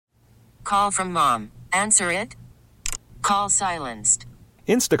Call from mom. Answer it. Call silenced.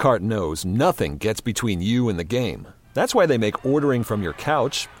 Instacart knows nothing gets between you and the game. That's why they make ordering from your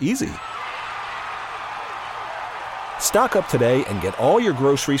couch easy. Stock up today and get all your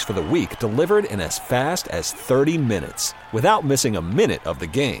groceries for the week delivered in as fast as 30 minutes without missing a minute of the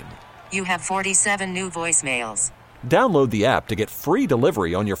game. You have 47 new voicemails. Download the app to get free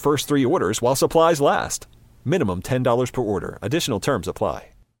delivery on your first 3 orders while supplies last. Minimum $10 per order. Additional terms apply.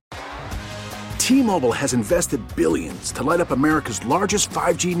 T-Mobile has invested billions to light up America's largest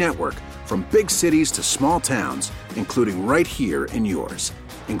 5G network, from big cities to small towns, including right here in yours.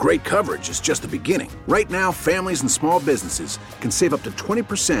 And great coverage is just the beginning. Right now, families and small businesses can save up to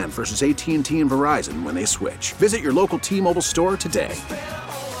 20% versus AT&T and Verizon when they switch. Visit your local T-Mobile store today.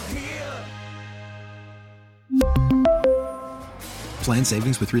 Plan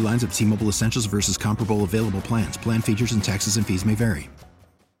savings with 3 lines of T-Mobile Essentials versus comparable available plans. Plan features and taxes and fees may vary.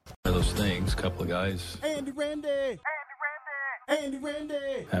 One of those things, couple of guys Andy Randy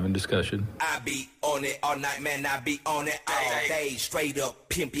having discussion. I be on it all night, man. I be on it all day. Straight up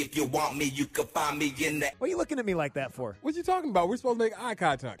pimp. If you want me, you can find me in the. What are you looking at me like that for? What you talking about? We're supposed to make eye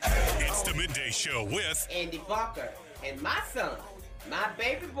contact. It's the Midday Show with Andy Barker and my son, my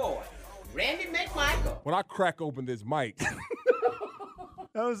baby boy, Randy McMichael. When I crack open this mic.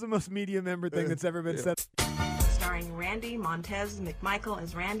 That was the most media member thing that's ever been said. Starring Randy Montez McMichael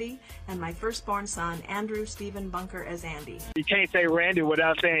as Randy and my firstborn son, Andrew Stephen Bunker as Andy. You can't say Randy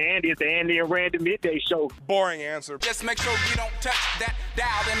without saying Andy. It's the Andy and Randy Midday Show. Boring answer. Just make sure you don't touch that dial,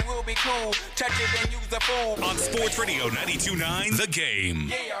 then we'll be cool. Touch it and use the fool. On Sports Radio 92.9 The Game.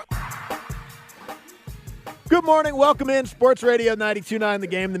 Yeah. Good morning. Welcome in. Sports Radio 92.9 The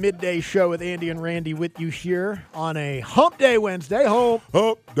Game, the Midday Show with Andy and Randy with you here on a Hump Day Wednesday.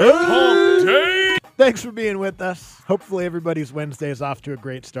 Hump Day. Thanks for being with us. Hopefully everybody's Wednesday is off to a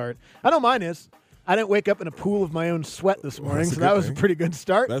great start. I know mine is. I didn't wake up in a pool of my own sweat this morning, so that was a pretty good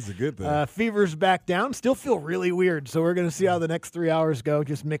start. That's a good thing. Fever's back down. Still feel really weird, so we're going to see how the next 3 hours go.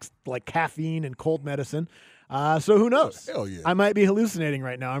 Just mixed like caffeine and cold medicine. So who knows? Hell yeah. I might be hallucinating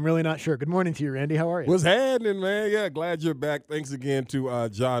right now. I'm really not sure. Good morning to you, Randy. How are you? What's happening, man? Yeah, glad you're back. Thanks again to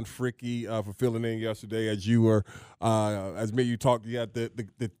John Fricky for filling in yesterday as you were, as me you talked, you had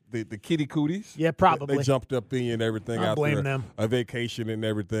the kitty cooties. Yeah, probably. They jumped up in you and everything I out blame there. them. A vacation and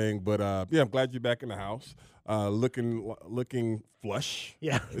everything. But, yeah, I'm glad you're back in the house. Looking flush.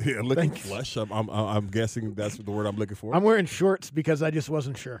 Yeah. Yeah, looking flush. I'm guessing that's the word I'm looking for. I'm wearing shorts because I just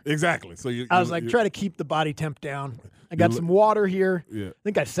wasn't sure. Exactly. So I was like, try to keep the body temp down. I got some water here. Yeah. I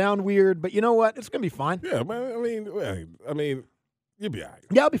think I sound weird, but you know what? It's gonna be fine. Yeah, man. I mean, you'll be all right.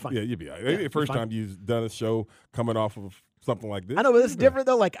 Yeah, I'll be fine. Yeah, you'll be all right. Yeah, First time you've done a show coming off of something like this. I know, but it's different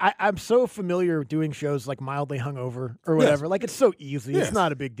though. Like I'm so familiar doing shows like mildly hungover or whatever. Like it's so easy. Yes. It's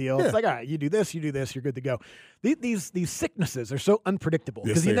not a big deal. Yeah. It's like, all right, you do this, you're good to go. These sicknesses are so unpredictable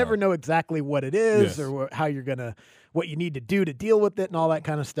because Yes, you they never are. know exactly what it is Yes. or how you're gonna, what you need to do to deal with it and all that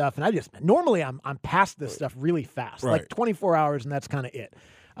kind of stuff. And I just normally I'm past this stuff really fast, Right. like 24 hours, and that's kind of it.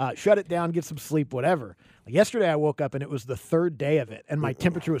 Shut it down, get some sleep, whatever. Like yesterday, I woke up and it was the third day of it, and my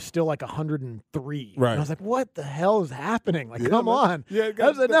temperature was still like 103. Right. And I was like, "What the hell is happening? Like, Yeah, come man. on, Yeah,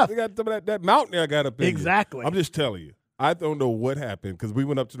 that was enough." You got some of that mountain there got up in you. Exactly. I'm just telling you. I don't know what happened because we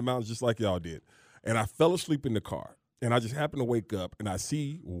went up to the mountains just like y'all did. And I fell asleep in the car. And I just happened to wake up and I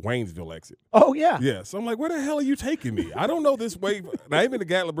see Waynesville exit. Oh, yeah. Yeah. So I'm like, where the hell are you taking me? I don't know this way. And I ain't been to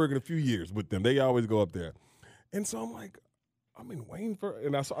Gatlinburg in a few years with them. They always go up there. And so I'm like, I'm in Waynesville.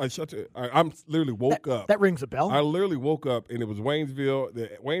 And I'm literally woke up. That rings a bell. I literally woke up and it was Waynesville,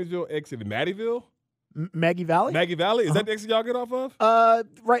 the Waynesville exit in Mattyville. Maggie Valley? Maggie Valley? Is that the exit y'all get off of?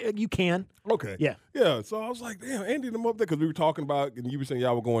 Right. You can. Okay. Yeah. Yeah. So I was like, damn, Andy and them up there because we were talking about, and you were saying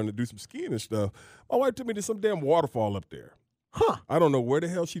y'all were going to do some skiing and stuff. My wife took me to some damn waterfall up there. Huh. I don't know where the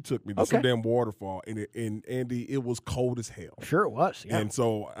hell she took me to some Okay. damn waterfall, and Andy, it was cold as hell. Sure it was. Yeah. And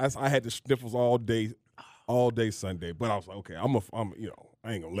so I had the sniffles all day Sunday. But I was like, okay, I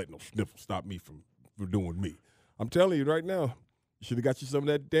ain't gonna let no sniffles stop me from doing me. I'm telling you right now, you should have got you some of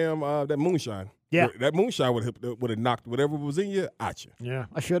that damn that moonshine. Yeah. That moonshine would have knocked whatever was in you out you. Yeah,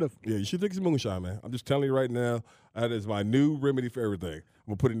 I should have. Yeah, you should take some moonshine, man. I'm just telling you right now, that is my new remedy for everything. I'm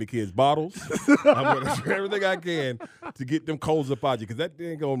going to put it in the kids' bottles. I'm going to do everything I can to get them colds up out you because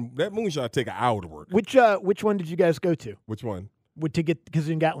that moonshine take an hour to work. Which one did you guys go to? Which one? Because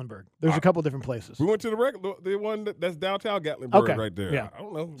in Gatlinburg, there's a couple different places. We went to the one that's downtown Gatlinburg Okay. right there. Yeah. I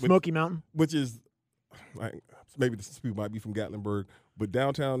don't know. Smoky Mountain? Which is, maybe some people might be from Gatlinburg, but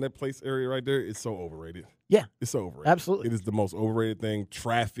downtown, that place area right there is so overrated. Yeah. It's so overrated. Absolutely. It is the most overrated thing.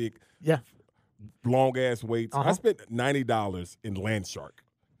 Traffic. Yeah. Long ass waits. Uh-huh. I spent $90 in Landshark.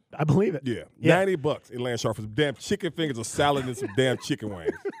 I believe it. Yeah, Yeah. $90 in Land Shark for some damn chicken fingers, a salad, and some damn chicken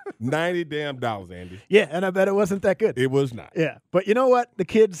wings. $90 damn, Andy. Yeah, and I bet it wasn't that good. It was not. Yeah, but you know what? The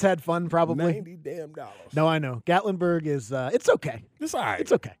kids had fun probably. $90 damn. No, I know. Gatlinburg is it's okay. It's all right.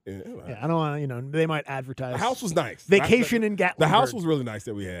 It's okay. Yeah, I don't want to, they might advertise. the house was nice. Vacation in Gatlinburg. The house was really nice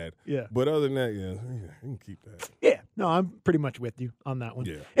that we had. Yeah. But other than that, you can keep that. Yeah, no, I'm pretty much with you on that one.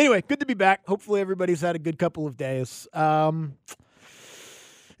 Yeah. Anyway, good to be back. Hopefully everybody's had a good couple of days.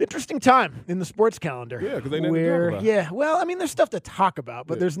 Interesting time in the sports calendar. Yeah, because they never talk about. Yeah, well, I mean, there's stuff to talk about,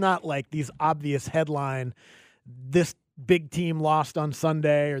 but Yeah. there's not like these obvious headline, this big team lost on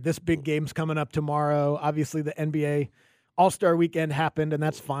Sunday or this big game's coming up tomorrow. Obviously, the NBA All-Star Weekend happened, and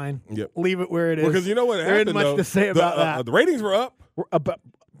that's fine. Yep. Leave it where it is. Because you know what there happened, isn't much though? to say about that. The ratings were up.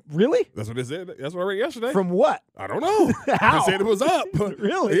 Really? That's what they said. That's what I read yesterday. From what? I don't know. How? They said it was up.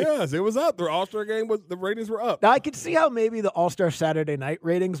 Really? Yes, it was up. The All-Star game the ratings were up. Now, I could see how maybe the All-Star Saturday night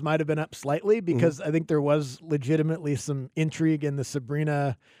ratings might have been up slightly because I think there was legitimately some intrigue in the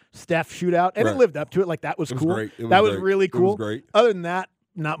Sabrina Steph shootout, and it Right. lived up to it. Like, that was It was cool. great. It was that was great. really It was cool. great. Other than that,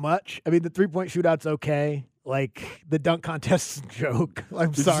 not much. I mean, the three-point shootout's okay. Like, the dunk contest's a joke.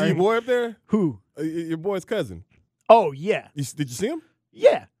 I'm Did you sorry. see your boy up there? Who? Your boy's cousin. Oh, yeah. Did you see him?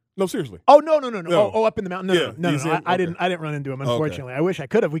 Yeah. No, seriously. Oh, no. No. Oh, up in the mountain. Yeah, No. you see him? I Okay. didn't run into him, unfortunately. I wish I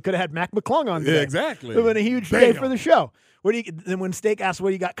could have. We could have had Mac McClung on today. Yeah, exactly. It would have been a huge day for the show. Then when Steak asked what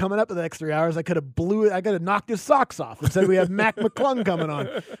do you got coming up in the next 3 hours, I could have knocked his socks off and said we have Mac McClung coming on.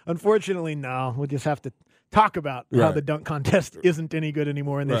 Unfortunately, no. We'll just have to talk about how Right. the dunk contest isn't any good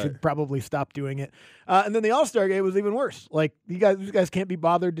anymore, and they Right. should probably stop doing it. And then the All-Star game was even worse. Like, you guys can't be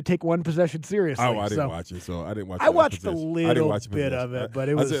bothered to take one possession seriously. Oh, I didn't So, watch it, so I didn't watch. I that watched a possession. little bit of it, but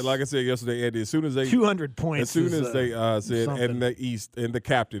it was like I said yesterday, Andy. As soon as they 200 points. as soon is, as they said something. and the East and the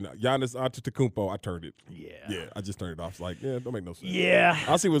captain Giannis Antetokounmpo, I turned it. Yeah, I just turned it off. It's like, don't make no sense. Yeah.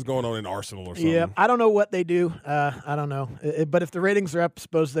 I'll see what's going on in Arsenal or something. Yeah, I don't know what they do. I don't know. But if the ratings are up,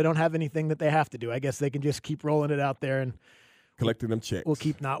 suppose they don't have anything that they have to do. I guess they can just keep rolling it out there, and collecting them checks. we'll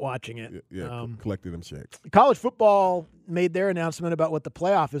keep not watching it. Collecting them checks. College football made their announcement about what the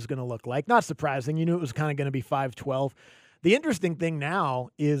playoff is going to look like. Not surprising. You knew it was kind of going to be 5-12. The interesting thing now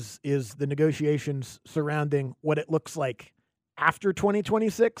is the negotiations surrounding what it looks like after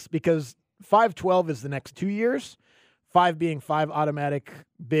 2026, because 5-12 is the next 2 years. 5 being 5 automatic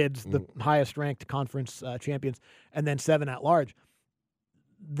bids, the highest ranked conference champions, and then 7 at large.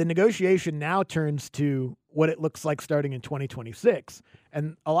 The negotiation now turns to what it looks like starting in 2026.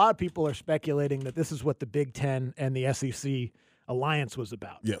 And a lot of people are speculating that this is what the Big Ten and the SEC alliance was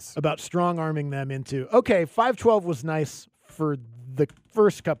about. Yes. About strong-arming them into, okay, 5-12 was nice for the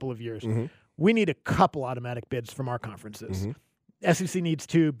first couple of years. We need a couple automatic bids from our conferences. SEC needs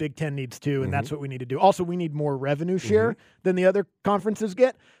 2, Big Ten needs 2, and that's what we need to do. Also, we need more revenue share than the other conferences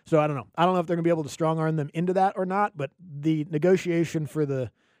get. So I don't know. I don't know if they're going to be able to strong arm them into that or not, but the negotiation for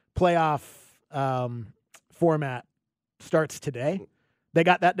the playoff format starts today. They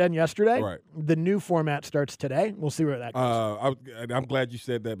got that done yesterday. Right. The new format starts today. We'll see where that goes. I'm glad you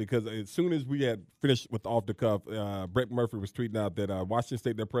said that, because as soon as we had finished with off the cuff, Brett Murphy was tweeting out that Washington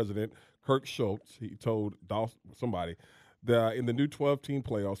State, their president, Kirk Schultz, he told somebody that in the new 12-team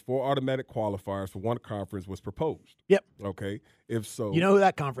playoffs, 4 automatic qualifiers for one conference was proposed. Yep. Okay. If so, You know who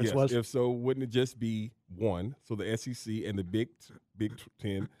that conference was? If so, wouldn't it just be one? So the SEC and the Big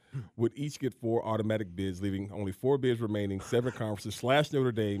Ten would each get 4 automatic bids, leaving only 4 bids remaining, 7 conferences /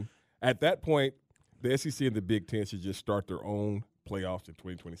 Notre Dame. At that point, the SEC and the Big Ten should just start their own playoffs in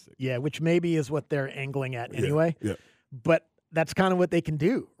 2026. Yeah, which maybe is what they're angling at anyway. Yeah. But that's kind of what they can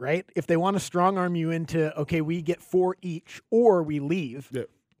do, right? If they want to strong arm you into, okay, we get 4 each or we leave,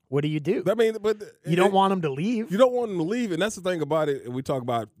 what do you do? I mean, but you don't want them to leave. You don't want them to leave, and that's the thing about it. We talk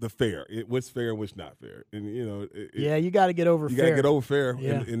about the fair, what's fair and what's not fair, and you got to get over. You got to get over fair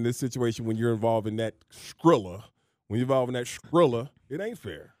Yeah. in this situation when you're involved in that Skrilla. When you're involved in that Skrilla, it ain't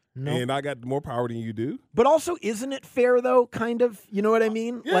fair. Nope. And I got more power than you do. But also, isn't it fair though? Kind of, you know what I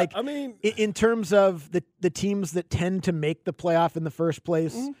mean? Yeah, like, I mean, in terms of the teams that tend to make the playoff in the first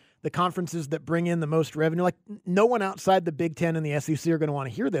place, the conferences that bring in the most revenue. Like, no one outside the Big Ten and the SEC are going to want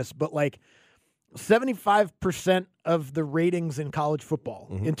to hear this, but like 75% of the ratings in college football,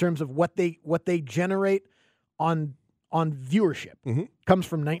 in terms of what they generate on viewership, comes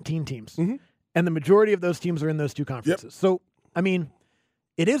from 19 teams, and the majority of those teams are in those 2 conferences. So, I mean,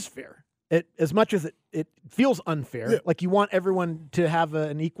 it is fair. As much as it feels unfair, like you want everyone to have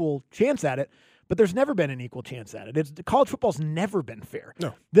an equal chance at it, but there's never been an equal chance at it. College football's never been fair.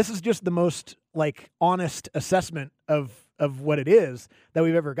 No. This is just the most honest assessment of what it is that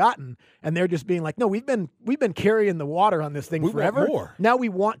we've ever gotten, and they're just being like, no, we've been carrying the water on this thing forever. Want more. Now we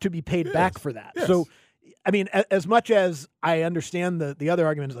want to be paid back for that. Yes. So, I mean, as much as I understand the other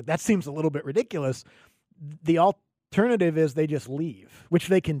argument is like that seems a little bit ridiculous, the alternative is they just leave, which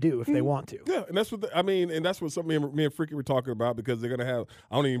they can do if they want to. Yeah, and that's what and that's what me and Freaky were talking about, because they're going to have,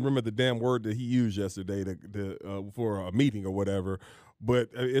 I don't even remember the damn word that he used yesterday for a meeting or whatever, but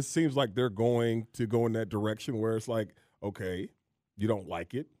it seems like they're going to go in that direction where it's like, okay, you don't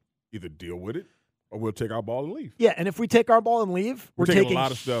like it, either deal with it or we'll take our ball and leave. Yeah, and if we take our ball and leave, we're taking a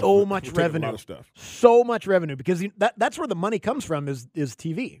lot of stuff. so much revenue. A lot of stuff. So much revenue, because that's where the money comes from is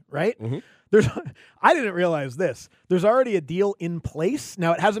TV, right? Mm-hmm. I didn't realize this. There's already a deal in place.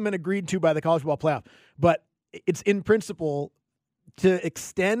 Now, it hasn't been agreed to by the College Football Playoff, but it's in principle to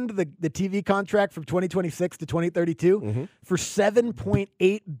extend the TV contract from 2026 to 2032 for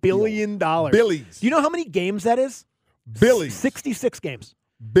 $7.8 billion. Billies. Do you know how many games that is? Billies. 66 games.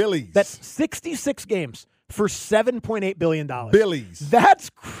 Billies. That's 66 games for $7.8 billion. Billies. That's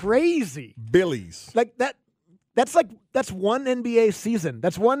crazy. Billies. Like that's one NBA season.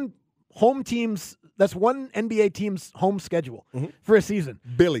 That's one NBA team's home schedule for a season.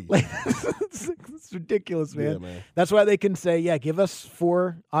 Billies. It's ridiculous, man. Yeah, man. That's why they can say, yeah, give us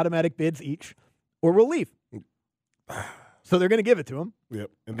 4 automatic bids each or we'll leave. So they're going to give it to them. Yep.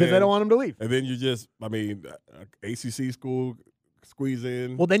 Because they don't want them to leave. And then you just, ACC school squeeze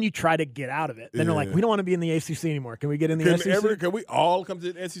in. Well, then you try to get out of it. Then they're like, we don't want to be in the ACC anymore. Can we get in the SEC? Can we all come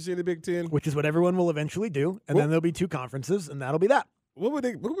to the SEC and the Big Ten? Which is what everyone will eventually do. And then there'll be 2 conferences, and that'll be that. What would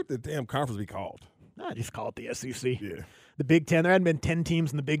the damn conference be called? Just call it the SEC. Yeah. The Big Ten. There hadn't been 10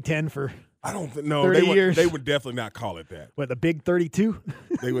 teams in the Big Ten for I don't know. 30 years. They would definitely not call it that. What, the Big 32?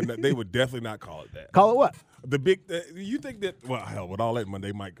 They would definitely not call it that. Call it what? The big. You think that? Well, hell, with all that money,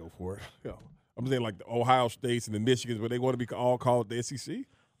 they might go for it. I'm saying like the Ohio States and the Michigans, but they want to be all called the SEC.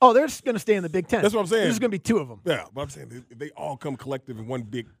 Oh, they're just going to stay in the Big Ten. That's what I'm saying. There's going to be 2 of them. Yeah, but I'm saying they all come collective in one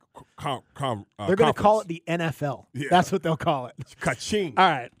big. They're going to call it the NFL. Yeah. That's what they'll call it. Ka-ching. All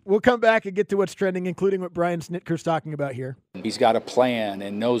right, we'll come back and get to what's trending, including what Brian Snitker's talking about here. He's got a plan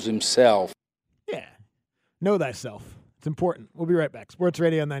and knows himself. Yeah, know thyself. It's important. We'll be right back. Sports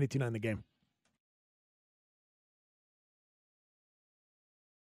Radio 92.9 The Game.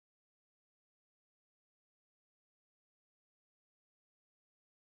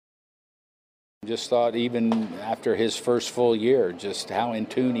 Just thought even after his first full year, just how in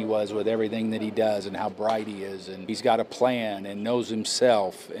tune he was with everything that he does and how bright he is. And he's got a plan and knows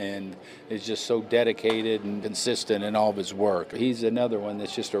himself and is just so dedicated and consistent in all of his work. He's another one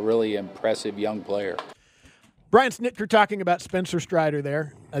that's just a really impressive young player. Brian Snitker talking about Spencer Strider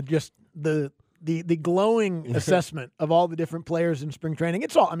there. Just the glowing assessment of all the different players in spring training.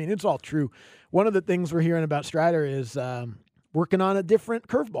 It's all true. One of the things we're hearing about Strider is working on a different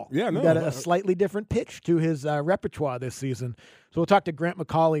curveball. Yeah, no. He got a slightly different pitch to his repertoire this season. So we'll talk to Grant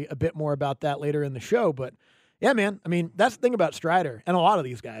McCauley a bit more about that later in the show. But yeah, man, I mean, that's the thing about Strider and a lot of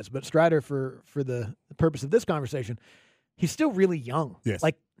these guys, but Strider for the purpose of this conversation, he's still really young. Yes.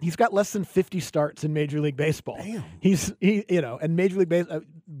 Like he's got less than 50 starts in Major League Baseball. Damn. And Major League Baseball,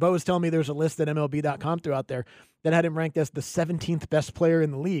 Bo was telling me there's a list that MLB.com threw out there that had him ranked as the 17th best player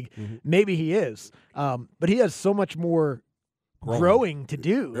in the league. Mm-hmm. Maybe he is. But he has so much more growing to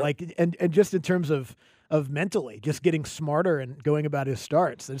do, like, and just in terms of mentally, just getting smarter and going about his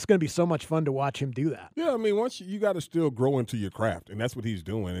starts. It's going to be so much fun to watch him do that. Yeah, I mean, once you got to still grow into your craft, and that's what he's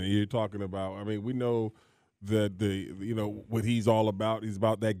doing. And you're talking about, I mean, we know that what he's all about. He's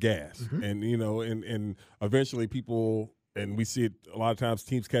about that gas, and and eventually people. And we see it a lot of times.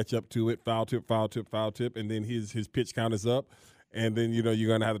 Teams catch up to it, foul tip, and then his pitch count is up, and then you're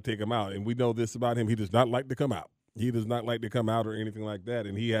going to have to take him out. And we know this about him: he does not like to come out. He does not like to come out or anything like that,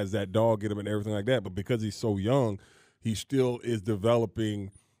 and he has that dog in him and everything like that. But because he's so young, he still is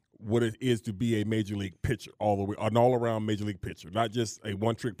developing what it is to be a major league pitcher, all the way, an all-around major league pitcher, not just a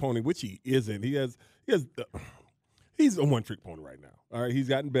one-trick pony, which he isn't. He's a one-trick pony right now. All right, he's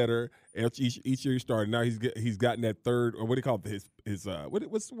gotten better each year he started. Now he's gotten that third, or what do you call it? His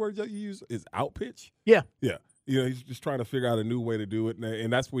what's the word you use? His out pitch. Yeah. He's just trying to figure out a new way to do it,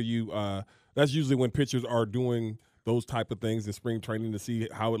 and that's where that's usually when pitchers are doing those type of things in spring training to see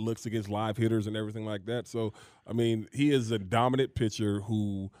how it looks against live hitters and everything like that. So, I mean, he is a dominant pitcher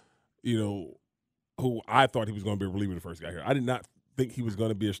who I thought he was going to be a reliever when he first got here. I did not think he was going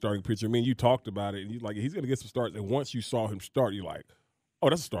to be a starting pitcher. I mean, you talked about it, and he's going to get some starts. And once you saw him start, you're like, Oh,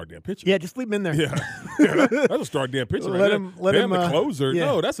 that's a start damn pitcher. Yeah, just leave him in there. Yeah, that's a start damn pitcher. Let right him. there. Let Damn him. the closer. Yeah.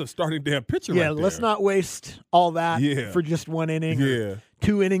 No, that's a starting damn pitcher. Yeah, right there. let's not waste all that Yeah. for just one inning. Yeah. Or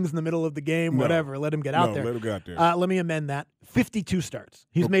 2 innings in the middle of the game. No. Whatever. Let him get out there. Let him get out there. Let me amend that. 52 starts.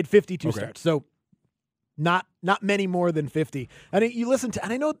 He's made 52 Okay. starts. So not many more than 50. And you listen to,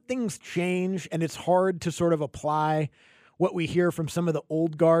 and I know things change, and it's hard to sort of apply what we hear from some of the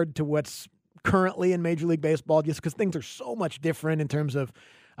old guard to what's currently in Major League Baseball, just because things are so much different in terms of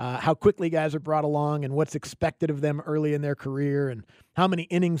how quickly guys are brought along and what's expected of them early in their career and how many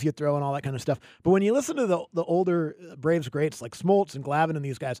innings you throw and all that kind of stuff. But when you listen to the older Braves greats like Smoltz and Glavine and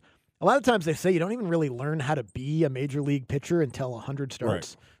these guys, a lot of times they say you don't even really learn how to be a major league pitcher until 100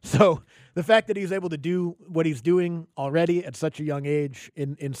 starts. Right. So the fact that he's able to do what he's doing already at such a young age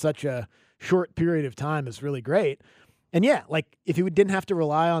in such a short period of time is really great. And yeah, like if he didn't have to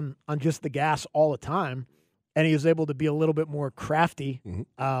rely on just the gas all the time, and he was able to be a little bit more crafty,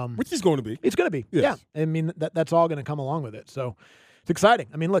 which he's going to be. It's going to be. Yes. Yeah. I mean, that's all going to come along with it. So it's exciting.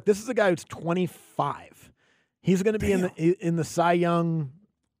 I mean, look, this is a guy who's 25. He's going to be in the Cy Young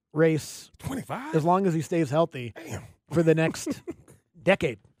race 25 as long as he stays healthy for the next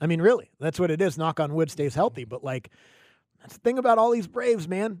decade. I mean, really, that's what it is. Knock on wood, stays healthy. But like, that's the thing about all these Braves,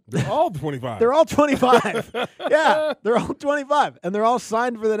 man. They're all 25. They're all 25. Yeah, they're all 25, and they're all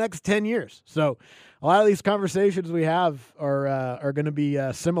signed for the next 10 years. So a lot of these conversations we have are going to be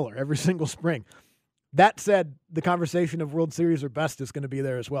similar every single spring. That said, the conversation of World Series or bust is going to be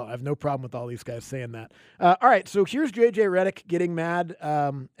there as well. I have no problem with all these guys saying that. All right, so here's J.J. Redick getting mad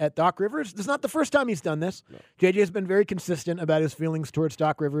at Doc Rivers. This is not the first time he's done this. No. J.J. has been very consistent about his feelings towards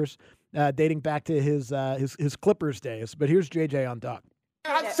Doc Rivers, dating back to his Clippers days. But here's J.J. on Doc.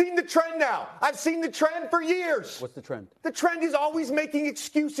 I've seen the trend now. I've seen the trend for years. What's the trend? The trend is always making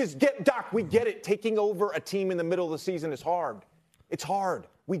excuses. Doc, we get it. Taking over a team in the middle of the season is hard. It's hard.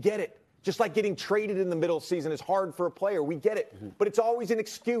 We get it. Just like getting traded in the middle of the season is hard for a player. We get it. But it's always an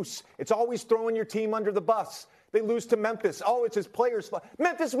excuse. It's always throwing your team under the bus. They lose to Memphis. Oh, it's his players.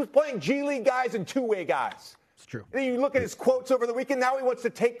 Memphis was playing G League guys and two-way guys. It's true. And then you look at his quotes over the weekend. Now he wants to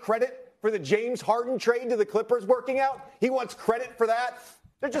take credit for the James Harden trade to the Clippers working out. He wants credit for that.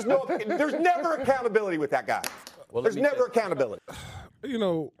 There's never accountability with that guy. Well, there's never accountability. You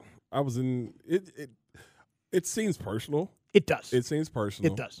know, I was in it. It seems personal. It does. It seems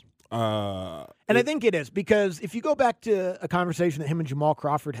personal. It does. And I think it is, because if you go back to a conversation that him and Jamal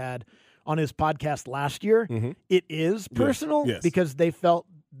Crawford had on his podcast last year, it is personal because they felt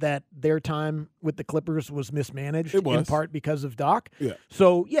that their time with the Clippers was mismanaged in part because of Doc. Yeah.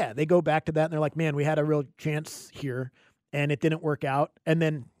 So, yeah, they go back to that and they're like, man, we had a real chance here and it didn't work out. And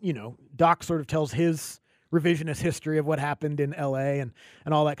then, you know, Doc sort of tells his revisionist history of what happened in L.A. and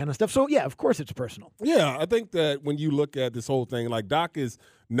all that kind of stuff. So, yeah, of course it's personal. Yeah, I think that when you look at this whole thing, like Doc is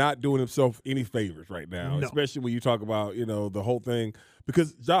not doing himself any favors right now, especially when you talk about, you know, the whole thing.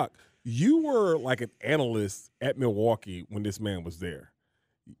 Because, Doc, you were like an analyst at Milwaukee when this man was there.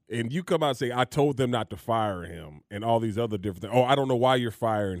 And you come out and say, I told them not to fire him and all these other different things. Oh, I don't know why you're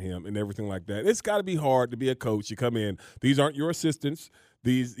firing him and everything like that. It's got to be hard to be a coach. You come in. These aren't your assistants.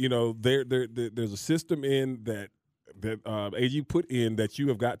 These, you know, there's a system in that AG put in that you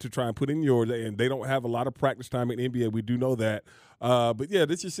have got to try and put in yours, and they don't have a lot of practice time in the NBA. We do know that. But, yeah,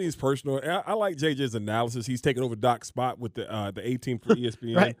 this just seems personal. I like JJ's analysis. He's taking over Doc's spot with the A team for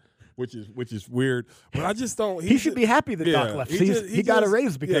ESPN. Right. Which is weird, but I just don't. He should be happy that Doc left. He got a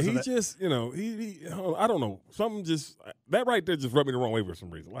raise because of it. He just, you know, he I don't know. Something just that right there just rubbed me the wrong way for some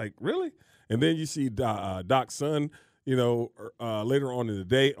reason. Like, really? And then you see Doc's son, you know, later on in the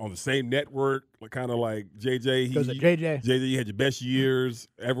day on the same network, kind of like JJ. JJ, you had your best years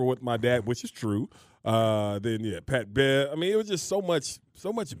ever with my dad, which is true. Then Pat Bev. I mean, it was just so much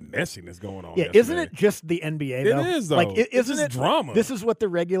messiness going on. Yeah, yesterday. Isn't it just the NBA though? It is though. Like, isn't it drama? This is what the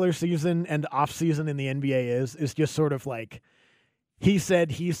regular season and off season in the NBA is. It's just sort of like he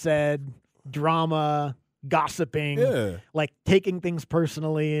said, drama, gossiping, like taking things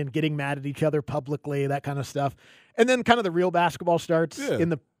personally and getting mad at each other publicly, that kind of stuff. And then kind of the real basketball starts in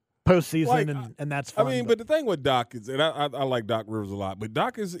the postseason, and that's fun. I mean, but the thing with Doc is, and I like Doc Rivers a lot, but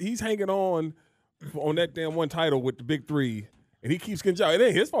Doc he's hanging on that damn one title with the big three, and he keeps getting jobs. It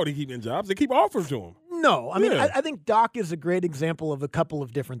ain't his fault he keeps getting jobs. They keep offering to him. No, I mean, I think Doc is a great example of a couple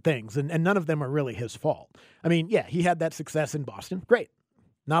of different things, and none of them are really his fault. I mean, yeah, he had that success in Boston. Great.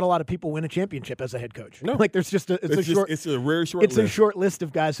 Not a lot of people win a championship as a head coach. No. Like, there's just it's a very short list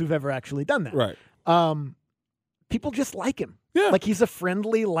of guys who've ever actually done that. Right. people just like him. Yeah. Like he's a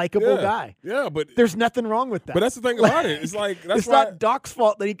friendly, likable guy. Yeah, but there's nothing wrong with that. But that's the thing about it. It's like that's it's why not Doc's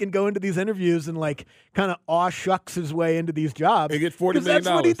fault that he can go into these interviews and like kind of aw shucks his way into these jobs. and get $40 million. That's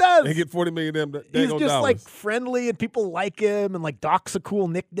what he does. And get $40 million. He's just dollars. like friendly and people like him and like Doc's a cool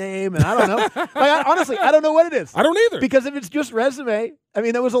nickname and I don't know. Honestly, I don't know what it is. I don't either. Because if it's just resume, I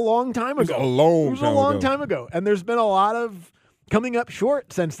mean, that was a long time ago. It was a long time ago. And there's been a lot of coming up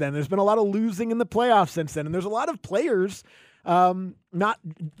short since then. There's been a lot of losing in the playoffs since then. And there's a lot of players, not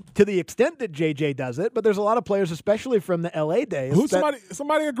to the extent that JJ does it, but there's a lot of players, especially from the LA days. Who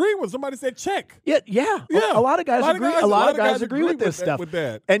somebody agreed with? Somebody said check. Yeah. A lot of guys agree. A lot of guys agree with this stuff. With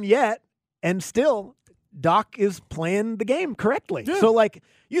that. And still, Doc is playing the game correctly. Yeah. So, like,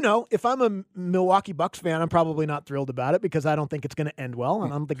 if I'm a Milwaukee Bucks fan, I'm probably not thrilled about it because I don't think it's going to end well,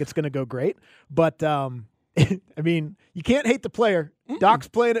 and I don't think it's going to go great. But, I mean, you can't hate the player. Doc's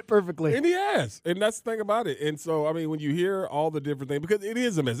playing it perfectly. And he has. And that's the thing about it. And so, I mean, when you hear all the different things, because it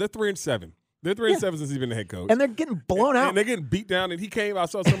is a mess. They're 3-7. They're 3-7 since he's been the head coach. And they're getting blown out. And they're getting beat down. And he came, I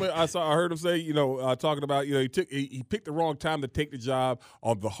heard him say, talking about, he picked the wrong time to take the job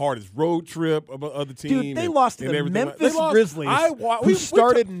on the hardest road trip of the team. Dude, they lost to the Memphis Grizzlies, who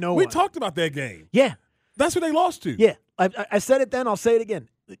started nowhere. We talked about that game. Yeah. That's what they lost to. Yeah. I said it then. I'll say it again.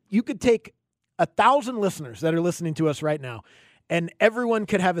 You could take 1,000 listeners that are listening to us right now, and everyone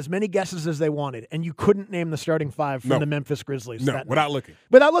could have as many guesses as they wanted, and you couldn't name the starting five from the Memphis Grizzlies. No, without looking.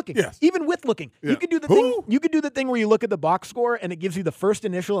 Without looking. Yes. Even with looking. Yeah. You could do the thing. You could do the thing where you look at the box score and it gives you the first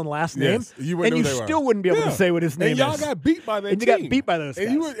initial and last name, Yes. and you still wouldn't be able to say what his name and y'all is. got beat by that and team. you got beat by those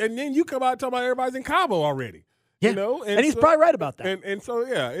guys. And then you come out talking about everybody's in Cabo already. Yeah. And he's probably right about that. And so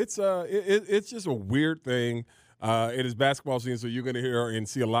it's just a weird thing. It is basketball season, so you're going to hear and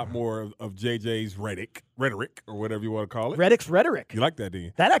see a lot more of JJ's rhetoric, or whatever you want to call it. Reddick's rhetoric. You like that, do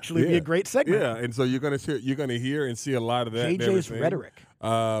you? That'd actually be a great segment. Yeah, and so you're going to hear and see a lot of that. JJ's rhetoric.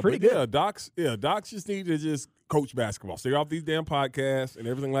 Pretty good. Yeah, Docs just need to just coach basketball. Stay off these damn podcasts and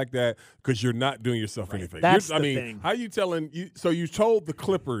everything like that because you're not doing yourself anything. That's the thing. How you telling you? So you told the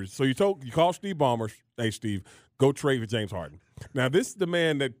Clippers. So you called Steve Ballmer. Hey, Steve, go trade for James Harden. Now this is the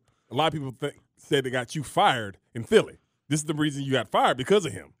man that a lot of people said they got you fired in Philly. This is the reason you got fired because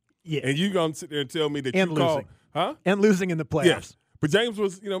of him. Yeah. And you going to sit there and tell me that and you losing. called, huh? And losing in the playoffs. Yes. But James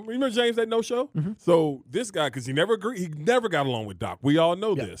was, remember James that no-show? Mm-hmm. So this guy, because he never got along with Doc. We all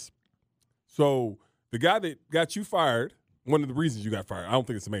know this. So the guy that got you fired, one of the reasons you got fired, I don't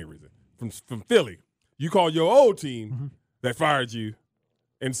think it's the main reason, from Philly, you called your old team that fired you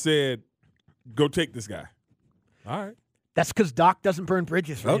and said, go take this guy. All right. That's because Doc doesn't burn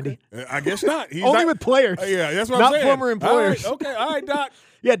bridges, Randy. Okay. I guess not. He's Only with players. Yeah, that's what not I'm saying. Not former employers. All right, all right, Doc.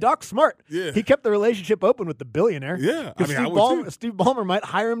 Yeah, Doc's smart. Yeah. He kept the relationship open with the billionaire. Yeah. Steve Ballmer might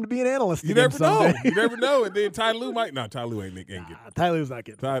hire him to be an analyst. You never someday. know. You never know. And then Ty Lue might. No, Ty Lue ain't getting. Ty Lue's not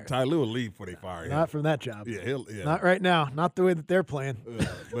getting. Ty Lue will leave before they fire him. Not from that job. Yeah, not right now. Not the way that they're playing.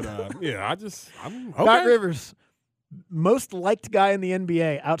 I'm okay. Doc Rivers, most liked guy in the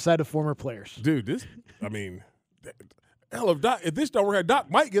NBA outside of former players. Dude, if this don't work, Doc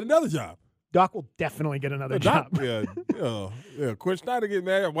might get another job. Doc will definitely get another job. Yeah. Quinn Snyder get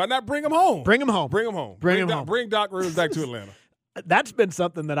mad. Why not bring him home? Bring him home. Bring Doc Rivers back to Atlanta. That's been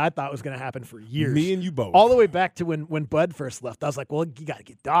something that I thought was going to happen for years. Me and you both. All the way back to when Bud first left. I was like, well, you got to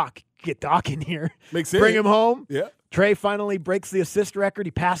get Doc. Get Doc in here. Makes sense. Bring him home. Yeah. Trey finally breaks the assist record.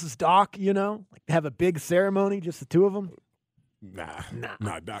 He passes Doc, like have a big ceremony, just the two of them. Nah,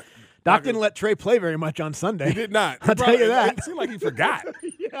 Doc. Doc didn't let Trey play very much on Sunday. He did not. I'll tell you that. It seemed like he forgot.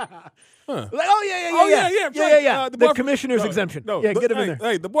 Yeah. Huh. Like, yeah. The commissioner's exemption. Get him in there.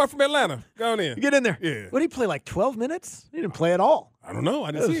 Hey, the boy from Atlanta. Go on in. Get in there. Yeah. What did he play, like 12 minutes? He didn't play at all. I don't know.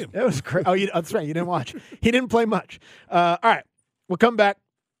 I didn't see him. It was crazy. Oh, that's right. You didn't watch. He didn't play much. All right. We'll come back.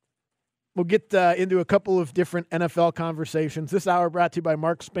 We'll get into a couple of different NFL conversations. This hour brought to you by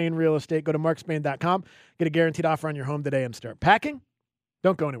Mark Spain Real Estate. Go to markspain.com. Get a guaranteed offer on your home today and start packing.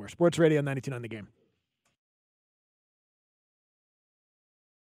 Don't go anywhere. Sports Radio 92.9 The Game.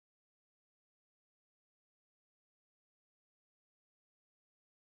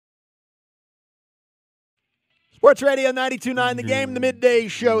 Sports Radio 92.9 The Game, the midday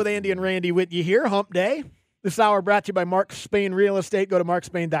show with Andy and Randy with you here. Hump Day. This hour brought to you by Mark Spain Real Estate. Go to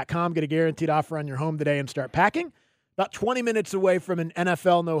markspain.com. Get a guaranteed offer on your home today and start packing. About 20 minutes away from an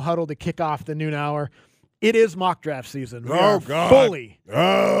NFL no huddle to kick off the noon hour. It is mock draft season. We are fully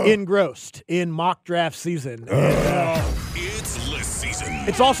engrossed in mock draft season. It's list season.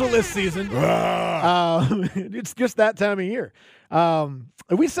 It's also list season. It's just that time of year.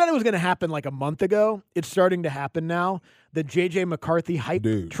 We said it was going to happen like a month ago. It's starting to happen now. The J.J. McCarthy hype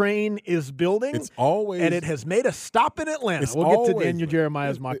train is building. It's always. And it has made a stop in Atlanta. We'll get to Daniel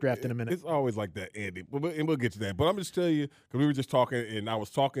Jeremiah's mock draft in a minute. It's always like that, Andy. And we'll get to that. But I'm just telling you, because we were just talking, and I was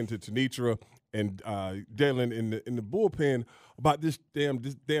talking to Tanitra and Jalen in the bullpen about this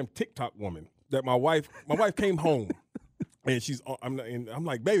damn TikTok woman that my wife came home. And I'm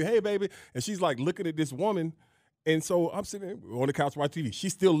like, baby, hey, baby. And she's like looking at this woman. And so I'm sitting on the couch watching TV.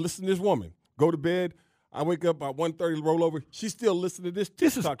 She's still listening to this woman. Go to bed. I wake up about 1:30, roll over. She's still listening to this TikTok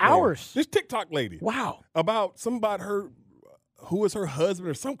This is lady. ours. This TikTok lady. Wow. About her, who is her husband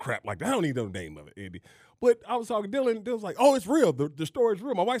or some crap like that. I don't even know the name of it, Andy. But I was talking to Dylan. Dylan was like, oh, it's real. The story's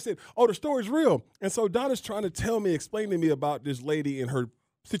real. My wife said, oh, the story's real. And so Donna's trying to explain to me about this lady and her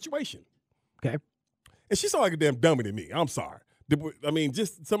situation. Okay. And she sounded like a damn dummy to me. I'm sorry. I mean,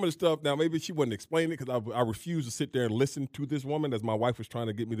 just some of the stuff. Now, maybe she wasn't explaining it because I refused to sit there and listen to this woman as my wife was trying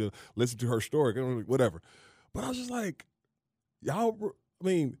to get me to listen to her story, whatever. But I was just like, y'all, I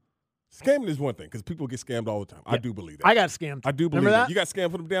mean, scamming is one thing because people get scammed all the time. Yeah. I do believe that. I got scammed. I do believe Remember that? You got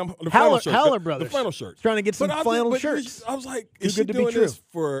scammed for the flannel shirts. Haller Brothers. The flannel shirts. Trying to get some flannel shirts. I was like, is she doing this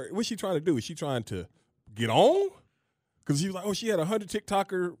for, what's she trying to do? Is she trying to get on? Because she was like, oh, she had 100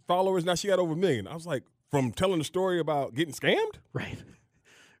 TikToker followers. Now she got over 1 million. I was like, from telling the story about getting scammed? Right.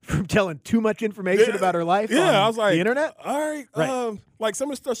 From telling too much information about her life on I was like, the internet? All right. Like some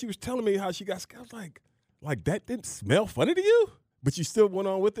of the stuff she was telling me how she got scammed. I was like that didn't smell funny to you? But you still went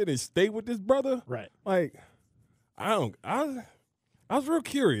on with it and stayed with this brother? Right. Like, I was real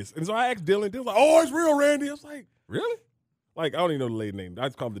curious. And so I asked Dylan. Dylan was like, oh, it's real, Randy. I was like, really? Like, I don't even know the lady name. I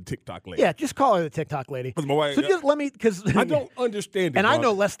just call her the TikTok lady. Yeah, just call her the TikTok lady. My wife, so just let me, because I don't understand it. And I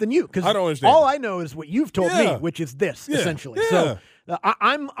know less than you, because I don't understand all I know is what you've told me, which is this, essentially. Yeah. So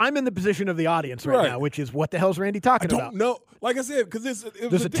I'm in the position of the audience right now, which is what the hell's Randy talking about? No, like I said, because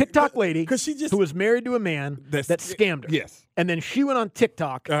there's a TikTok lady who was married to a man that scammed her. Yes. And then she went on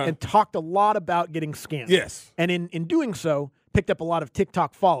TikTok and talked a lot about getting scammed. Yes. And in doing so, picked up a lot of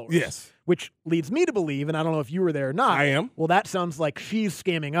TikTok followers. Yes. Which leads me to believe, and I don't know if you were there or not. I am. Well, that sounds like she's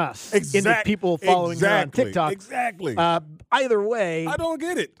scamming us into people following her on TikTok. Exactly. Either way. I don't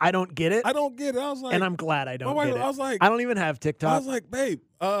get it. I don't get it. I don't get it. I was like. And I'm glad I don't get it. I was like. I don't even have TikTok. I was like, babe.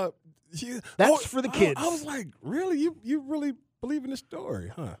 That's for the kids. I was like, really? You really believe in this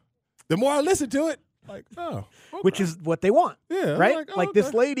story, huh? The more I listen to it, like, oh. Okay. Which is what they want. Yeah. Right? Like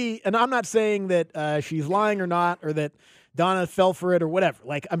this lady, and I'm not saying that she's lying or not, or that Donna fell for it or whatever.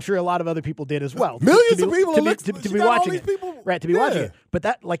 Like, I'm sure a lot of other people did as well. Millions of people to be watching it. Right, to be watching it. Yeah. But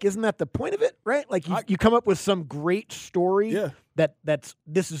that, like, isn't that the point of it, right? Like, you come up with some great story that's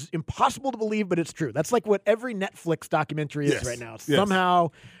this is impossible to believe, but it's true. That's like what every Netflix documentary is right now. Somehow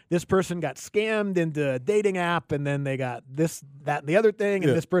this person got scammed into a dating app, and then they got this, that, and the other thing,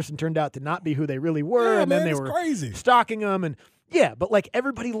 and this person turned out to not be who they really were, and then they were stalking them, and yeah, but like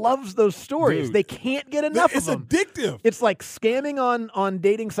everybody loves those stories. Dude, they can't get enough of them. It's addictive. It's like scamming on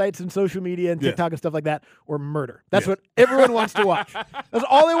dating sites and social media and TikTok and stuff like that, or murder. That's what everyone wants to watch. That's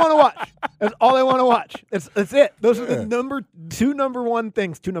all they want to watch. That's all they want to watch. That's it. Those are the number one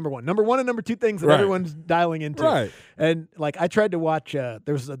and number two things that everyone's dialing into. Right. And like I tried to watch.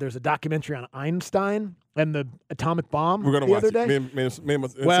 There's a documentary on Einstein and the atomic bomb. We're gonna the watch other day. Me and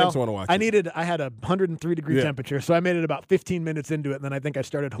Samson want to watch it. I had a 103-degree temperature, so I made it about 15 minutes into it, and then I think I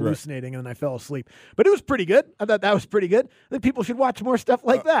started hallucinating, and then I fell asleep. But it was pretty good. I thought that was pretty good. I think people should watch more stuff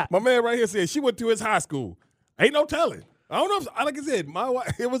like that. My man right here said she went to his high school. Ain't no telling. I don't know. Like I said, my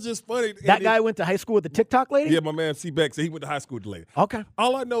wife, it was just funny. That guy went to high school with the TikTok lady? Yeah, my man C. Beck said he went to high school with the lady. Okay.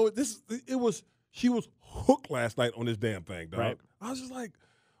 All I know is she was hooked last night on this damn thing, dog. Right. I was just like,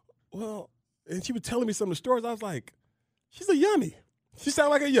 well, and she was telling me some of the stories. I was like, she's a yummy. She sounded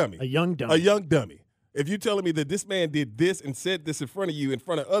like a yummy. A young dummy. A young dummy. If you're telling me that this man did this and said this in front of you, in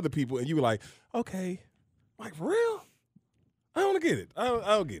front of other people, and you were like, okay, like, for real? I don't get it. I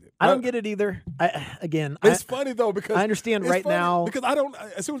don't get it. I don't get it either. It's funny, though, because I understand right now. Because I don't,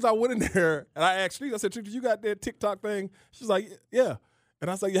 as soon as I went in there and I asked her, I said, you got that TikTok thing? She's like, yeah. And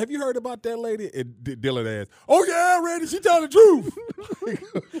I was like, have you heard about that lady? And Dylan asked, oh, yeah, Randy, she telling the truth.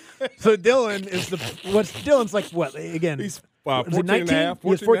 So Dylan's like what? Again, he's 14 and a half.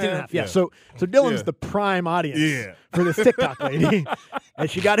 He's 14 and a half. Yeah. So Dylan's the prime audience for this TikTok lady. And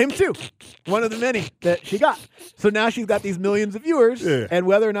she got him too. One of the many that she got. So now she's got these millions of viewers. Yeah. And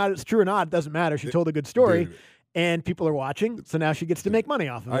whether or not it's true or not, it doesn't matter. She told a good story. Dude. And people are watching. So now she gets to make money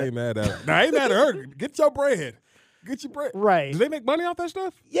off of it. I ain't mad at her. No, I ain't mad at her. Get your bread. Get your bread. Right. Do they make money off that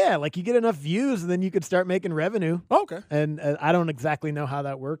stuff? Yeah, like you get enough views, and then you could start making revenue. Okay. And I don't exactly know how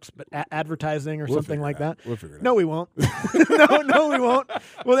that works, but advertising or something like that. We'll figure it out. No, we won't. no, we won't.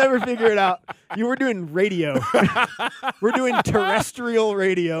 We'll never figure it out. We're doing radio. We're doing terrestrial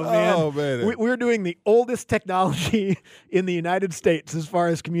radio, man. Oh, man. We're doing the oldest technology in the United States as far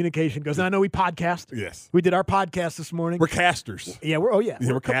as communication goes. And I know we podcast. Yes. We did our podcast this morning. We're casters. Yeah, we're casters.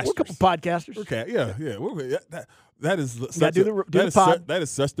 We're a couple podcasters. That is such do the pod. That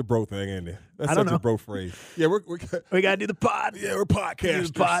is such the bro thing, ain't it? That's I such don't a know. bro phrase. Yeah, we got to do the pod. Yeah, we're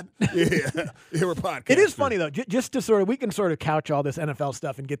podcasters. Do the pod. yeah, we're podcasters. It is funny, though, just to we can sort of couch all this NFL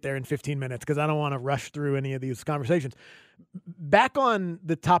stuff and get there in 15 minutes because I don't want to rush through any of these conversations. Back on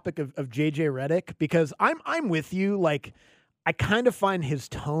the topic of J.J. Redick, because I'm with you, like, I kind of find his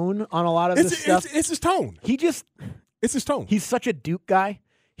tone on a lot of this stuff. It's his tone. It's his tone. He's such a Duke guy.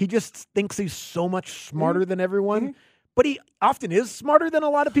 He just thinks he's so much smarter than everyone. But he often is smarter than a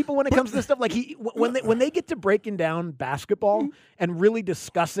lot of people when it comes to this stuff. Like when they get to breaking down basketball and really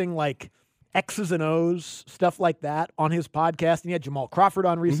discussing like X's and O's, stuff like that on his podcast. And he had Jamal Crawford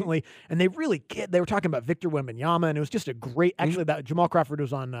on recently, and they were talking about Victor Wembanyama, and it was just a great. Actually, that Jamal Crawford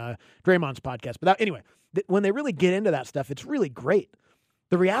was on Draymond's podcast. But anyway, when they really get into that stuff, it's really great.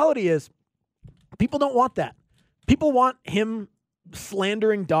 The reality is, people don't want that. People want him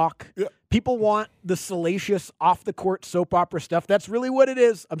slandering Doc. Yeah. People want the salacious off-the-court soap opera stuff. That's really what it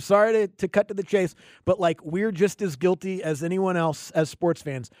is. I'm sorry to cut to the chase, but like we're just as guilty as anyone else as sports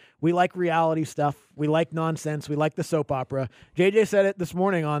fans. We like reality stuff. We like nonsense. We like the soap opera. JJ said it this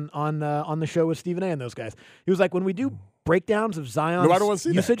morning on the show with Stephen A. and those guys. He was like, when we do breakdowns of Zion's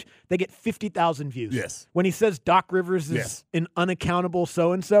usage, they get 50,000 views. Yes. When he says Doc Rivers is an unaccountable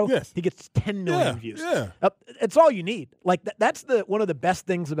so-and-so, he gets 10 million views. Yeah. It's all you need. Like that's one of the best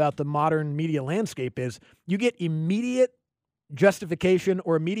things about the modern media landscape is you get immediate justification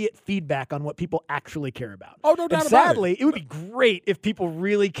or immediate feedback on what people actually care about. Oh, no doubt and about sadly, it would be great if people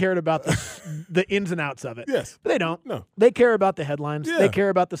really cared about the ins and outs of it. Yes. But they don't. No. They care about the headlines. Yeah. They care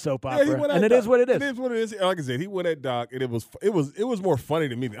about the soap opera. And it is what it is. It is what it is. Like I said, he went at Doc, and it was more funny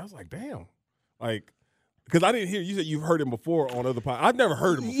to me. I was like, damn. Like, because I didn't hear you said you've heard him before on other podcasts. I've never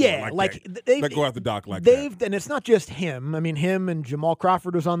heard him before. Yeah, they go after Doc like that. And it's not just him. I mean, him and Jamal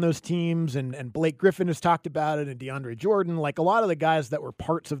Crawford was on those teams, and Blake Griffin has talked about it, and DeAndre Jordan. Like a lot of the guys that were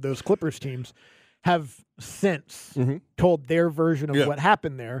parts of those Clippers teams have since told their version of what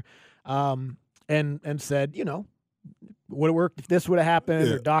happened there, and said, would have worked if this would have happened,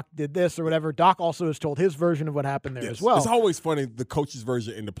 or Doc did this or whatever. Doc also has told his version of what happened there as well. It's always funny, the coach's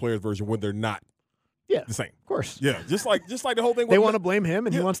version and the player's version, when they're not the same. Of course. Yeah, just like the whole thing. They want to blame him,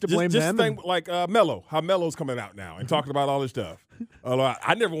 and he wants to blame them. Just thing like Melo, how Melo's coming out now and talking about all this stuff.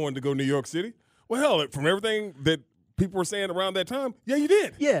 I never wanted to go to New York City. Well, hell, from everything that people were saying around that time, yeah, you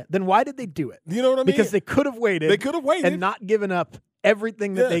did. Yeah, then why did they do it? You know what I mean? Because they could have waited. They could have waited. And not given up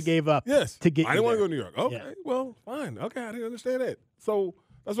everything that they gave up to get I didn't want to go to New York. Okay, Yeah. well, fine. Okay, I didn't understand that. So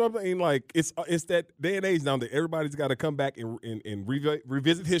that's what I'm saying. Like, it's that day and age now that everybody's got to come back and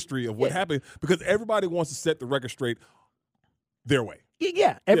revisit history of what happened, because everybody wants to set the record straight their way.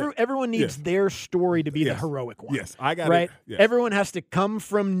 Yeah, everyone needs their story to be the heroic one. Yes, I got right? it. Yes. Everyone has to come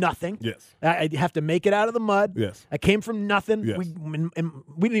from nothing. Yes. I have to make it out of the mud. Yes. I came from nothing. Yes. We didn't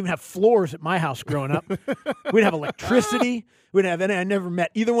even have floors at my house growing up. We didn't have electricity. We didn't have any. I never met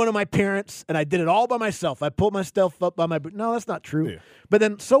either one of my parents, and I did it all by myself. I pulled myself up by my boot. No, that's not true. Yeah. But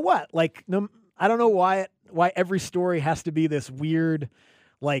then, so what? Like, no, I don't know why every story has to be this weird,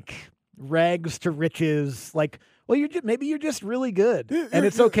 like, rags to riches, like, well, maybe you're just really good, and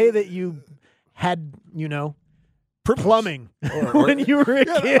it's okay that you had, plumbing when you were a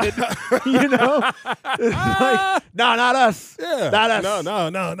kid. Like, no, not us. Yeah, not us.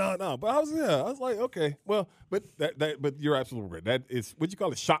 No. But I was like, okay, well, but you're absolutely right. That is what you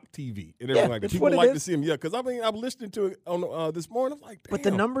call it, shock TV, and everything like that. People like to see him, because I mean, I'm listening to it on this morning. I'm like, damn. But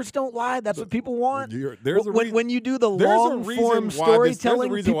the numbers don't lie. That's what people want. There's a reason, when you do the long form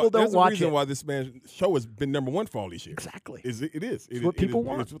storytelling, people don't watch it. There's a reason why this man's show has been -- 1 for all these years. Exactly. It is. It's what people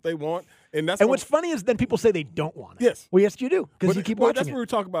want. It's what they want, and that's. And what's funny is then people say they don't want it. Yes. Well, yes, you do, because you keep watching that's it. what we were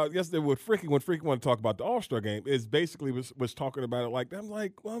talking about yesterday with Freaky. When Freaky wanted to talk about the All-Star game, is basically was talking about it like that. I'm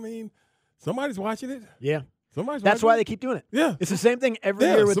like, well, I mean, somebody's watching it. Yeah. Somebody's That's watching why it. they keep doing it. Yeah. It's the same thing every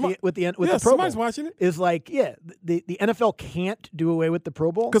year with the Pro Bowl. Somebody's watching it. Is like, the NFL can't do away with the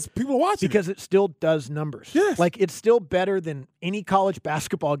Pro Bowl because people are watching because it still does numbers. Yes. Like, it's still better than any college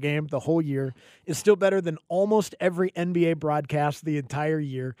basketball game the whole year. It's still better than almost every NBA broadcast the entire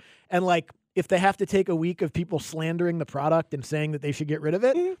year. And like, if they have to take a week of people slandering the product and saying that they should get rid of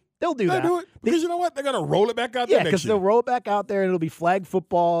it, They'll do that. Do it because you know what? They're going to roll it back out there Yeah, next because year. they'll roll it back out there, and it'll be flag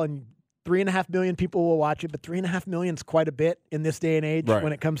football, and 3.5 million people will watch it. But 3.5 million is quite a bit in this day and age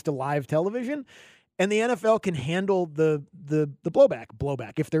when it comes to live television. And the NFL can handle the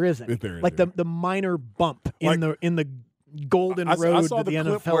blowback if there isn't. The minor bump in the golden road I saw that the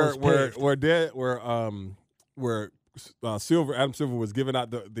the clip NFL has paved. where Adam Silver was giving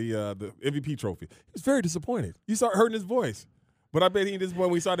out the MVP trophy. He was very disappointed. You start hurting his voice. But I bet he just when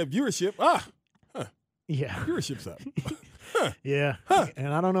we saw the viewership, yeah, viewership's up. Yeah,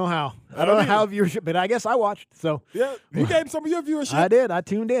 and I don't know how. I don't know how viewership, but I guess I watched. So yeah, you gave some of your viewership. I did. I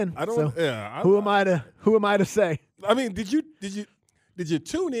tuned in. I don't. Who am I to say? I mean, did you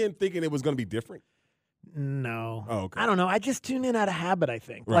tune in thinking it was going to be different? No. Oh, okay. I don't know. I just tune in out of habit, I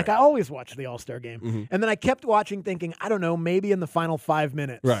think. Right. Like, I always watch the All-Star game. And then I kept watching thinking, I don't know, maybe in the final 5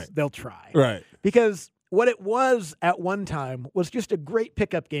 minutes they'll try. Right. Because what it was at one time was just a great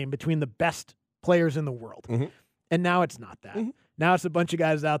pickup game between the best players in the world. And now it's not that. Now it's a bunch of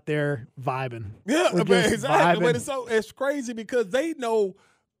guys out there vibing. Yeah, We're exactly. vibing. But it's crazy because they know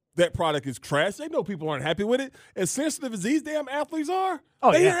that product is trash. They know people aren't happy with it. As sensitive as these damn athletes are,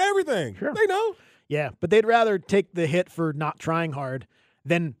 they hear everything. Sure. They know. Yeah, but they'd rather take the hit for not trying hard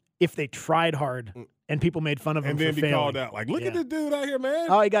than if they tried hard and people made fun of them And for then be failing. called out. Like, look at this dude out here, man.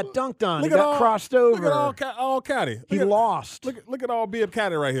 Oh, he got dunked on. He Look at got crossed over. Look at all County. He lost. Look at all Bibb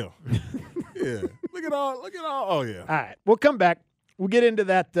County right here. Yeah. Look at all. Oh, yeah. All right, we'll come back. We'll get into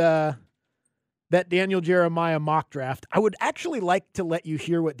that Daniel Jeremiah mock draft. I would actually like to let you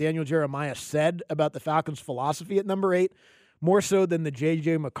hear what Daniel Jeremiah said about the Falcons' philosophy at number 8, more so than the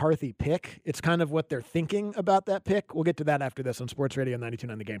J.J. McCarthy pick. It's kind of what they're thinking about that pick. We'll get to that after this on Sports Radio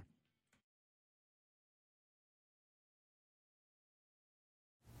 92.9 The Game.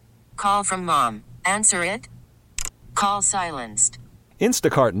 Call from mom. Answer it. Call silenced.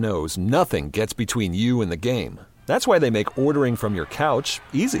 Instacart knows nothing gets between you and the game. That's why they make ordering from your couch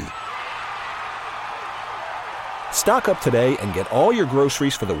easy. Stock up today and get all your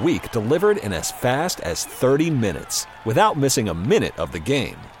groceries for the week delivered in as fast as 30 minutes without missing a minute of the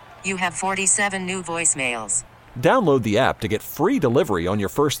game. You have 47 new voicemails. Download the app to get free delivery on your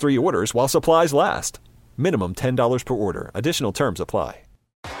first 3 orders while supplies last. Minimum $10 per order. Additional terms apply.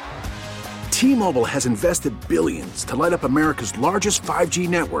 T-Mobile has invested billions to light up America's largest 5G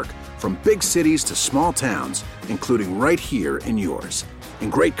network, from big cities to small towns, including right here in yours.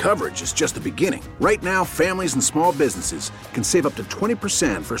 And great coverage is just the beginning. Right now, families and small businesses can save up to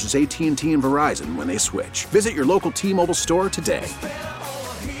 20% versus AT&T and Verizon when they switch. Visit your local T-Mobile store today.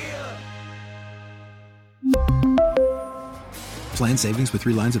 Plan savings with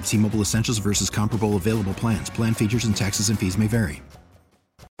 3 lines of T-Mobile Essentials versus comparable available plans. Plan features and taxes and fees may vary.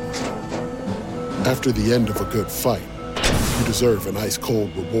 After the end of a good fight, you deserve an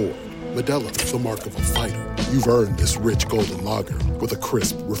ice-cold reward. Modelo is the mark of a fighter. You've earned this rich golden lager with a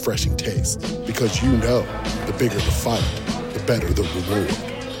crisp, refreshing taste. Because you know, the bigger the fight, the better the reward.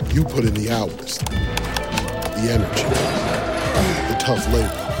 You put in the hours, the energy, the tough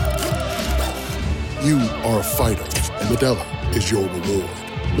labor. You are a fighter, and Modelo is your reward.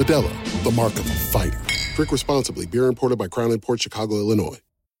 Modelo, the mark of a fighter. Drink responsibly. Beer imported by Crown Imports, Chicago, Illinois.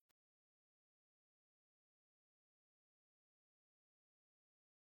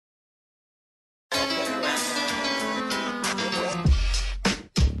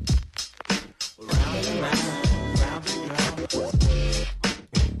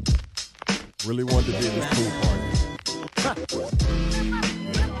 Really wanted to be in this pool party.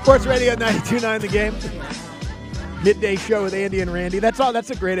 Sports Radio 92.9 The Game. Midday show with Andy and Randy. That's all.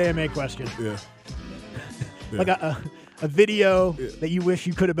 That's a great AMA question. Yeah. Like a video that you wish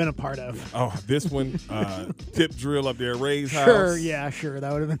you could have been a part of. Oh, this one, tip drill up there, Ray's house. Sure.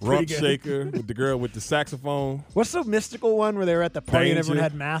 That would have been pretty Rump good. shaker with the girl with the saxophone. What's the mystical one where they were at the party and Danger. everyone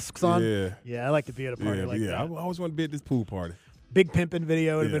had masks on? Yeah. Yeah, I like to be at a party like that. I always want to be at this pool party. Big pimpin'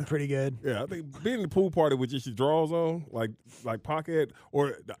 video would have been pretty good. Yeah, I think being in the pool party with just your drawers on, like pocket,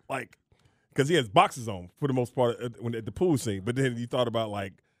 or like, because he has boxes on for the most part when at the pool scene. But then you thought about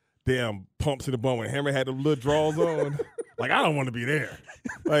like, damn pumps in the bum when Hammer had the little drawers on. Like, I don't want to be there.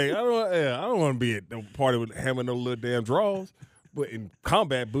 Like, I don't want to be at the party with Hammer and no little damn drawers, but in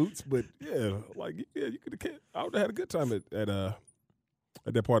combat boots. But you could have. I would have had a good time at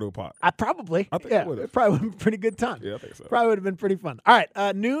that party with Pop. I think it would have. Probably would have been a pretty good time. Yeah, I think so. Probably would have been pretty fun. All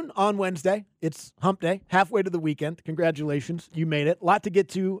right, noon on Wednesday. It's hump day, halfway to the weekend. Congratulations. You made it. A lot to get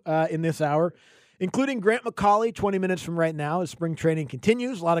to in this hour, including Grant McCauley 20 minutes from right now as spring training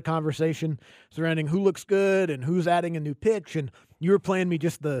continues. A lot of conversation surrounding who looks good and who's adding a new pitch. And you were playing me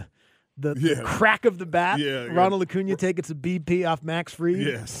just the the crack of the bat. Yeah, Ronald Acuna taking some BP off Max Fried.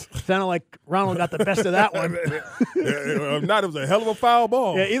 Yes. Sounded like Ronald got the best of that one. If not, it was a hell of a foul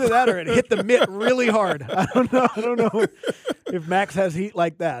ball. Yeah, either that or it hit the mitt really hard. I don't know if Max has heat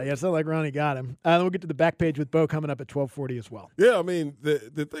like that. Yeah, it sounded like Ronnie got him. Then we'll get to the back page with Bo coming up at 12:40 as well. Yeah, I mean,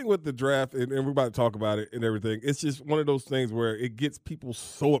 the thing with the draft, and we're about to talk about it and everything, it's just one of those things where it gets people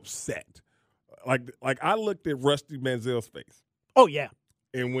so upset. Like I looked at Rusty Manziel's face. Oh, yeah.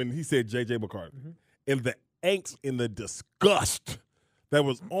 And when he said J.J. McCarthy, and the angst and the disgust that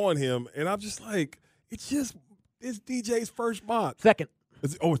was on him, and I'm just like, it's DJ's first mock. Second.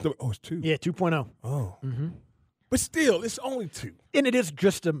 It's 2. Yeah, 2.0. Oh. Mm-hmm. But still, it's only 2. And it is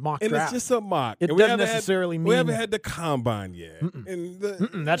just a mock draft. And it's just a mock. It and doesn't necessarily mean... We haven't had the combine yet.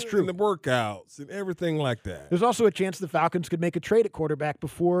 That's true. And the workouts and everything like that. There's also a chance the Falcons could make a trade at quarterback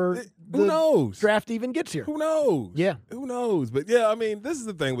before Who knows? Draft even gets here. Who knows? Yeah. Who knows? But, yeah, I mean, this is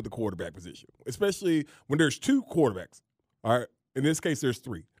the thing with the quarterback position, especially when there's 2 quarterbacks. All right? In this case, there's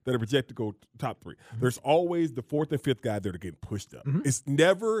 3 that are projected to go top 3. Mm-hmm. There's always the 4th and 5th guy that are getting pushed up. Mm-hmm. It's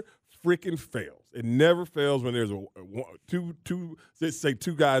never freaking fails. It never fails when there's let's say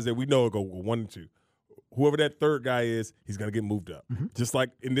 2 guys that we know go 1 and 2. Whoever that 3rd guy is, he's going to get moved up. Mm-hmm. Just like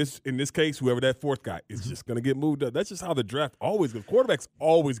in this case, whoever that 4th guy is just going to get moved up. That's just how the draft always goes. Quarterbacks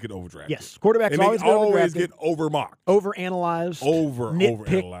always get overdrafted. Yes, quarterbacks always get overmocked. Overanalyzed.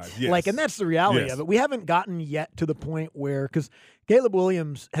 Overanalyzed. Yes. And that's the reality of it. We haven't gotten yet to the point where, because Caleb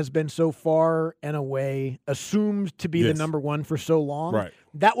Williams has been so far and away assumed to be the number 1 for so long. Right.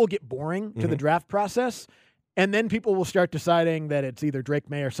 That will get boring to the draft process. And then people will start deciding that it's either Drake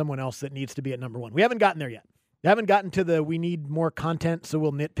May or someone else that needs to be at number 1. We haven't gotten there yet. We haven't gotten to the we need more content, so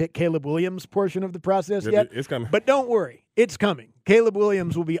we'll nitpick Caleb Williams portion of the process yet. It's coming. But don't worry. It's coming. Caleb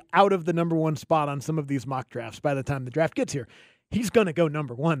Williams will be out of the number 1 spot on some of these mock drafts by the time the draft gets here. He's going to go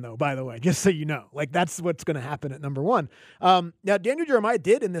number 1, though, by the way, just so you know. Like, that's what's going to happen at number 1. Now, Daniel Jeremiah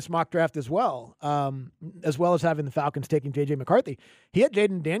did in this mock draft as well as having the Falcons taking J.J. McCarthy. He had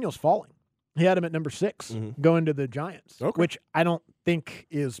Jaden Daniels falling. He had him at number 6 going to the Giants, which I don't think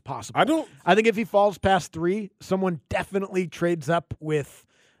is possible. I think if he falls past 3, someone definitely trades up with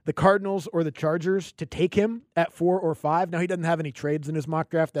the Cardinals or the Chargers to take him at 4 or 5. Now, he doesn't have any trades in his mock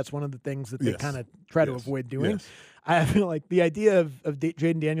draft. That's one of the things that they kind of try to avoid doing. Yes. I feel like the idea of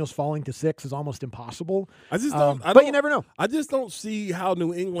Jaden Daniels falling to 6 is almost impossible. I just don't. But you never know. I just don't see how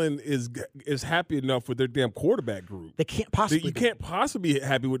New England is happy enough with their damn quarterback group. They can't possibly. You can't possibly be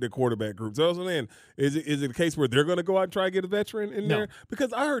happy with their quarterback group. So I was saying, is it a case where they're going to go out and try to get a veteran in there?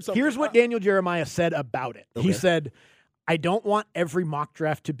 Because I heard something. Here's what Daniel Jeremiah said about it. Okay. He said, I don't want every mock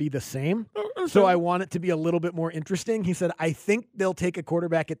draft to be the same, so I want it to be a little bit more interesting. He said, I think they'll take a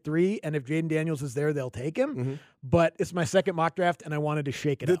quarterback at 3, and if Jaden Daniels is there, they'll take him. But it's my second mock draft, and I wanted to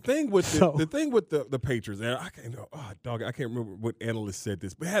shake it up. The thing with the Patriots, and I can't remember what analyst said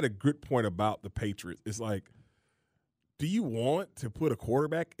this, but had a good point about the Patriots. It's like, do you want to put a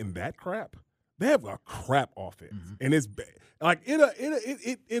quarterback in that crap? They have a crap offense, and it's bad. Like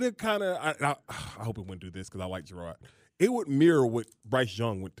it kind of. I hope it wouldn't do this because I like Gerard. It would mirror what Bryce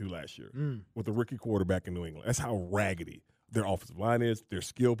Young went through last year with the rookie quarterback in New England. That's how raggedy their offensive line is. Their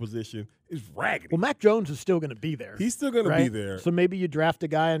skill position is raggedy. Well, Mac Jones is still going to be there. He's still going to be there. So maybe you draft a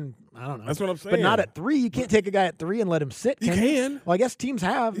guy and I don't know. That's what I'm saying. But not at 3. You can't take a guy at 3 and let him sit. You can. Well, I guess teams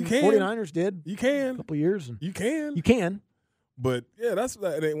have. You can. 49ers did. You can. A couple years. You can. You can. But, yeah, that's –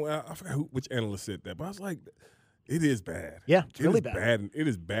 I forgot which analyst said that. But I was like, it is bad. Yeah, it's really bad. It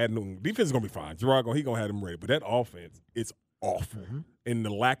is bad. Defense is going to be fine. Gerard, he's going to have them ready. But that offense, it's awful. And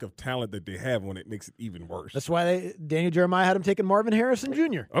the lack of talent that they have on it makes it even worse. That's why Daniel Jeremiah had him taking Marvin Harrison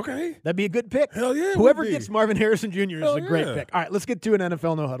Jr. Okay. That'd be a good pick. Hell yeah. Whoever gets Marvin Harrison Jr. is a great pick. All right, let's get to an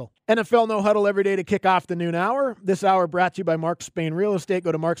NFL No Huddle. NFL No Huddle every day to kick off the noon hour. This hour brought to you by Mark Spain Real Estate.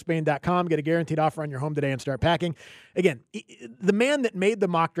 Go to markspain.com, get a guaranteed offer on your home today and start packing. Again, the man that made the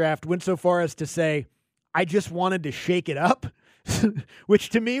mock draft went so far as to say, I just wanted to shake it up. Which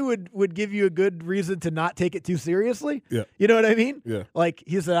to me would give you a good reason to not take it too seriously. Yeah. You know what I mean? Yeah. Like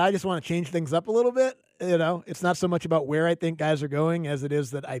he said, I just want to change things up a little bit. You know, it's not so much about where I think guys are going as it is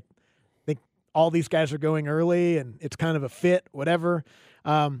that I think all these guys are going early and it's kind of a fit, whatever.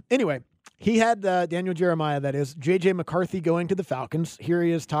 Anyway, he had Daniel Jeremiah, that is, J.J. McCarthy going to the Falcons. Here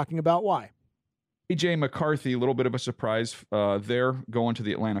he is talking about why. J.J. McCarthy, a little bit of a surprise there going to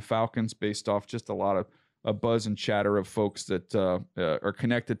the Atlanta Falcons based off just a lot of a buzz and chatter of folks that are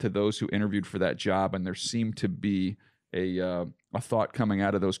connected to those who interviewed for that job, and there seemed to be a thought coming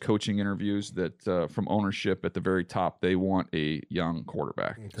out of those coaching interviews that from ownership at the very top, they want a young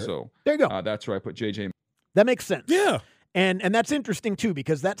quarterback. Okay. So there you go. That's where I put JJ. That makes sense. Yeah, and that's interesting too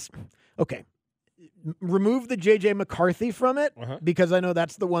because that's okay, remove the J.J. McCarthy from it because I know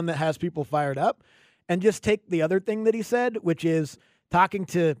that's the one that has people fired up, and just take the other thing that he said, which is talking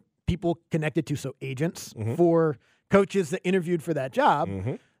to people connected to, agents for coaches that interviewed for that job.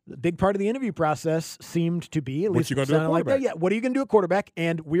 The big part of the interview process seemed to be, at least you gonna do at like that. quarterback? Yeah, what are you going to do at quarterback?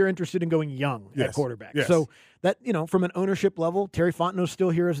 And we're interested in going young at quarterback. Yes. So that, from an ownership level, Terry Fontenot's still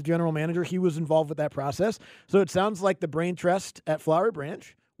here as a general manager. He was involved with that process. So it sounds like the brain trust at Flowery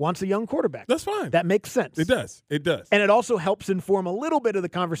Branch wants a young quarterback. That's fine. That makes sense. It does. It does. And it also helps inform a little bit of the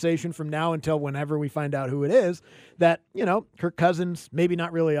conversation from now until whenever we find out who it is, that, Kirk Cousins, maybe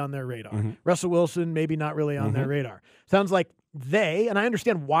not really on their radar. Russell Wilson, maybe not really on their radar. Sounds like and I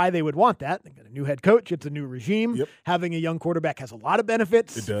understand why they would want that. They got a new head coach. It's a new regime. Yep. Having a young quarterback has a lot of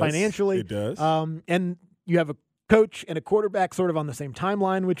benefits It does. financially. It does. And you have a coach and a quarterback sort of on the same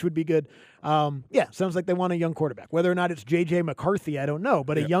timeline, which would be good. Sounds like they want a young quarterback. Whether or not it's J.J. McCarthy, I don't know,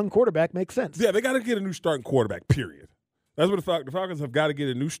 but a young quarterback makes sense. Yeah, they got to get a new starting quarterback, period. That's what the Falcons have got to get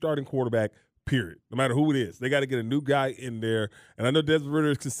a new starting quarterback, period. No matter who it is. They got to get a new guy in there. And I know Desmond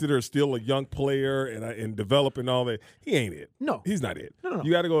Ridder is considered still a young player and developing all that. He ain't it. No. He's not it. No.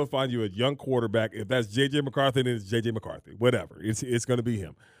 You got to go and find you a young quarterback. If that's J.J. McCarthy, then it's J.J. McCarthy. Whatever. It's going to be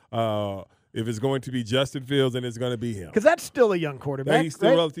him. If it's going to be Justin Fields, then it's going to be him. Because that's still a young quarterback. Yeah, he's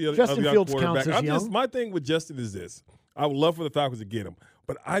still right? relatively Justin young Fields quarterback. counts as young. My thing with Justin is this. I would love for the Falcons to get him.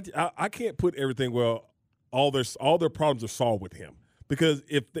 But I can't put everything, all their problems are solved with him. Because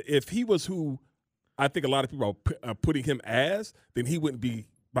if he was who I think a lot of people are putting him as, then he wouldn't be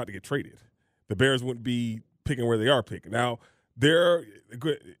about to get traded. The Bears wouldn't be picking where they are picking. Now, they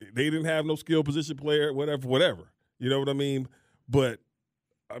didn't have no skill position player, whatever. You know what I mean? But,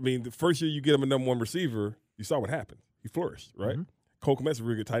 the first year you get him a number one receiver, you saw what happened. He flourished, right? Cole Kmet's a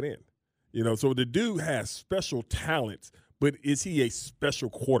really good tight end. So the dude has special talents, but is he a special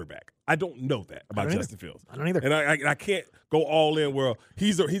quarterback? I don't know that about Justin Fields. I don't either. And I can't go all in where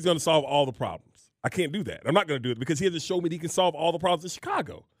he's going to solve all the problems. I can't do that. I'm not going to do it because he hasn't shown me that he can solve all the problems in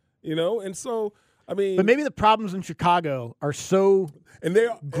Chicago. And so, but maybe the problems in Chicago are so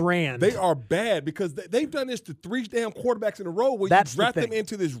grand. They are bad because they've done this to 3 damn quarterbacks in a row where That's you draft them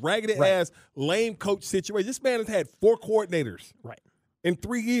into this raggedy-ass, lame coach situation. This man has had 4 coordinators. Right. In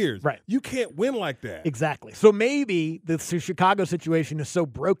 3 years. Right. You can't win like that. Exactly. So maybe the Chicago situation is so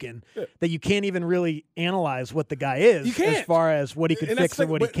broken that you can't even really analyze what the guy is as far as what he could fix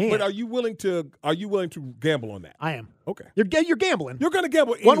and what he can't. But are you willing to gamble on that? I am. Okay. You're gambling. You're going to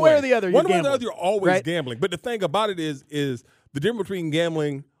gamble anyway. One way or the other. One way or the other, you're always gambling. But the thing about it is the difference between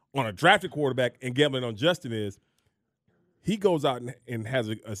gambling on a drafted quarterback and gambling on Justin is he goes out and has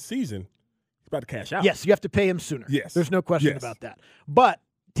a season. About to cash out. Yes, you have to pay him sooner. Yes. There's no question about that. But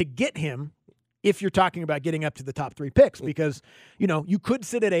to get him, if you're talking about getting up to the top 3 picks, because, you could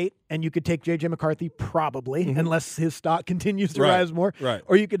sit at 8 and you could take J.J. McCarthy probably, unless his stock continues to rise more. Right.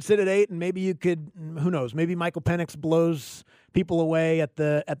 Or you could sit at 8 and maybe you could, who knows, maybe Michael Penix blows people away at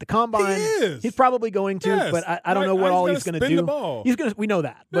the combine. He is. He's probably going to, but I don't know what all he's going to do. The ball. We know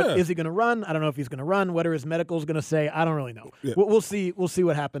that. But is he going to run? I don't know if he's going to run. What are his medicals going to say? I don't really know. Yeah. We'll see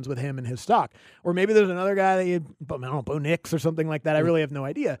what happens with him and his stock. Or maybe there's another guy I don't know, Bo Nix or something like that. I really have no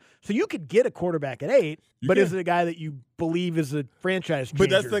idea. So you could get a quarterback at 8, but is it a guy that you believe is a franchise changer? But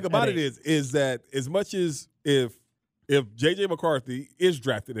that's the thing about it is that as much as if J.J. McCarthy is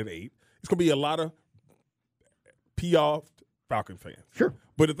drafted at 8, it's going to be a lot of pee-off Falcon fans. Sure.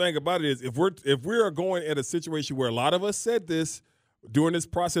 But the thing about it is if we are going at a situation where a lot of us said this during this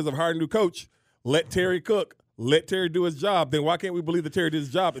process of hiring a new coach, let Terry cook, let Terry do his job, then why can't we believe that Terry did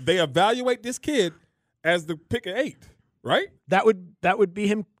his job? They evaluate this kid as the pick at 8, right? That would be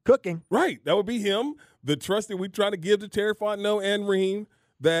him cooking. Right. That would be him. The trust that we try to give to Terry Fontenot and Reem,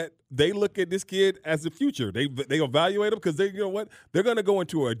 that they look at this kid as the future. They evaluate him because you know what? They're going to go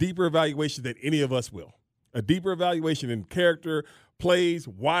into a deeper evaluation than any of us will. A deeper evaluation in character, plays,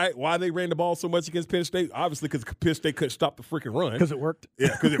 why they ran the ball so much against Penn State. Obviously, because Penn State couldn't stop the freaking run. Because it worked. Yeah,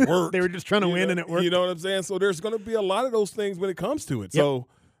 because it worked. They were just trying to win, and it worked. You know what I'm saying? So there's going to be a lot of those things when it comes to it. Yep. So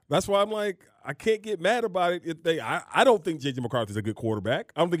that's why I'm like, I can't get mad about it. I don't think J.J. McCarthy's a good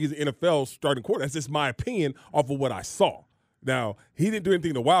quarterback. I don't think he's an NFL starting quarterback. That's just my opinion off of what I saw. Now, he didn't do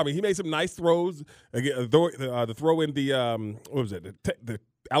anything to wow me. He made some nice throws. Again, the throw in the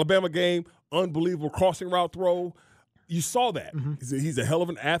Alabama game, unbelievable crossing route throw. You saw that. Mm-hmm. He's a hell of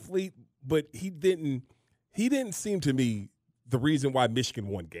an athlete, but he didn't seem to me the reason why Michigan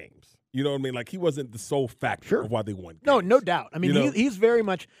won games. You know what I mean? Like, he wasn't the sole factor of why they won games. No doubt. I mean, he's very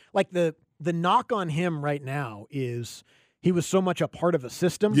much like the knock on him right now is he was so much a part of a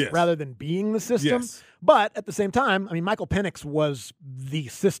system Yes. rather than being the system. Yes. But at the same time, I mean, Michael Penix was the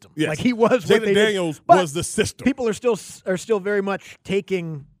system. Yes. Like he was what Jaden they Daniels did. But was the system. People are still very much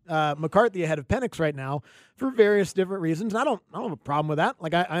taking McCarthy ahead of Penix right now for various different reasons. And I don't have a problem with that.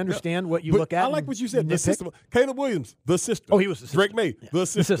 Like I understand what you But look at. I like and what you said. The nitpick. system. Caleb Williams, the system. Oh, he was the system. Drake May, the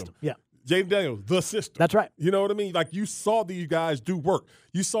system. system. Yeah. Jaden Daniels, the system. That's right. You know what I mean? Like you saw these guys do work.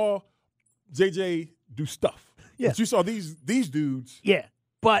 You saw JJ do stuff. Yeah. But you saw these dudes. Yeah.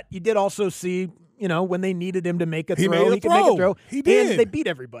 But you did also see, when they needed him to make a He throw, made a he could make a throw. throw. He did. And they beat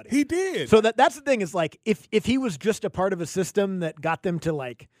everybody. He did. So that's the thing is like if he was just a part of a system that got them to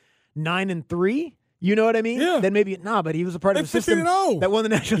like 9-3, you know what I mean? Yeah. Then maybe but he was a part of a system 15-0. that won the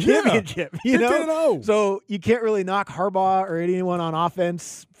national Yeah. championship. You know? 15-0. So you can't really knock Harbaugh or anyone on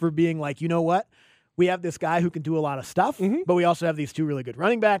offense for being like, you know what? We have this guy who can do a lot of stuff, but we also have these two really good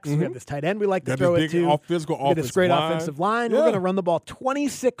running backs. We have this tight end we like to Got throw this it big to. physical We got this offensive great line. offensive line. Yeah. We're going to run the ball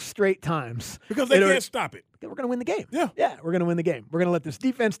 26 straight times. Because they In order- can't stop it. we're going to win the game. Yeah. Yeah, we're going to win the game. We're going to let this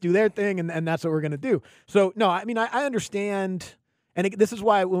defense do their thing, and that's what we're going to do. So, no, I mean, I understand, and this is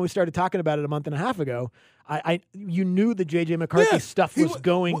why when we started talking about it a month and a half ago, you knew the J.J. McCarthy stuff was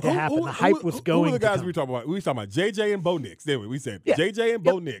going to happen. The hype was going Who were the to guys come. we talking about? We talking about JJ and Bo Nix. There we said Yeah. JJ and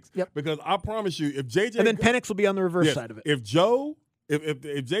Bo Yep. Nix. Yep. Because I promise you, if JJ And then Penix will be on the reverse Yes, side of it. If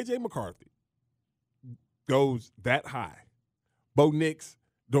JJ McCarthy goes that high, Bo Nix,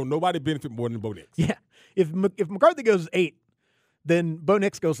 don't nobody benefit more than Bo Nix. Yeah. If McCarthy goes 8, then Bo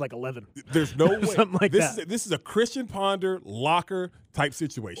Nix goes like 11. There's no way. Something like that. This is a Christian Ponder locker type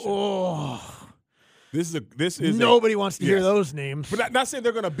situation. Oh. This is Nobody wants to hear yes. those names. But not saying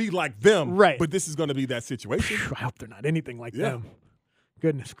they're going to be like them, Right. But this is going to be that situation. I hope they're not anything like Yeah. them.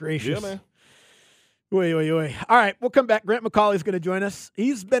 Goodness gracious. Yeah, man. Oy. All right, we'll come back. Grant McCauley's going to join us.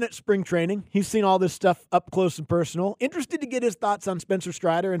 He's been at spring training. He's seen all this stuff up close and personal. Interested to get his thoughts on Spencer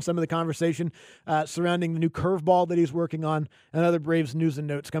Strider and some of the conversation surrounding the new curveball that he's working on and other Braves news and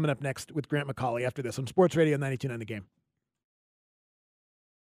notes coming up next with Grant McCauley after this on Sports Radio 92.9 The Game.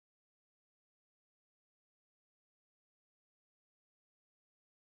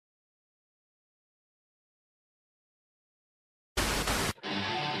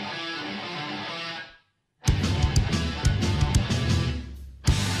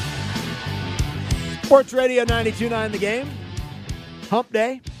 Sports Radio 92.9 The Game. Hump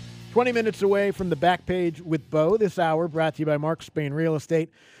Day. 20 minutes away from the back page with Bo this hour, brought to you by Mark Spain Real Estate.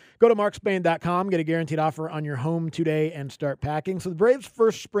 Go to markspain.com, get a guaranteed offer on your home today, and start packing. So the Braves'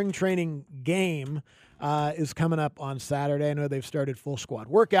 first spring training game is coming up on Saturday. I know they've started full squad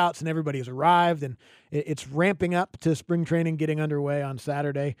workouts, and everybody has arrived, and it's ramping up to spring training getting underway on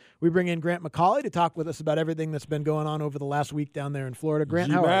Saturday. We bring in Grant McCauley to talk with us about everything that's been going on over the last week down there in Florida.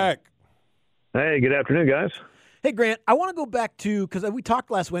 Grant, how are you? Hey, good afternoon, guys. Hey, Grant, I want to go back to, because we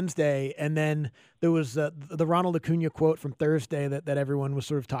talked last Wednesday, and then there was the Ronald Acuna quote from Thursday that everyone was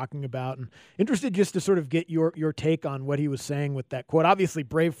sort of talking about. And interested just to sort of get your take on what he was saying with that quote. Obviously,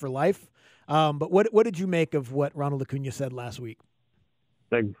 brave for life. But what did you make of what Ronald Acuna said last week?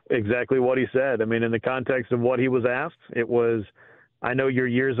 Exactly what he said. I mean, in the context of what he was asked, it was, I know you're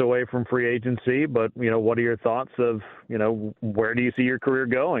years away from free agency, but, what are your thoughts of, where do you see your career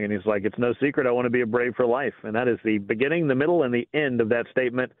going? And he's like, it's no secret I want to be a Brave for life. And that is the beginning, the middle, and the end of that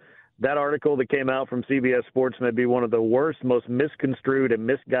statement. That article that came out from CBS Sports may be one of the worst, most misconstrued and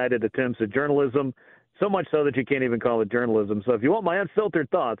misguided attempts at journalism, so much so that you can't even call it journalism. So if you want my unfiltered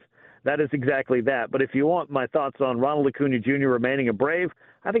thoughts, that is exactly that. But if you want my thoughts on Ronald Acuna Jr. remaining a Brave,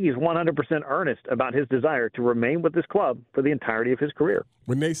 I think he's 100% earnest about his desire to remain with this club for the entirety of his career.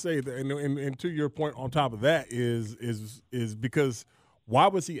 When they say that, and to your point on top of that is because why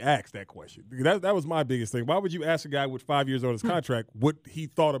was he asked that question? That was my biggest thing. Why would you ask a guy with 5 years on his contract what he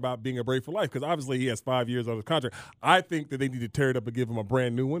thought about being a Brave for life? Because obviously he has 5 years on his contract. I think that they need to tear it up and give him a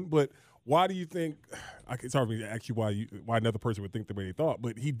brand new one. But why do you think – it's hard for me to ask you why another person would think the way they thought.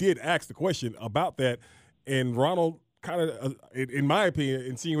 But he did ask the question about that, and Ronald – kind of, in my opinion,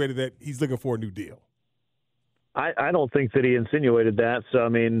 insinuated that he's looking for a new deal. I don't think that he insinuated that. So, I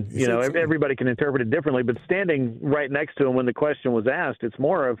mean, everybody can interpret it differently. But standing right next to him when the question was asked, it's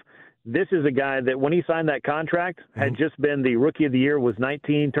more of this is a guy that when he signed that contract had just been the Rookie of the Year, was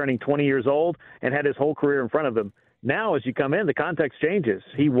 19, turning 20 years old, and had his whole career in front of him. Now, as you come in, the context changes.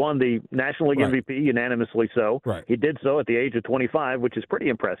 He won the National League MVP, unanimously so. Right. He did so at the age of 25, which is pretty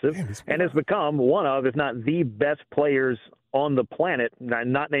impressive, and has become one of, if not the best players on the planet,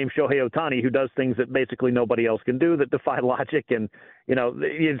 not named Shohei Ohtani, who does things that basically nobody else can do that defy logic. And,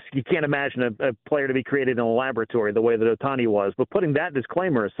 you can't imagine a player to be created in a laboratory the way that Ohtani was. But putting that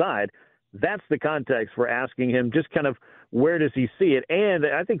disclaimer aside, That's the context for asking him just kind of where does he see it. And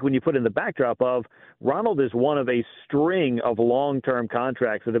I think when you put in the backdrop of Ronald is one of a string of long-term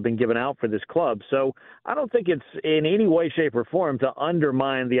contracts that have been given out for this club. So I don't think it's in any way, shape, or form to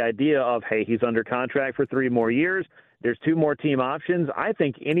undermine the idea of, hey, he's under contract for 3 more years. There's 2 more team options. I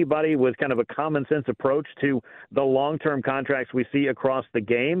think anybody with kind of a common sense approach to the long-term contracts we see across the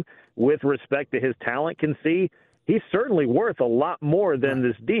game with respect to his talent can see he's certainly worth a lot more than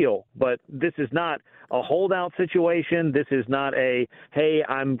this deal. But this is not a holdout situation. This is not a, hey,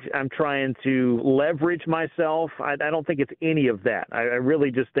 I'm trying to leverage myself. I don't think it's any of that. I really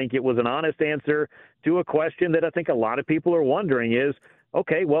just think it was an honest answer to a question that I think a lot of people are wondering is,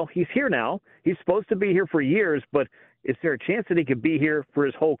 okay, well, he's here now. He's supposed to be here for years, but is there a chance that he could be here for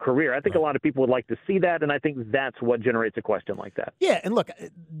his whole career? I think a lot of people would like to see that, and I think that's what generates a question like that. Yeah, and look,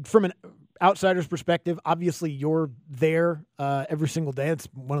 from an outsider's perspective, obviously you're there every single day. It's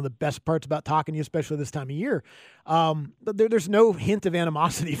one of the best parts about talking to you, especially this time of year. But there's no hint of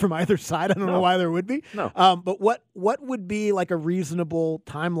animosity from either side. I don't know why there would be. No. But what would be like a reasonable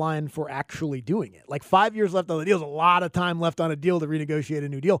timeline for actually doing it? Like 5 years left on the deal is a lot of time left on a deal to renegotiate a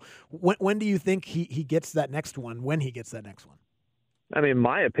new deal. When do you think he gets that next one, when he gets that next one? I mean,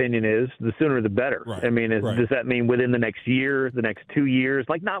 my opinion is the sooner the better. Right, I mean, does that mean within the next year, the next 2 years?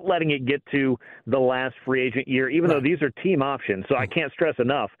 Like not letting it get to the last free agent year, even though these are team options. So I can't stress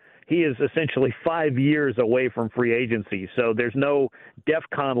enough, he is essentially 5 years away from free agency. So there's no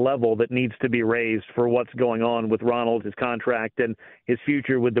DEFCON level that needs to be raised for what's going on with Ronald, his contract, and his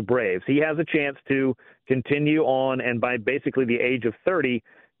future with the Braves. He has a chance to continue on, and by basically the age of 30,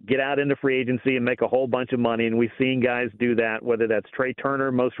 get out into free agency and make a whole bunch of money. And we've seen guys do that, whether that's Trey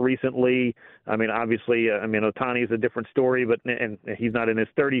Turner most recently. I mean, obviously, Ohtani is a different story, and he's not in his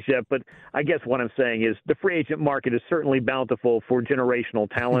 30s yet. But I guess what I'm saying is the free agent market is certainly bountiful for generational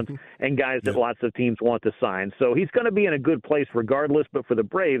talent and guys that lots of teams want to sign. So he's going to be in a good place regardless. But for the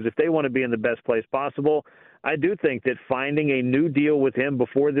Braves, if they want to be in the best place possible, I do think that finding a new deal with him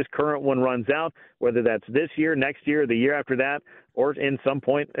before this current one runs out, whether that's this year, next year, the year after that, or in some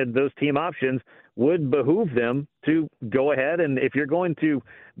point those team options, would behoove them to go ahead. And if you're going to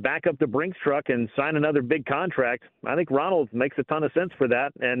back up the Brinks truck and sign another big contract, I think Ronald makes a ton of sense for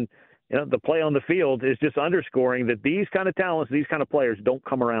that. And the play on the field is just underscoring that these kind of talents, these kind of players don't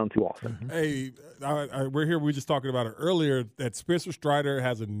come around too often. Hey, we're here. We were just talking about it earlier that Spencer Strider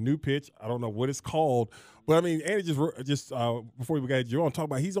has a new pitch. I don't know what it's called, but I mean, Andy just before we got you on talk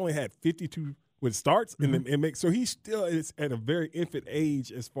about, he's only had 52 with starts and so he still is at a very infant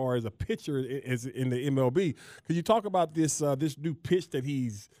age as far as a pitcher is in the MLB. Could you talk about this new pitch that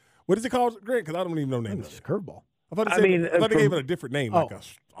he's what is it called, Greg? Because I don't even know the name. It's curveball. I thought they gave it a different name, like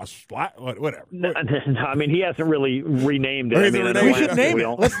a slot, whatever. No, I mean, he hasn't really renamed it. We should name it.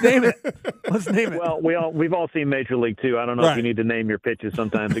 Let's name it. Let's name it. Well, we've all seen Major League too. I don't know if you need to name your pitches.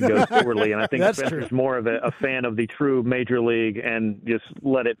 Sometimes it goes poorly, and I think Spencer's more of a fan of the true Major League and just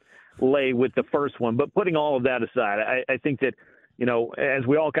let it lay with the first one. But putting all of that aside, I think that, as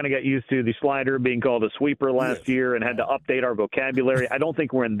we all kind of got used to the slider being called a sweeper last year and had to update our vocabulary, I don't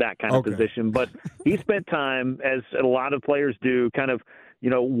think we're in that kind of position. But he spent time, as a lot of players do, kind of,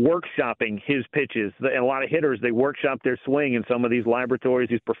 workshopping his pitches. And a lot of hitters, they workshop their swing in some of these laboratories,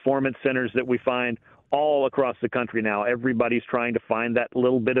 these performance centers that we find all across the country now. Everybody's trying to find that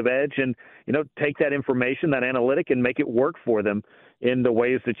little bit of edge and, take that information, that analytic, and make it work for them in the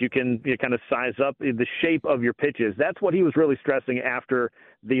ways that you can kind of size up the shape of your pitches. That's what he was really stressing after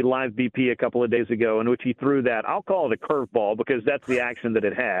the live BP a couple of days ago, in which he threw that. I'll call it a curveball because that's the action that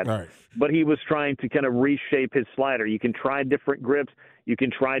it had. Right. But he was trying to kind of reshape his slider. You can try different grips. You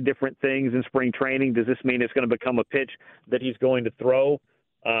can try different things in spring training. Does this mean it's going to become a pitch that he's going to throw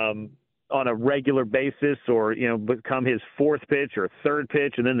on a regular basis, or become his fourth pitch or third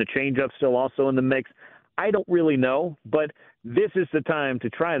pitch, and then the changeup still also in the mix? I don't really know, but this is the time to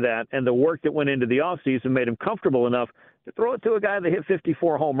try that, and the work that went into the offseason made him comfortable enough to throw it to a guy that hit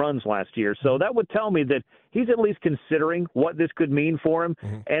 54 home runs last year. So that would tell me that he's at least considering what this could mean for him.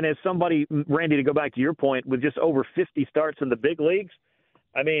 And as somebody, Randy, to go back to your point, with just over 50 starts in the big leagues,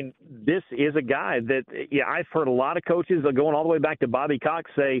 I mean, this is a guy that, I've heard a lot of coaches going all the way back to Bobby Cox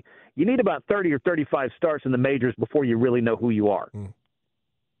say, you need about 30 or 35 starts in the majors before you really know who you are.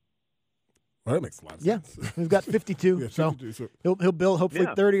 Well, that makes a lot of sense. Yeah, we've got 52, 52 so he'll build hopefully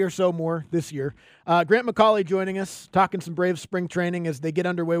 30 or so more this year. Grant McCauley joining us, talking some Braves spring training as they get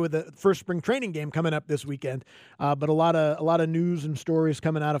underway with the first spring training game coming up this weekend. But a lot of news and stories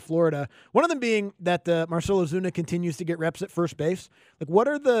coming out of Florida. One of them being that Marcell Ozuna continues to get reps at first base. Like, what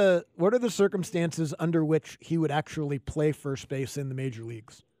are the circumstances under which he would actually play first base in the major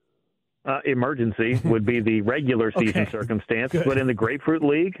leagues? emergency would be the regular season circumstance. Good. But in the Grapefruit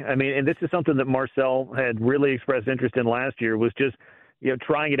League, I mean, and this is something that Marcel had really expressed interest in last year, was just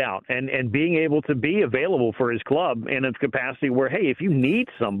trying it out and being able to be available for his club in its capacity where, hey, if you need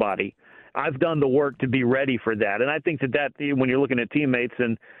somebody, I've done the work to be ready for that. And I think that when you're looking at teammates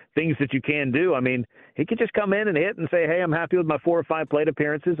and things that you can do, I mean, he could just come in and hit and say, hey, I'm happy with my 4 or 5 plate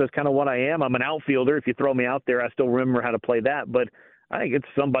appearances. That's kind of what I am. I'm an outfielder. If you throw me out there, I still remember how to play that. But I think it's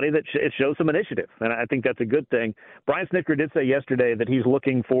somebody that it shows some initiative, and I think that's a good thing. Brian Snitker did say yesterday that he's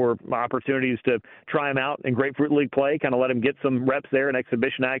looking for opportunities to try him out in Grapefruit League play, kind of let him get some reps there in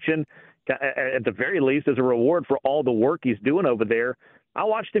exhibition action, at the very least as a reward for all the work he's doing over there. I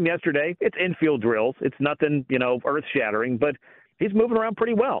watched him yesterday. It's infield drills. It's nothing, earth-shattering, but he's moving around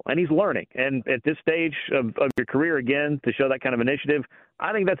pretty well, and he's learning. And at this stage of your career, again, to show that kind of initiative,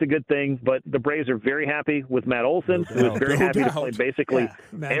 I think that's a good thing. But the Braves are very happy with Matt Olson, who is very happy to play basically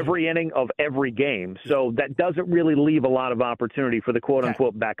every inning of every game. So that doesn't really leave a lot of opportunity for the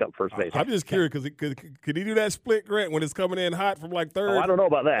quote-unquote backup first base. I'm just curious, because could he do that split, Grant, when it's coming in hot from like third? Oh, I don't know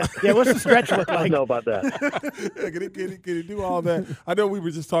about that. Yeah, what's the stretch look like? I don't know about that. Can he do all that? I know we were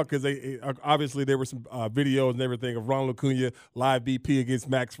just talking because obviously there were some videos and everything of Ronald Acuna live BP against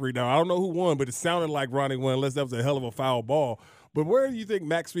Max Fried. Now, I don't know who won, but it sounded like Ronnie won, unless that was a hell of a foul ball. But where do you think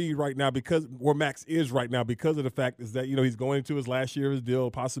Max Fried right now, where Max is right now, because of the fact is that, he's going into his last year of his deal,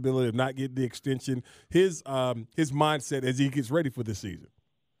 possibility of not getting the extension, his mindset as he gets ready for this season?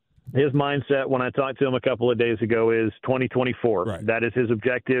 His mindset, when I talked to him a couple of days ago, is 2024. Right. That is his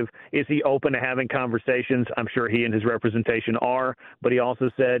objective. Is he open to having conversations? I'm sure he and his representation are, but he also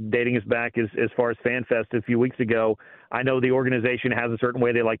said, dating us back as far as FanFest a few weeks ago, I know the organization has a certain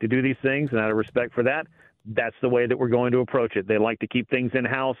way they like to do these things, and out of respect for that, that's the way that we're going to approach it. They like to keep things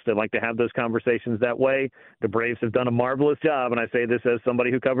in-house. They like to have those conversations that way. The Braves have done a marvelous job, and I say this as somebody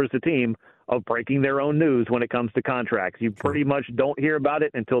who covers the team, of breaking their own news when it comes to contracts. You pretty much don't hear about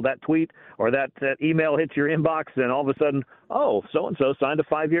it until that tweet or that email hits your inbox, and all of a sudden, oh, so-and-so signed a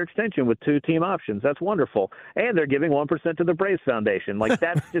 5-year extension with 2 team options. That's wonderful. And they're giving 1% to the Braves Foundation. Like,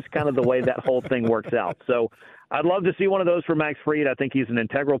 that's just kind of the way that whole thing works out. So I'd love to see one of those for Max Fried. I think he's an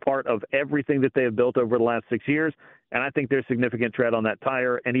integral part of everything that they have built over the last 6 years, and I think there's significant tread on that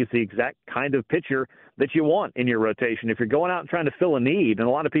tire, and he's the exact kind of pitcher that you want in your rotation. If you're going out and trying to fill a need, and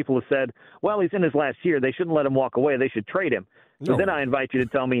a lot of people have said, well, he's in his last year, they shouldn't let him walk away, they should trade him. So then I invite you to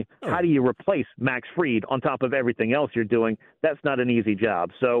tell me, how do you replace Max Fried on top of everything else you're doing? That's not an easy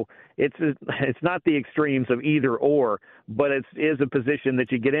job. So it's not the extremes of either or, but it is a position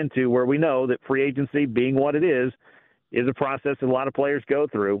that you get into where we know that free agency, being what it is a process that a lot of players go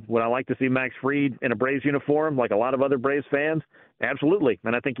through. Would I like to see Max Fried in a Braves uniform like a lot of other Braves fans? Absolutely.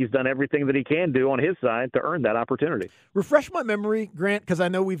 And I think he's done everything that he can do on his side to earn that opportunity. Refresh my memory, Grant, because I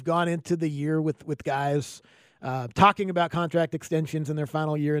know we've gone into the year with guys talking about contract extensions in their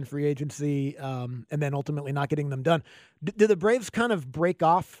final year in free agency and then ultimately not getting them done. Do the Braves kind of break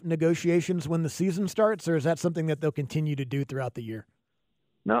off negotiations when the season starts, or is that something that they'll continue to do throughout the year?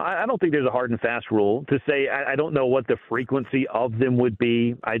 No, I don't think there's a hard and fast rule to say. I don't know what the frequency of them would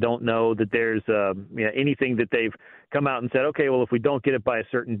be. I don't know that there's anything that they've come out and said, okay, well, if we don't get it by a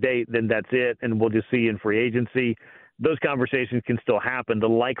certain date, then that's it, and we'll just see in free agency. Those conversations can still happen. The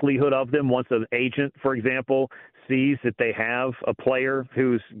likelihood of them, once an agent, for example, sees that they have a player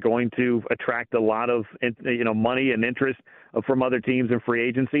who's going to attract a lot of money and interest from other teams in free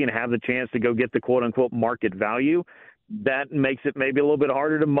agency and have the chance to go get the quote-unquote market value, that makes it maybe a little bit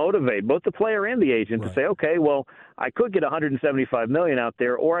harder to motivate both the player and the agent to say, okay, well, I could get $175 million out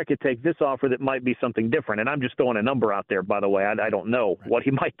there, or I could take this offer that might be something different. And I'm just throwing a number out there, by the way. I don't know what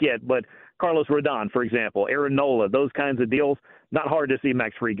he might get, but Carlos Rodon, for example, Aaron Nola, those kinds of deals, not hard to see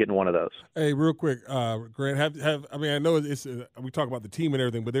Max Fried getting one of those. Hey, real quick, Grant, I know it's we talk about the team and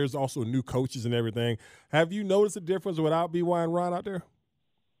everything, but there's also new coaches and everything. Have you noticed a difference without BY and Ron out there?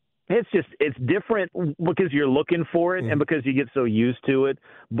 It's different because you're looking for it and because you get so used to it.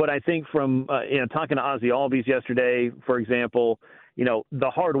 But I think from talking to Ozzie Albies yesterday, for example, the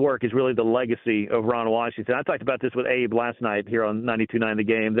hard work is really the legacy of Ron Washington. I talked about this with Abe last night here on 92.9 The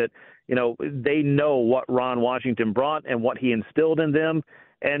Game, that they know what Ron Washington brought and what he instilled in them,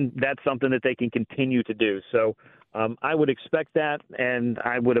 and that's something that they can continue to do. So I would expect that, and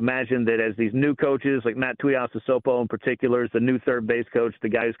I would imagine that as these new coaches, like Matt Tuiasosopo in particular, is the new third base coach, the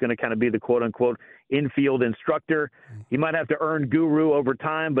guy who's going to kind of be the quote-unquote infield instructor. He might have to earn guru over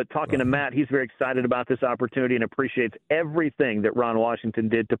time, but talking to Matt, he's very excited about this opportunity and appreciates everything that Ron Washington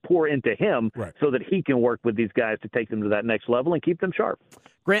did to pour into him so that he can work with these guys to take them to that next level and keep them sharp.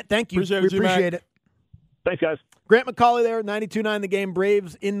 Grant, thank you. We appreciate it. Thanks, guys. Grant McCauley there, 92.9 The Game,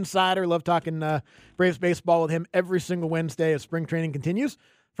 Braves insider. Love talking Braves baseball with him every single Wednesday as spring training continues.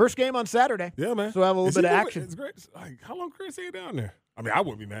 First game on Saturday. Yeah, man. So we'll have a little bit of action. It's great. Like, how long Chris he down there? I mean, I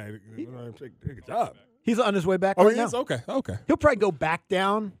wouldn't be mad. Take a job. He's on his way back right right yes? now. Okay. He'll probably go back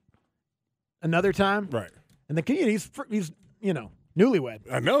down another time. Right. And then he's newlywed.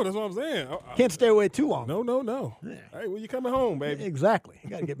 I know. That's what I'm saying. Can't stay away too long. No. Yeah. Hey, when you coming home, baby? Exactly. You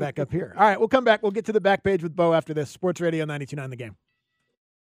got to get back up here. All right, we'll come back. We'll get to the back page with Bo after this. Sports Radio 92.9 The Game.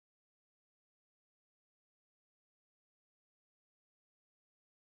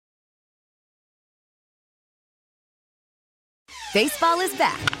 Baseball is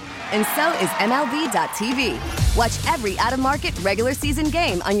back, and so is MLB.tv. Watch every out-of-market regular season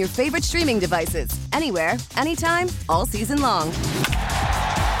game on your favorite streaming devices, anywhere, anytime, all season long.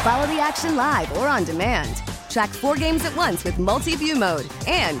 Follow the action live or on demand. Track 4 games at once with multi-view mode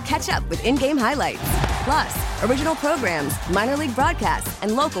and catch up with in-game highlights. Plus, original programs, minor league broadcasts,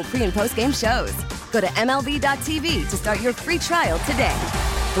 and local pre- and post-game shows. Go to MLB.tv to start your free trial today.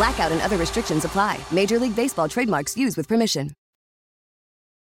 Blackout and other restrictions apply. Major League Baseball trademarks used with permission.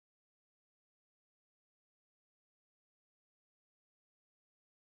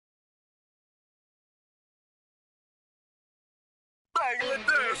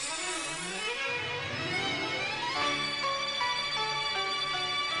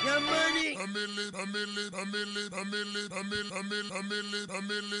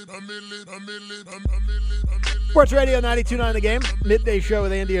 Sports Radio 92.9 The Game. Midday show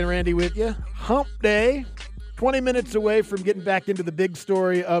with Andy and Randy with you. Hump Day. 20 minutes away from getting back into the big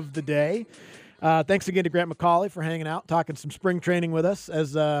story of the day. Thanks again to Grant McCauley for hanging out, talking some spring training with us.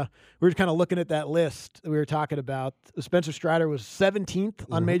 As we were kind of looking at that list we were talking about, Spencer Strider was 17th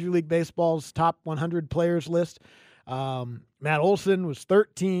on Major League Baseball's top 100 players list. Matt Olson was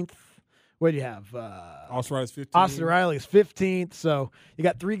 13th. What do you have? Austin Riley's 15th. Austin Riley's 15th. So you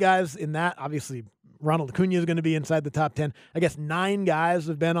got 3 guys in that. Obviously, Ronald Acuna is going to be inside the top 10. I guess 9 guys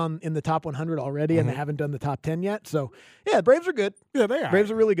have been in the top 100 already, and they haven't done the top 10 yet. So, yeah, the Braves are good. Yeah, they are. Braves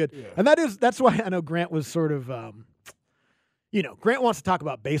are really good. Yeah. And that's why I know Grant was sort of, Grant wants to talk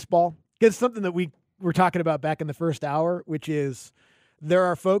about baseball. It's something that we were talking about back in the first hour, which is there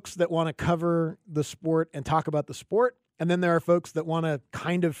are folks that want to cover the sport and talk about the sport. And then there are folks that want to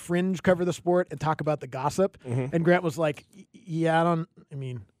kind of fringe cover the sport and talk about the gossip. And Grant was like, yeah, I don't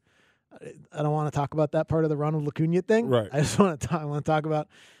want to talk about that part of the Ronald Acuna thing. Right. I just want to talk about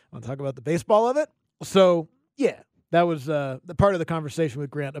the baseball of it. So, yeah, that was the part of the conversation with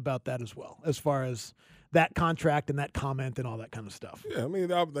Grant about that as well, as far as that contract and that comment and all that kind of stuff. Yeah, I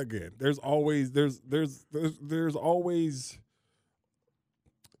mean, again, there's always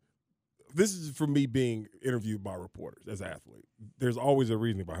this is for me being interviewed by reporters as an athlete. There's always a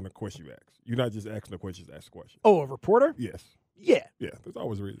reason behind the question you ask. You're not just asking a question, just ask a question. Oh, a reporter? Yes. Yeah. Yeah, there's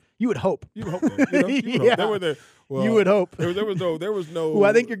always a reason. You would hope. You would hope that. You would hope. There was no. Ooh,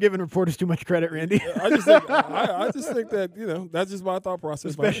 I think you're giving reporters too much credit, Randy. I just think that that's just my thought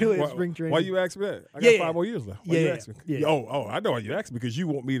process. Especially in spring training. Why you ask me that? I got 5 more years left. Why you ask me? Yeah. Oh, I know why you asked me, because you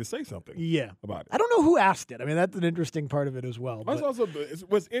want me to say something. Yeah. About it. I don't know who asked it. I mean, that's an interesting part of it as well.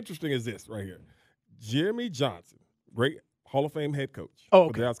 What's interesting is this right here. Jimmy Johnson, great Hall of Fame head coach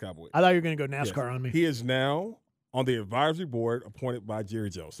for the Dallas Cowboys. I thought you were going to go NASCAR on me. He is now on the advisory board appointed by Jerry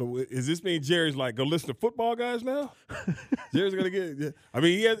Jones. So is this mean Jerry's like, go listen to football guys now? Jerry's going to get – yeah. I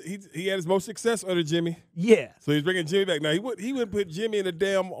mean, he had his most success under Jimmy. Yeah. So he's bringing Jimmy back. Now, he wouldn't put Jimmy in the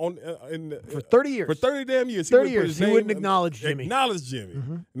damn for 30 years. For 30 damn years. 30 years. He wouldn't acknowledge Jimmy. Acknowledge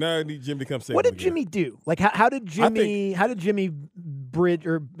Jimmy. Now I need Jimmy to come say what did Jimmy do? Like, how did Jimmy bridge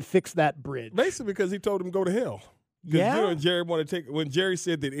or fix that bridge? Basically because he told him go to hell. Yeah. Jerry wanted to take when Jerry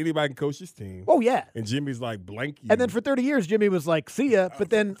said that anybody can coach his team. Oh yeah. And Jimmy's like blank. And then for 30 years, Jimmy was like, "See ya." But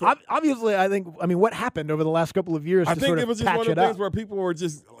then obviously, what happened over the last couple of years? I think it was just one of the things up? where people were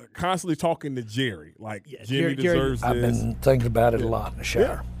just constantly talking to Jerry, like Jimmy deserves this. I've been thinking about it a lot in the shower.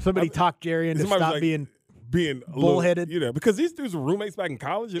 Yeah. Somebody talked Jerry into stop being bullheaded. Because these dudes were roommates back in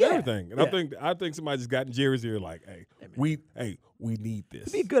college and everything. And I think somebody just got in Jerry's ear like, hey, we need this.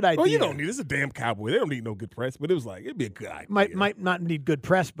 It'd be a good idea. Well, you don't need this. It's a damn Cowboy. They don't need no good press. But it was like, it'd be a good idea. Might not need good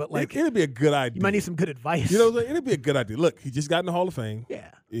press, but like it'd be a good idea. You might need some good advice. You know, it'd be a good idea. Look, he just got in the Hall of Fame.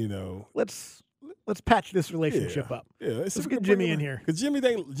 Yeah. You know, let's patch this relationship up. Yeah, let's get Jimmy in here. Because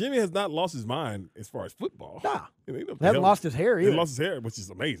Jimmy has not lost his mind as far as football. Nah. He hasn't lost his hair either. He lost his hair, which is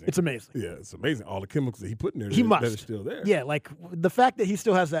amazing. It's amazing. Yeah, it's amazing. All the chemicals that he put in there that are still there. Yeah, like the fact that he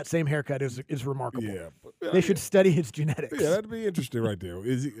still has that same haircut is remarkable. Yeah. They should study his genetics. Yeah, that'd be interesting right there.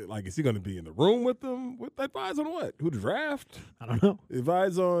 Is he going to be in the room with them? Advise on what? Who to draft? I don't know.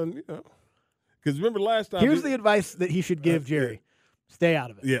 Advise on, Because remember last time. Here's the advice that he should give Jerry. Stay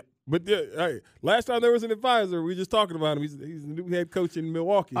out of it. Yeah. But last time there was an advisor, we were just talking about him. He's the new head coach in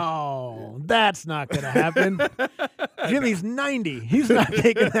Milwaukee. Oh, that's not going to happen. Jimmy's 90. He's not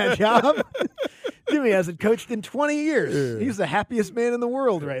taking that job. Jimmy hasn't coached in 20 years. Yeah. He's the happiest man in the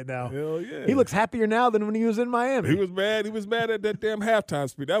world right now. Hell yeah. He looks happier now than when he was in Miami. He was mad. He was mad at that damn halftime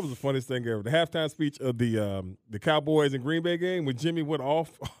speech. That was the funniest thing ever. The halftime speech of the Cowboys and Green Bay game when Jimmy went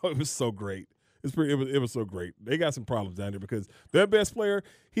off. It was so great. It was so great. They got some problems down there because their best player,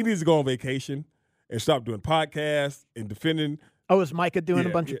 he needs to go on vacation and stop doing podcasts and defending. Oh, is Micah doing a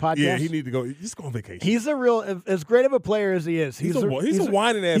bunch of podcasts? Yeah, he needs to go. Just go on vacation. He's a real, as great of a player as he is. He's a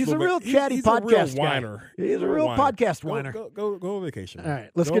whining ass. He's a real chatty podcast whiner. Guy. He's a real podcast whiner. Go on vacation. All right,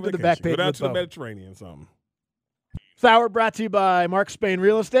 let's get to the back page. Go down with to the Bo. Mediterranean or something. This hour brought to you by Mark Spain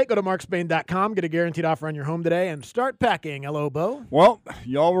Real Estate. Go to markspain.com, get a guaranteed offer on your home today, and start packing. Hello, Bo. Well,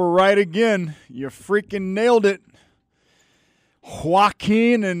 y'all were right again. You freaking nailed it.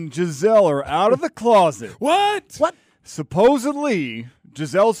 Joaquin and Giselle are out of the closet. What? Supposedly,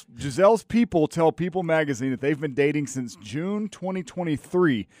 Giselle's people tell People magazine that they've been dating since June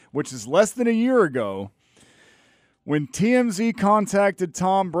 2023, which is less than a year ago. When TMZ contacted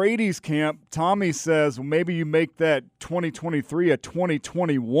Tom Brady's camp, Tommy says, well, maybe you make that 2023 a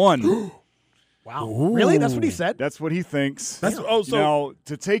 2021. Wow. Ooh. Really? That's what he said? That's what he thinks. So now,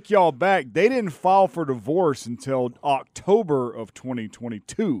 to take y'all back, they didn't file for divorce until October of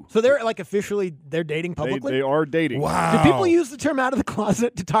 2022. So they're officially they're dating publicly? They are dating. Wow. Do people use the term out of the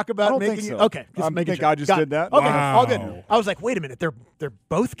closet to talk about I don't making think so. Okay. I just did that. Okay, Wow. all good. I was like, wait a minute, they're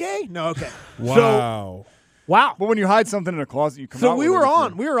both gay? No, okay. Wow. Wow. But when you hide something in a closet, you come out So with we were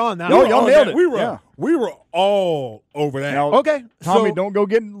on that. Y'all nailed it. We were all over that. Now, okay. Tommy, don't go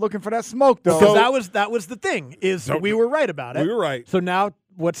looking for that smoke, though. Because that was the thing, is we were right about it. We were right. So now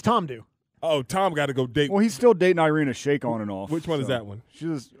what's Tom do? Oh, Tom got to go date. Well, he's still dating Irina Shayk on and off. Which one is that one?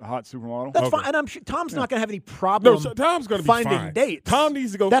 She's a hot supermodel. That's fine. And I'm sure Tom's not going to have any problem Tom's going to be finding fine. dates. Tom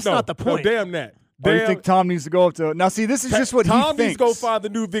needs to go. That's not the point. No, damn that. Do you think Tom needs to go up to – now, see, this is just what he thinks. Tom needs to go find the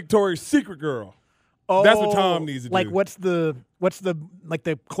new Victoria's Secret girl. Oh, that's what Tom needs to do. Like, what's the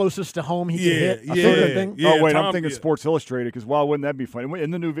closest to home he can hit? Thing? Yeah, oh, wait, I'm thinking Sports Illustrated because, wow, wouldn't that be funny?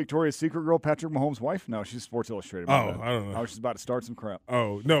 Isn't the new Victoria's Secret girl Patrick Mahomes' wife? No, she's Sports Illustrated. I don't know. I was just about to start some crap.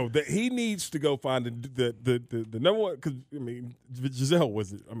 Oh, no. He needs to go find the number one because, I mean, Giselle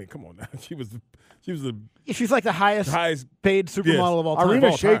was – I mean, come on now. She's like the highest paid supermodel of all time. Irina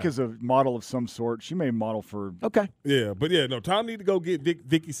Shayk is a model of some sort. She may model for – Okay. Yeah, but Tom need to go get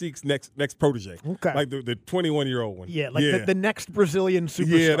Vicky Seek's next protege. Okay. Like the 21-year-old one. Yeah, the next Brazilian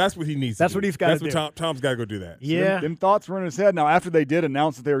superstar. Yeah, that's what he needs to do. That's what he's got to do. That's what Tom's got to go do that. Yeah. Them thoughts were in his head. Now, after they did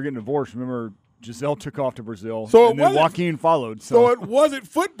announce that they were getting divorced, remember Giselle took off to Brazil, and then Joaquin followed. So it wasn't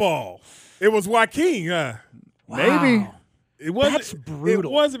football. It was Joaquin, huh? Wow. Maybe. It wasn't, that's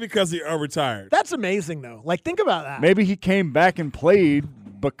brutal. It wasn't because he retired. That's amazing, though. Like, think about that. Maybe he came back and played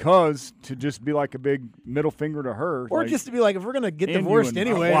because to just be like a big middle finger to her. Or just to be like, if we're going to get divorced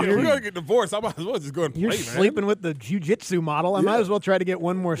anyway. If we're going to get divorced, I might as well just go and play, You're sleeping with the jiu-jitsu model. I might as well try to get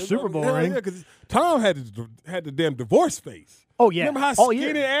one more Super Bowl ring. Yeah, because Tom had the damn divorce face. Oh, yeah. Remember how skinny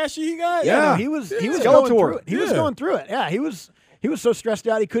and ashy he got? Yeah, no, he was going through it. He was going through it. Yeah, he was so stressed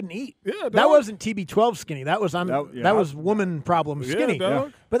out he couldn't eat. Yeah, that wasn't TB12 skinny. That was that was woman problem skinny. Yeah.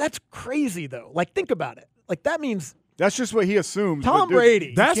 But that's crazy though. Like, think about it. Like, that means that's just what he assumed. Tom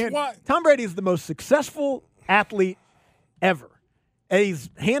Brady. That's why Tom Brady is the most successful athlete ever. And he's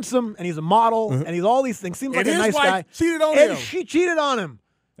handsome and he's a model and he's all these things. Seems like a nice guy. Cheated on and him. She cheated on him.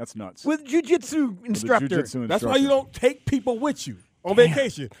 That's nuts. With jiu-jitsu instructor. That's why you don't take people with you on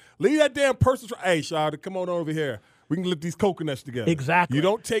vacation. Leave that damn personal Hey, Shawty, come on over here. We can lift these coconuts together. Exactly. You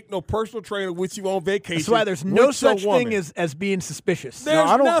don't take no personal trainer with you on vacation. That's why there's no such thing as being suspicious. There's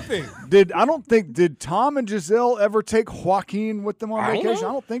nothing. Did Tom and Giselle ever take Joaquin with them on vacation?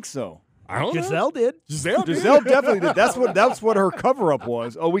 I don't think so. Giselle did. Giselle definitely did. That's what her cover up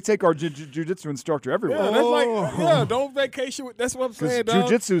was. Oh, we take our jiu-jitsu instructor everywhere. Yeah, that's like don't vacation with. That's what I'm saying.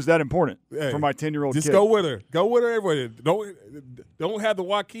 Jiu-jitsu is that important for my 10-year-old kid. Just go with her. Go with her everywhere. Don't have the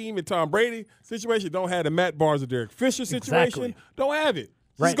Joaquin and Tom Brady situation. Don't have the Matt Barnes and Derek Fisher situation. Exactly. Don't have it.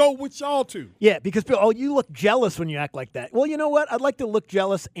 Right. Just go with y'all two. Yeah, because you look jealous when you act like that. Well, you know what? I'd like to look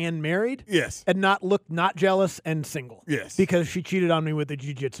jealous and married. Yes. And not look not jealous and single. Yes. Because she cheated on me with the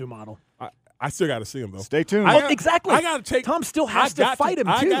jiu-jitsu model. I still got to see him, though. Stay tuned. Exactly. I got to take. Tom still has to fight him,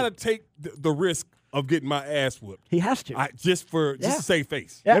 too. I got to take the risk of getting my ass whooped. He has to. Just to save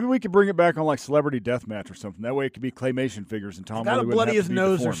face. Yeah. Maybe we could bring it back on like Celebrity Deathmatch or something. That way it could be claymation figures and Tom got to bloody his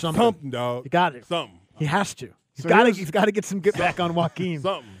nose or something. Something, dog. You got it. Something. He has to. He's So got to get some get back on Joaquin.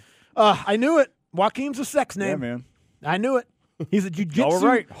 Something. I knew it. Joaquin's a sex name. Yeah, man. I knew it. He's a jiu-jitsu. All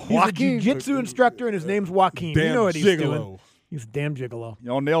right. He's a jiu-jitsu instructor, and his name's Joaquin. You know what he's gigolo. doing. He's a damn gigolo.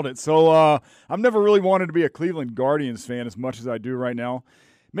 Y'all nailed it. So I've never really wanted to be a Cleveland Guardians fan as much as I do right now.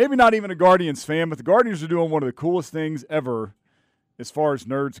 Maybe not even a Guardians fan, but the Guardians are doing one of the coolest things ever as far as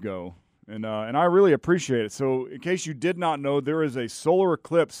nerds go, and I really appreciate it. So in case you did not know, there is a solar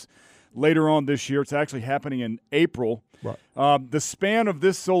eclipse later on this year. It's actually happening in April. Right. The span of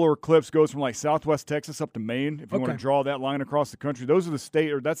this solar eclipse goes from like southwest Texas up to Maine. If you want to draw that line across the country, those are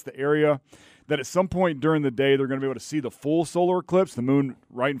that's the area that at some point during the day they're going to be able to see the full solar eclipse, the moon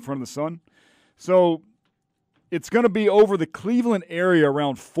right in front of the sun. So it's going to be over the Cleveland area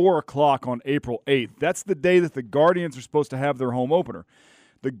around 4 o'clock on April 8th. That's the day that the Guardians are supposed to have their home opener.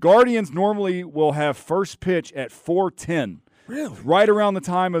 The Guardians normally will have first pitch at 4:10. Really? Right around the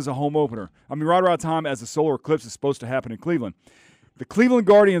time as a home opener. I mean, right around the time as the solar eclipse is supposed to happen in Cleveland. The Cleveland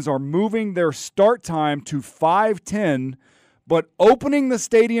Guardians are moving their start time to 5:10, but opening the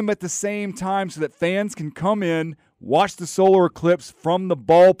stadium at the same time so that fans can come in, watch the solar eclipse from the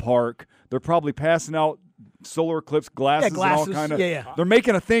ballpark. They're probably passing out solar eclipse glasses and all kind of. Yeah. They're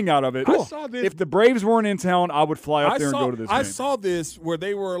making a thing out of it. Cool. I saw this. If the Braves weren't in town, I would fly up there and go to this game. I saw this where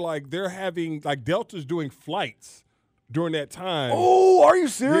they were like they're having like Delta's doing flights during that time. Oh, are you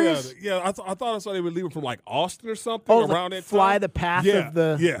serious? Yeah. I thought I saw they were leaving from like Austin or something around that fly time. the path of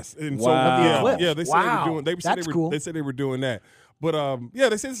the And Wow. so of the eclipse. yeah, they said they were doing. That's cool. They said they were doing that. But they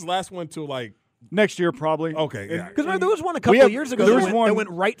said this is the last one till like next year probably. Okay, yeah. Because there was one a couple of years ago that went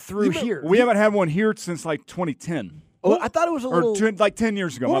right through here. We haven't had one here since like 2010. Oh, I thought it was a little like 10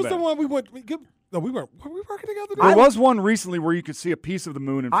 years ago. What was my the bad. one we went? No, we weren't. Were we working together? There was one recently where you could see a piece of the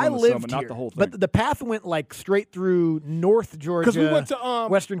moon in front of the sun, but not here, the whole thing. but the path went like straight through North Georgia, Because we went to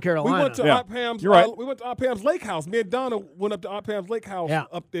Western Carolina. We went to Aunt Pam's. You're right. We went to Aunt Pam's Lake House. Me and Donna went up to Aunt Pam's Lake House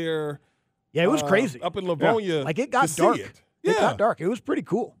up there. Yeah, it was crazy up in Livonia. Like it got to dark. See it. It got dark. It was pretty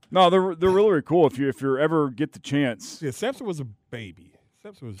cool. No, they're really cool if you ever get the chance. Yeah, Samson was a baby.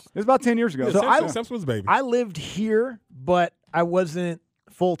 Samson was. It was about 10 years ago. Yeah, Samson was a baby. I lived here, but I wasn't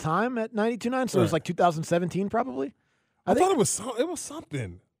full time at 92.9, so it was like 2017 probably. I thought it was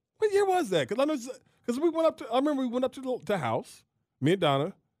something. What year was that? Because we went up to. I remember we went up to the house. Me and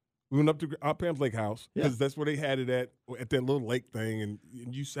Donna. We went up to Aunt Pam's Lake House because that's where they had it at that little lake thing, and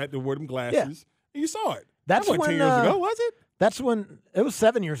you sat there wear them glasses and you saw it. That's that was 10 years ago, was it? That's when it was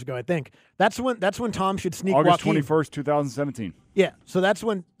 7 years ago, I think. That's when Tom should sneak August Joaquin. 21st, 2017. Yeah, so that's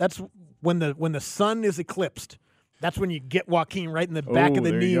when the sun is eclipsed. That's when you get Joaquin right in the back of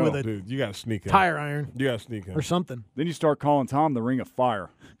the knee with a Dude, you got to sneak in. tire iron. You got to sneak in or something. Then you start calling Tom the Ring of Fire.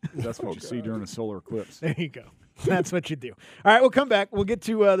 That's what you see during a solar eclipse. There you go. That's what you do. All right, we'll come back. We'll get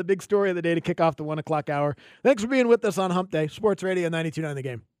to the big story of the day to kick off the 1 o'clock hour. Thanks for being with us on Hump Day. Sports Radio 92.9 The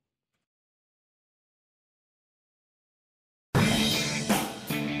Game.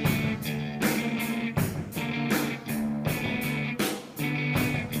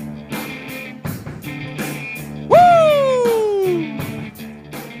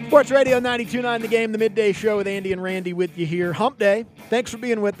 Sports Radio 92.9 The Game, the midday show with Andy and Randy with you here. Hump Day. Thanks for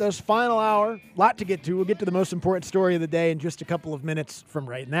being with us. Final hour. Lot to get to. We'll get to the most important story of the day in just a couple of minutes from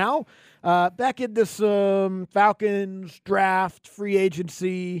right now. Back into some Falcons draft, free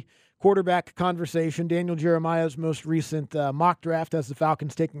agency, quarterback conversation. Daniel Jeremiah's most recent mock draft has the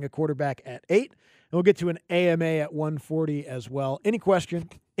Falcons taking a quarterback at 8. And we'll get to an AMA at 140 as well. Any question,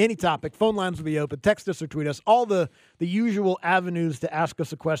 any topic, phone lines will be open. Text us or tweet us. All the usual avenues to ask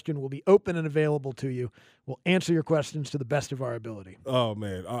us a question will be open and available to you. We'll answer your questions to the best of our ability. Oh,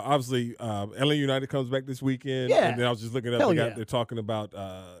 man. Obviously, Atlanta United comes back this weekend. Yeah. And then I was just looking at they're talking about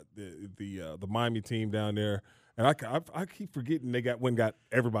the Miami team down there. And I keep forgetting they got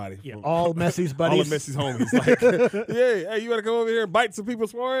everybody. Yeah, all Messi's buddies. All of Messi's homies. Like, yeah, hey, you want to come over here and bite some people,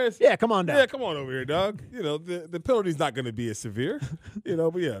 Suarez? Yeah, come on down. Yeah, come on over here, dog. You know, the penalty's not going to be as severe. You know,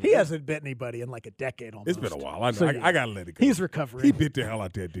 but yeah. He hasn't bit anybody in like a decade almost. It's been a while. I know. So, I got to let it go. He's recovering. He bit the hell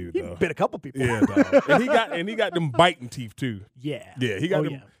out that dude, He though. bit a couple people. Yeah, dog. and he got them biting teeth, too. Yeah. Yeah, he got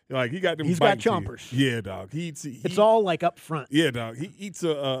them. Yeah. Like, he got them. He's got biting chompers. Teeth. Yeah, dog. It's all like up front. Yeah, dog. He eats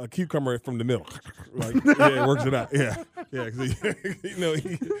a cucumber from the middle. Like, yeah, it works it out. Yeah, yeah. Cause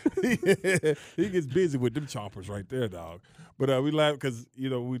he gets busy with them chompers right there, dog. But we laugh because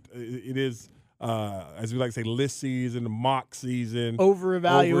it is as we like to say list season, mock season,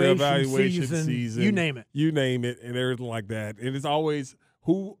 over-evaluation season. You name it, and everything like that. And it's always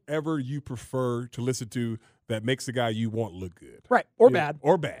whoever you prefer to listen to that makes the guy you want look good. Right, or bad.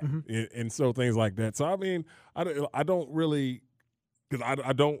 Or bad. Mm-hmm. And so things like that. So, I mean, I don't really Because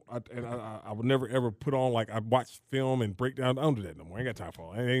I would never ever put on like I watch film and break down. I don't do that no more. I ain't got time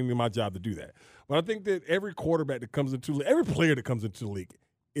for it. It ain't my job to do that. But I think that every quarterback that comes into every player that comes into the league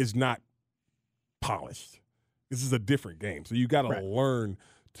is not polished. This is a different game, so you got to learn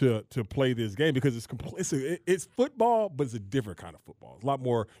to play this game because it's football, but it's a different kind of football. It's a lot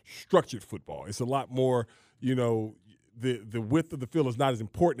more structured football. It's a lot more, the width of the field is not as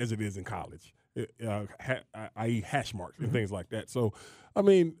important as it is in college. I.e. hash marks and things like that. So, I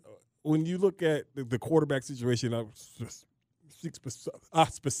mean, when you look at the quarterback situation,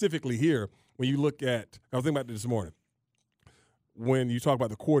 specifically here, when you look at – I was thinking about this morning, when you talk about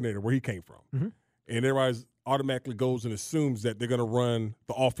the coordinator, where he came from, and everybody automatically goes and assumes that they're going to run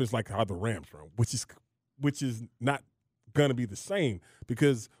the offense like how the Rams run, which is not going to be the same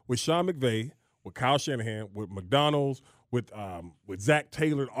because with Sean McVay, with Kyle Shanahan, with McDonald's, with Zach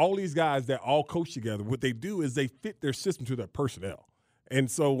Taylor, all these guys that all coach together, what they do is they fit their system to their personnel. And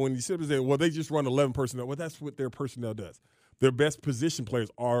so when you sit and say, well, they just run 11 personnel, well, that's what their personnel does. Their best position players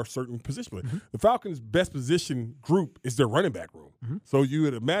are certain position players. The Falcons' best position group is their running back room. So you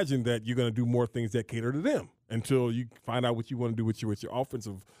would imagine that you're going to do more things that cater to them until you find out what you want to do with your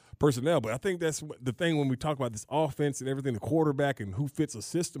offensive personnel. But I think that's the thing when we talk about this offense and everything, the quarterback and who fits a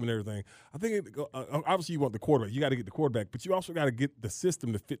system and everything. I think obviously you want the quarterback. You got to get the quarterback, but you also got to get the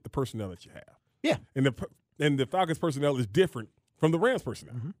system to fit the personnel that you have. Yeah. And the Falcons personnel is different from the Rams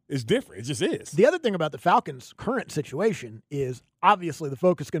personnel. It's different. It just is. The other thing about the Falcons' current situation is obviously the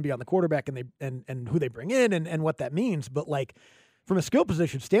focus is going to be on the quarterback and who they bring in and what that means. But like from a skill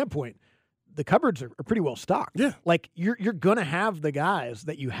position standpoint, the cupboards are pretty well stocked. Yeah. Like you're going to have the guys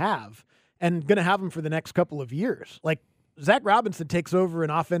that you have and going to have them for the next couple of years. Like Zach Robinson takes over an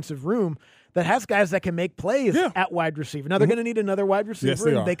offensive room that has guys that can make plays at wide receiver. Now, they're going to need another wide receiver,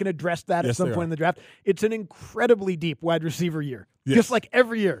 and they can address that at some point in the draft. It's an incredibly deep wide receiver year, just like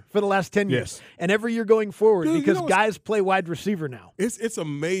every year for the last 10 years, and every year going forward because guys play wide receiver now. It's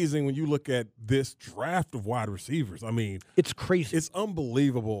amazing when you look at this draft of wide receivers. I mean, it's crazy. It's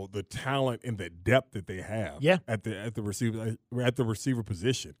unbelievable the talent and the depth that they have at the receiver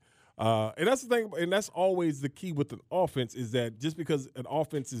position. And that's the thing, and that's always the key with an offense is that just because an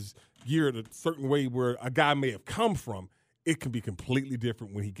offense is geared a certain way where a guy may have come from, it can be completely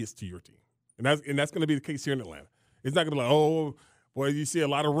different when he gets to your team. And that's going to be the case here in Atlanta. It's not going to be like, oh, boy, you see a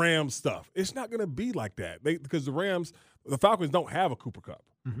lot of Rams stuff. It's not going to be like that because the Falcons don't have a Cooper Kupp,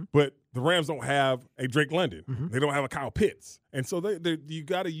 but the Rams don't have a Drake London. They don't have a Kyle Pitts. And so you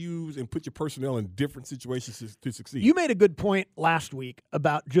got to use and put your personnel in different situations to succeed. You made a good point last week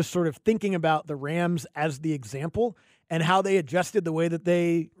about just sort of thinking about the Rams as the example and how they adjusted the way that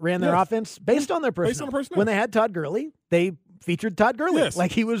they ran their offense based on their personnel. When they had Todd Gurley, they featured Todd Gurley.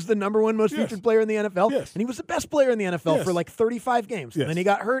 Like he was the number one most featured player in the NFL. And he was the best player in the NFL for like 35 games. And then he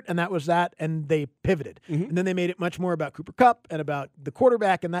got hurt, and that was that, and they pivoted. And then they made it much more about Cooper Kupp and about the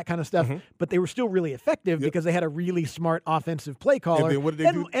quarterback and that kind of stuff. But they were still really effective because they had a really smart offensive play caller and, then what did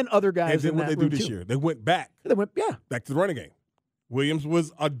they do? And other guys in that room. And then what did they do this year? They went back. Back to the running game. Williams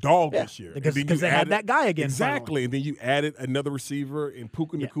was a dog this year. Because they had that guy again. Exactly. And then you added another receiver in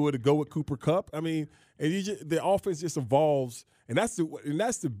Puka Nacua to go with Cooper Kupp. I mean, and the offense just evolves. And that's the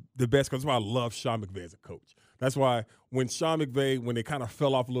best, because that's why I love Sean McVay as a coach. That's why when Sean McVay, when they kind of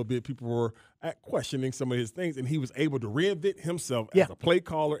fell off a little bit, people were questioning some of his things, and he was able to reinvent himself as a play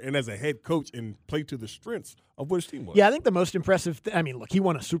caller and as a head coach and play to the strengths of what his team was. Yeah, I think the most impressive look, he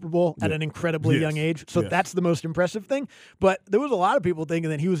won a Super Bowl at an incredibly young age, so that's the most impressive thing. But there was a lot of people thinking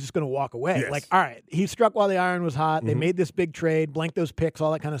that he was just going to walk away. Like, all right, he struck while the iron was hot. They made this big trade, blanked those picks,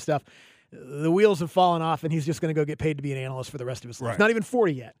 all that kind of stuff. The wheels have fallen off, and he's just going to go get paid to be an analyst for the rest of his life. Not even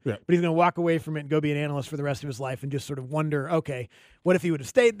 40 yet, but he's going to walk away from it and go be an analyst for the rest of his life and just sort of wonder, okay, what if he would have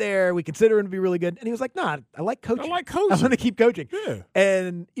stayed there? We consider him to be really good. And he was like, nah, I like coaching. I want to keep coaching.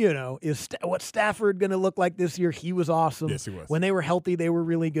 And, is what Stafford going to look like this year? He was awesome. Yes, he was. When they were healthy, they were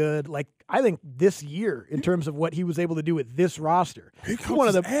really good. Like, I think this year, in terms of what he was able to do with this roster, one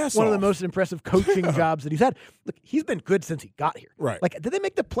of the most impressive coaching jobs that he's had. Look, he's been good since he got here. Like, did they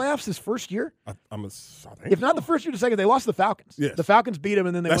make the playoffs his first year? If not the first year, the second, they lost the Falcons. The Falcons beat them,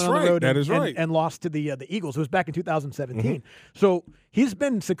 and then they went on the road and lost to the Eagles. It was back in 2017. So he's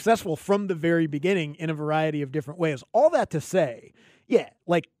been successful from the very beginning in a variety of different ways. All that to say,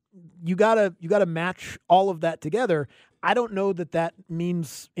 like you gotta match all of that together. I don't know that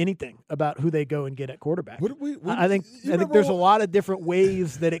means anything about who they go and get at quarterback. I think there's a lot of different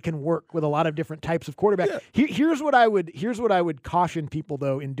ways that it can work with a lot of different types of quarterback. Here's what I would caution people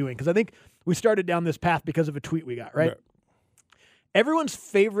though in doing, because I think we started down this path because of a tweet we got, right? Everyone's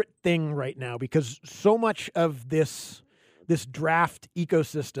favorite thing right now, because so much of this this draft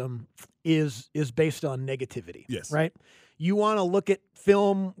ecosystem is based on negativity. Yes. Right? You want to look at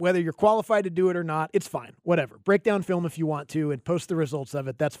film, whether you're qualified to do it or not, it's fine. Whatever. Break down film if you want to and post the results of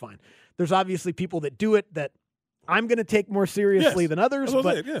it. That's fine. There's obviously people that do it that I'm going to take more seriously than others,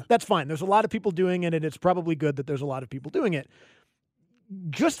 but that's fine. There's a lot of people doing it, and it's probably good that there's a lot of people doing it.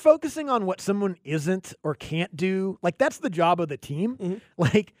 Just focusing on what someone isn't or can't do, like that's the job of the team.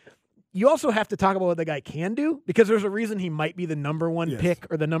 Like you also have to talk about what the guy can do because there's a reason he might be the number 1 pick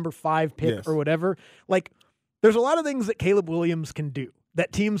or the number 5 pick or whatever. Like there's a lot of things that Caleb Williams can do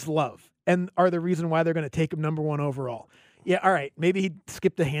that teams love and are the reason why they're going to take him number 1 overall. Yeah, all right. Maybe he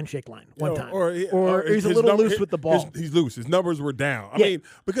skipped a handshake line one time. Or he's a little loose with the ball. He's loose. His numbers were down. I mean,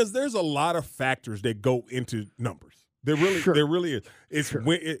 because there's a lot of factors that go into numbers. There really is.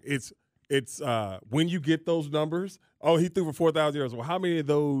 It's when you get those numbers. Oh, he threw for 4,000 yards. Well, how many of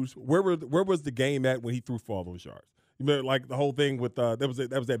those? Where was the game at when he threw for all those yards? You know, like the whole thing with that was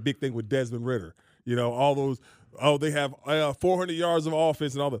that big thing with Desmond Ridder. You know, all those. Oh, they have 400 yards of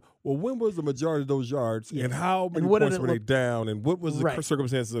offense and all that. Well, when was the majority of those yards, and how many points were they down, and what was the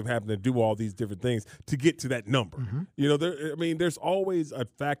circumstances of having to do all these different things to get to that number? You know, there's always a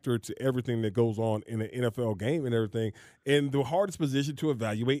factor to everything that goes on in an NFL game and everything. And the hardest position to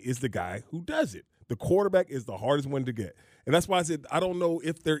evaluate is the guy who does it. The quarterback is the hardest one to get. And that's why I said I don't know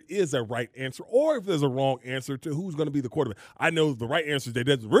if there is a right answer or if there's a wrong answer to who's going to be the quarterback. I know the right answer is that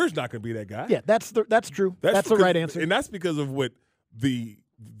Desmond Ridder's not going to be that guy. Yeah, that's true. That's the right answer. And that's because of what the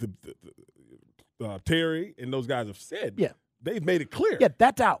Terry and those guys have said. Yeah. They've made it clear. Yeah,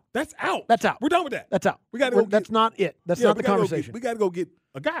 that's out. That's out. That's out. We're done with that. That's out. We got to. That's not it. That's not the conversation. We got to go get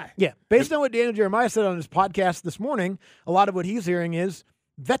a guy. Yeah, based on what Daniel Jeremiah said on his podcast this morning, a lot of what he's hearing is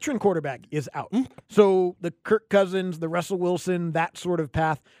veteran quarterback is out. So the Kirk Cousins, the Russell Wilson, that sort of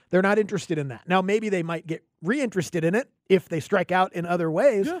path, they're not interested in that. Now, maybe they might get reinterested in it if they strike out in other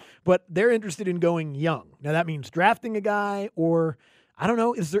ways, but they're interested in going young. Now, that means drafting a guy or, I don't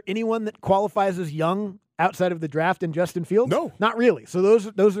know, is there anyone that qualifies as young outside of the draft in Justin Fields? No. Not really. So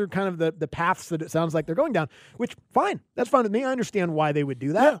those are kind of the paths that it sounds like they're going down, which, fine. That's fine with me. I understand why they would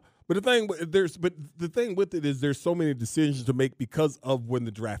do that. Yeah. But the thing with it is there's so many decisions to make because of when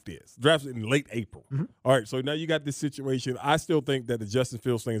the draft is. The draft's in late April. All right, so now you got this situation. I still think that the Justin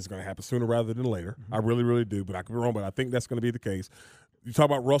Fields thing is going to happen sooner rather than later. I really, really do. But I could be wrong, but I think that's going to be the case. You talk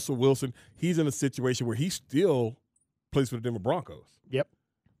about Russell Wilson. He's in a situation where he still plays for the Denver Broncos. Yep.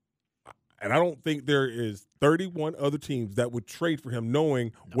 And I don't think there is 31 other teams that would trade for him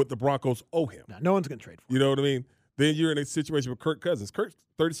knowing what the Broncos owe him. No one's going to trade for him. You know what I mean? Then you're in a situation with Kirk Cousins. Kirk's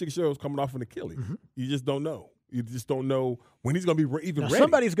 36 years coming off an Achilles. You just don't know. You just don't know when he's going to be even ready.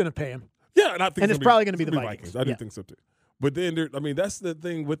 Somebody's going to pay him. Yeah, and I think it's probably going to be the Vikings. I do think so too. But then, that's the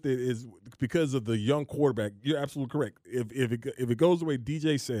thing with it is because of the young quarterback. You're absolutely correct. If it goes the way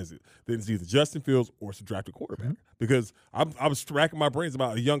DJ says it, then it's either Justin Fields or it's a drafted quarterback. Because I was racking my brains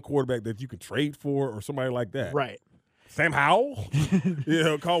about a young quarterback that you could trade for or somebody like that. Right. Sam Howell?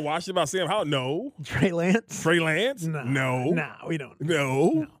 Call Washington about Sam Howell? No. Trey Lance? No. No, we don't.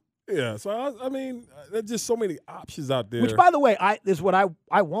 No. Yeah, so, I mean, there's just so many options out there. Which, by the way, is what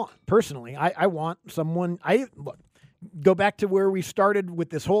I want, personally. I want someone – look, go back to where we started with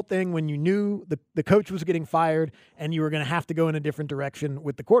this whole thing when you knew the coach was getting fired and you were going to have to go in a different direction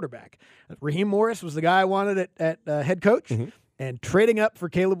with the quarterback. Raheem Morris was the guy I wanted at head coach. And trading up for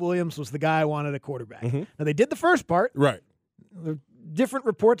Caleb Williams was the guy I wanted at quarterback. Now, they did the first part. Right. There are different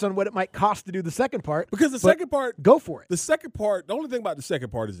reports on what it might cost to do the second part. Because the second part – go for it. The second part – the only thing about the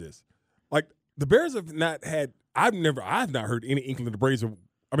second part is this. Like, the Bears have not had – I've not heard any inkling of the Bears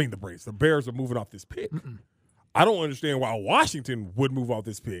are moving off this pick. I don't understand why Washington would move off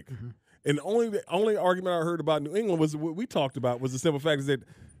this pick. And the only argument I heard about New England was what we talked about was the simple fact is that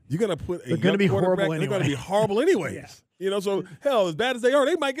you're going to put a young quarterback – they're going to be horrible anyways. Yeah. You know, so, hell, as bad as they are,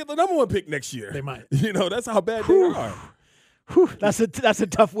 they might get the number 1 pick next year. They might. You know, that's how bad they are. That's a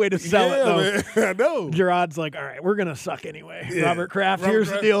tough way to sell it, though. Man, I know. Gerard's like, all right, we're going to suck anyway. Yeah. Robert Kraft,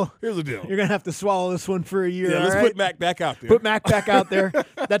 here's the deal. Here's the deal. You're going to have to swallow this one for a year. Yeah, let's put Mac back out there. Put Mac back out there.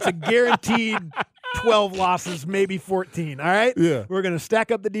 That's a guaranteed 12 losses, maybe 14, all right? Yeah. We're going to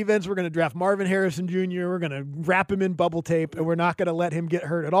stack up the defense. We're going to draft Marvin Harrison Jr. We're going to wrap him in bubble tape, and we're not going to let him get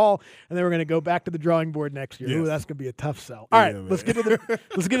hurt at all. And then we're going to go back to the drawing board next year. Yes. Ooh, that's going to be a tough sell. All right, let's get to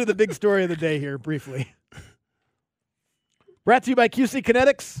the big story of the day here briefly. Brought to you by QC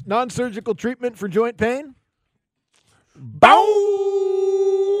Kinetics, non-surgical treatment for joint pain.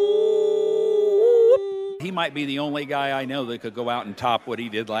 He might be the only guy I know that could go out and top what he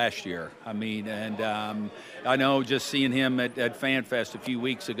did last year. I mean, and I know just seeing him at FanFest a few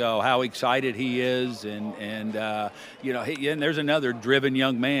weeks ago, how excited he is, and and there's another driven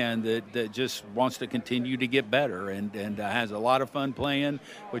young man that just wants to continue to get better and has a lot of fun playing,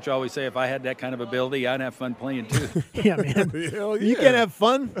 which I always say if I had that kind of ability, I'd have fun playing too. Yeah, man. Hell yeah. You can have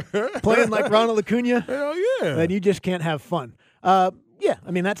fun playing like Ronald Acuna. Hell yeah. Then you just can't have fun. Yeah,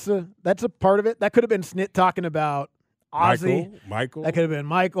 I mean, that's a part of it. That could have been Snit talking about Ozzie. Michael. That could have been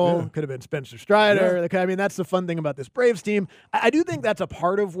Michael. Yeah. Could have been Spencer Strider. Yeah. I mean, that's the fun thing about this Braves team. I do think that's a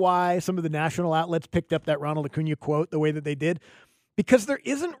part of why some of the national outlets picked up that Ronald Acuna quote the way that they did, because there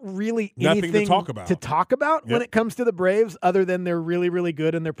isn't really Nothing anything to talk about. when it comes to the Braves other than they're really, really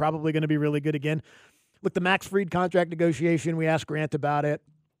good, and they're probably going to be really good again. Look, the Max Fried contract negotiation, we asked Grant about it.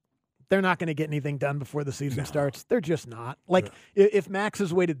 They're not going to get anything done before the season starts. They're just not. If Max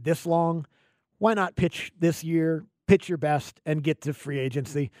has waited this long, why not pitch this year, pitch your best, and get to free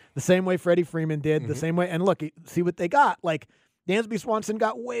agency? The same way Freddie Freeman did, the same way. And look, see what they got. Like, Dansby Swanson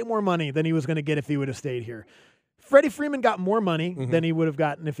got way more money than he was going to get if he would have stayed here. Freddie Freeman got more money than he would have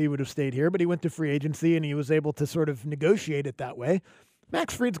gotten if he would have stayed here, but he went to free agency, and he was able to sort of negotiate it that way.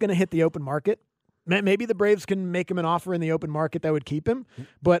 Max Fried's going to hit the open market. Maybe the Braves can make him an offer in the open market that would keep him,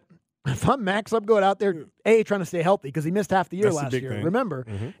 but if I'm Max, I'm going out there, A, trying to stay healthy because he missed half the year last year, remember?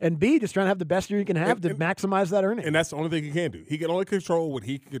 And B, just trying to have the best year he can have to maximize that earning. And that's the only thing he can do. He can only control what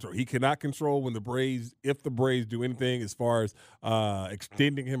he can control. He cannot control when if the Braves do anything as far as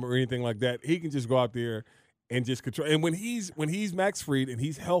extending him or anything like that. He can just go out there and just control. And when he's Max Fried and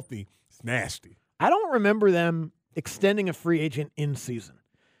he's healthy, it's nasty. I don't remember them extending a free agent in season.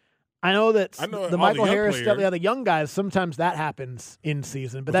 I know that the Michael Harris stuff, the young guys, sometimes that happens in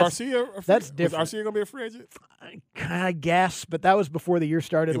season. But that's different. Was Arcia going to be a free agent? I guess, but that was before the year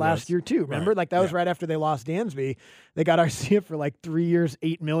started last year too. Remember? Right. That was right after they lost Dansby. They got Arcia for like 3 years,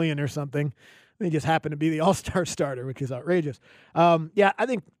 $8 million or something. He just happened to be the all-star starter, which is outrageous. I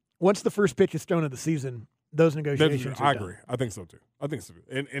think once the first pitch is thrown of the season, those negotiations are I done. agree. I think so too.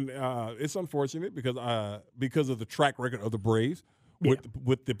 And it's unfortunate because of the track record of the Braves.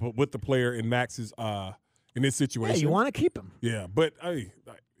 With the player in Max's in this situation, you want to keep him. Yeah, but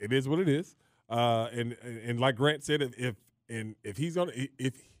it is what it is. And like Grant said, if he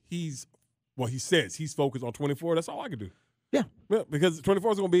says he's focused on 24, that's all I can do. Yeah, because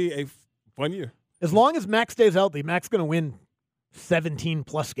 24 is going to be a fun year. As long as Max stays healthy, Max going to win 17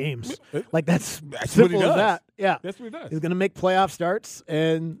 plus games. Like that's simple as that. Yeah, that's what he does. He's going to make playoff starts,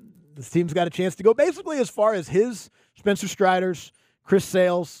 and this team's got a chance to go basically as far as his Spencer Strider's, Chris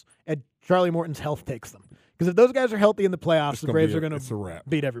Sales, and Charlie Morton's health takes them. Because if those guys are healthy in the playoffs, the Braves are going to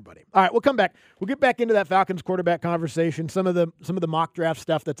beat everybody. All right, we'll come back. We'll get back into that Falcons quarterback conversation, some of the mock draft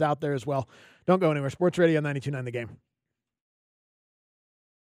stuff that's out there as well. Don't go anywhere. Sports Radio 92.9 The Game.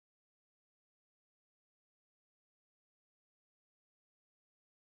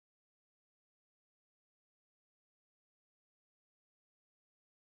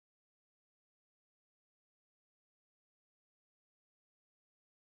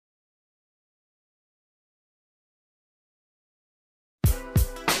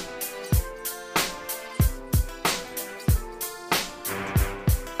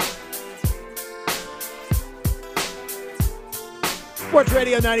 Sports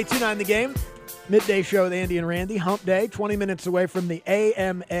Radio 92.9 The Game. Midday show with Andy and Randy. Hump Day, 20 minutes away from the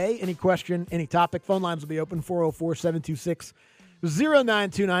AMA. Any question, any topic, phone lines will be open,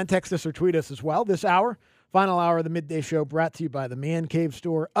 404-726-0929. Text us or tweet us as well. This hour, final hour of the Midday show, brought to you by the Man Cave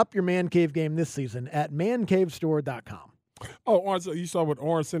Store. Up your Man Cave game this season at mancavestore.com. Oh, Orange, you saw what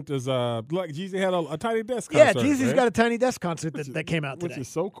Orange sent us. Like Jeezy had a tiny desk concert. Yeah, Jeezy's got a tiny desk concert that came out today. Which is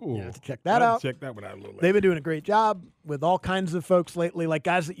so cool. Yeah, check that out. Check that one out a little later. They've been doing a great job with all kinds of folks lately, like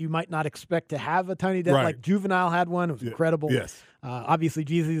guys that you might not expect to have a tiny desk. Right. Like Juvenile had one. It was incredible. Yes. Obviously,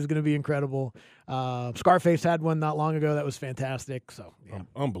 Jeezy is going to be incredible. Scarface had one not long ago that was fantastic. So, yeah.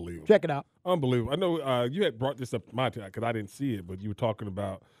 Unbelievable. Check it out. Unbelievable. I know you had brought this up my time because I didn't see it, but you were talking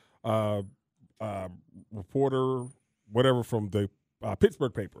about reporter, whatever, from the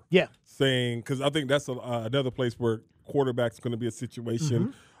Pittsburgh paper. Yeah. Saying, because I think that's another place where quarterback's going to be a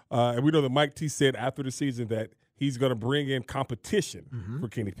situation. And we know that Mike T said after the season that he's going to bring in competition for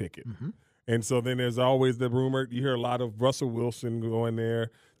Kenny Pickett. And so then there's always the rumor. You hear a lot of Russell Wilson going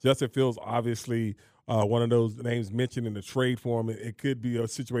there. Justin Fields, obviously, one of those names mentioned in the trade for him. It could be a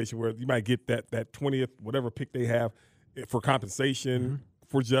situation where you might get that 20th, whatever pick they have for compensation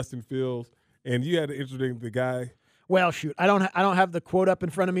for Justin Fields. And you had the guy. Well, shoot, I don't have the quote up in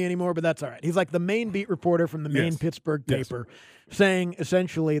front of me anymore, but that's all right. He's like the main beat reporter from the main Pittsburgh paper, saying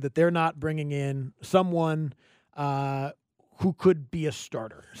essentially that they're not bringing in someone who could be a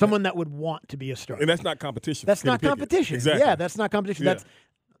starter, someone that would want to be a starter. And that's not competition. That's not competition. Exactly. Yeah, that's not competition.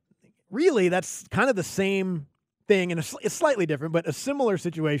 Yeah. That's kind of the same thing, and it's slightly different, but a similar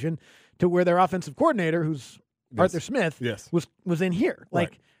situation to where their offensive coordinator, who's Arthur Smith, was in here.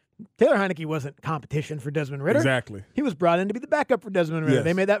 Like, Taylor Heineke wasn't competition for Desmond Ridder. Exactly. He was brought in to be the backup for Desmond Ridder. Yes.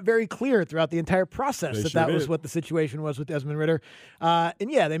 They made that very clear throughout the entire process that was did. what the situation was with Desmond Ridder. And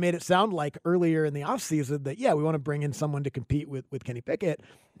they made it sound like earlier in the offseason that, we want to bring in someone to compete with Kenny Pickett.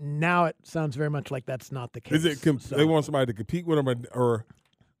 Now it sounds very much like that's not the case. Is it they want somebody to compete with him or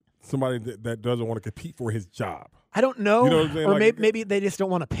somebody that doesn't want to compete for his job? I don't know. You know what I'm saying? Or Like, maybe they just don't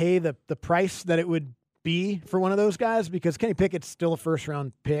want to pay the price that it would be for one of those guys, because Kenny Pickett's still a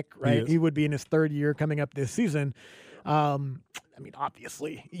first-round pick, right? He would be in his third year coming up this season.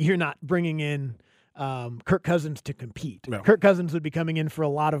 Obviously, you're not bringing in Kirk Cousins to compete. No. Kirk Cousins would be coming in for a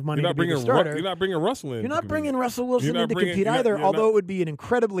lot of money to be the starter. You're not bringing Russell in. You're not bringing Russell Wilson in to compete either, although it would be an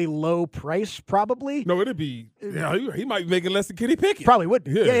incredibly low price, probably. No, it'd be. He might be making less than Kenny Pickett. Probably would.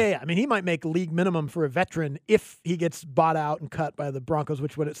 Yeah. I mean, he might make league minimum for a veteran if he gets bought out and cut by the Broncos,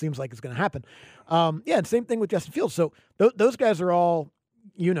 which what it seems like is going to happen. And same thing with Justin Fields. So those guys are all,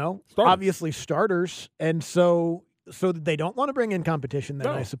 obviously starters, and so they don't want to bring in competition then,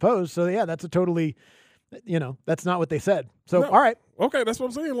 I suppose. So, that's a totally, that's not what they said. So, all right. Okay, that's what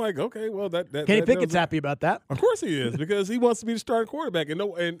I'm saying. Like, okay, well, that Kenny Pickett's happy about that. Of course he is, because he wants to be the starting quarterback.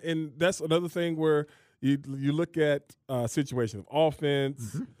 And that's another thing where you look at situation of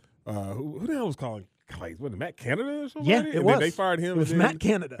offense. Who the hell was calling plays? Was it Matt Canada or something? Yeah, and it was. Then they fired him. It was and then Matt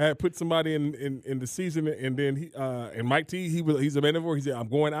Canada. Had put somebody in the season, and then he and Mike T. He's a manager. He said, "I'm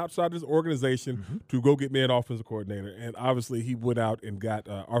going outside this organization to go get me an offensive coordinator." And obviously, he went out and got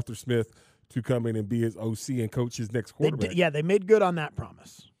Arthur Smith to come in and be his OC and coach his next quarterback. They made good on that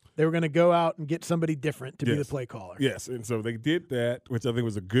promise. They were going to go out and get somebody different to be the play caller. Yes, and so they did that, which I think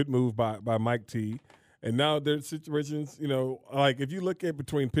was a good move by Mike T. And now there's situations, like if you look at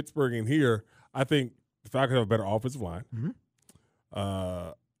between Pittsburgh and here, I think the Falcons have a better offensive line.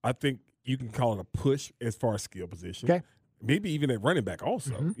 I think you can call it a push as far as skill position. Okay. Maybe even at running back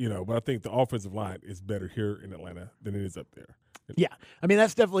also, but I think the offensive line is better here in Atlanta than it is up there. Yeah. I mean,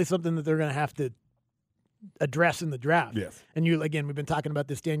 that's definitely something that they're going to have to address in the draft. Yes. And we've been talking about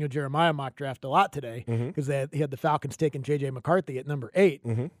this Daniel Jeremiah mock draft a lot today, because he had the Falcons taking J.J. McCarthy at number 8.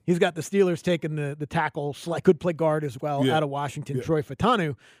 He's got the Steelers taking the tackle, could play guard as well, out of Washington, Troy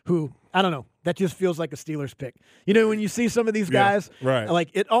Fautanu, who, I don't know, that just feels like a Steelers pick. When you see some of these guys, right. like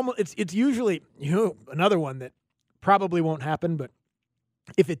it's usually, another one that probably won't happen, but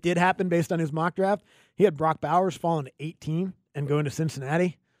if it did happen based on his mock draft, he had Brock Bowers falling to 18 and going to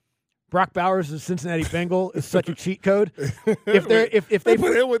Cincinnati. Brock Bowers is a Cincinnati Bengal is such a cheat code. If they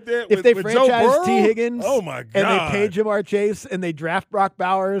put him with franchise T. Higgins, oh my God, and they pay Jamar Chase and they draft Brock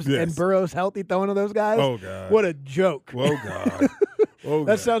Bowers and Burrow's healthy, throw one of those guys. Oh God, what a joke! Oh God. Oh,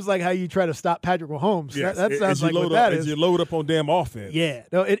 that sounds like how you try to stop Patrick Mahomes. Yes. That sounds like what that is. You load up on damn offense. Yeah.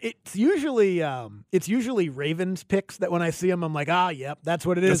 No, it's usually Ravens picks that when I see them, I'm like, yep, that's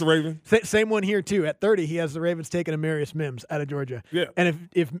what it is. That's a Raven. Same one here, too. At 30, he has the Ravens taking Amarius Mims out of Georgia. Yeah. And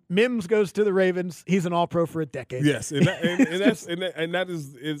if Mims goes to the Ravens, he's an all-pro for a decade. Yes. And that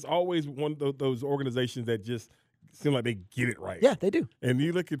is always one of those organizations that just seem like they get it right. Yeah, they do. And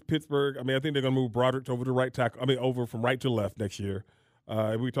you look at Pittsburgh, I think they're going to move Broderick over to right tackle. over from right to left next year.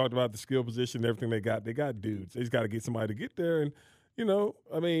 We talked about the skill position and everything they got. They got dudes. They just got to get somebody to get there. And,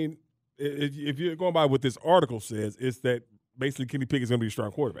 if you're going by what this article says, it's that basically Kenny Pickett's going to be a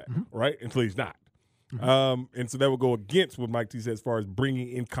strong quarterback, right? Until he's not. And so that would go against what Mike T said as far as bringing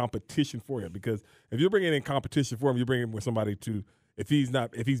in competition for him. Because if you're bringing in competition for him, you're bringing in with somebody to – if he's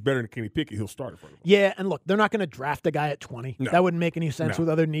better than Kenny Pickett, he'll start for him. Yeah, and look, they're not going to draft a guy at 20. No. That wouldn't make any sense with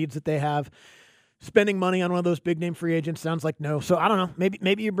other needs that they have. Spending money on one of those big name free agents sounds like no. So I don't know.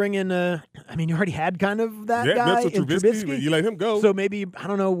 Maybe you bring in. You already had kind of that guy in Trubisky. You let him go. So maybe I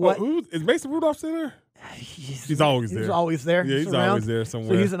don't know what. Is Mason Rudolph still there? He's always there. He's always there. Yeah, he's always there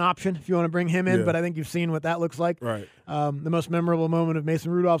somewhere. So he's an option if you want to bring him in. Yeah. But I think you've seen what that looks like. Right. The most memorable moment of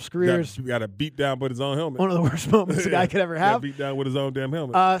Mason Rudolph's career is got a beat down with his own helmet. One of the worst moments a guy could ever have. Got beat down with his own damn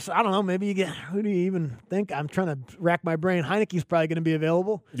helmet. So I don't know. Maybe you get. Who do you even think? I'm trying to rack my brain. Heineke's probably going to be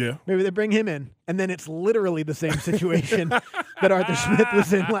available. Yeah. Maybe they bring him in, and then it's literally the same situation that Arthur Smith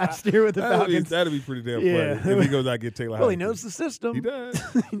was in last year with the Falcons. That'd be pretty damn funny. If he goes out and get Taylor Heinicke. Well, he knows the system. He does.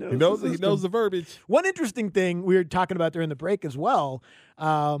 he knows the verbiage. One interesting thing we were talking about during the break as well,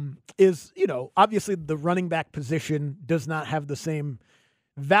 is, obviously the running back position does not have the same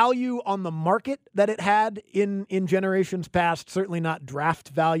value on the market that it had in generations past, certainly not draft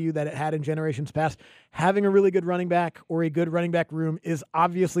value that it had in generations past. Having a really good running back or a good running back room is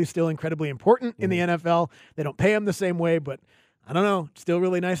obviously still incredibly important in the NFL. They don't pay him the same way, but I don't know, still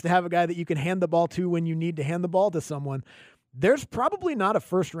really nice to have a guy that you can hand the ball to when you need to hand the ball to someone. There's probably not a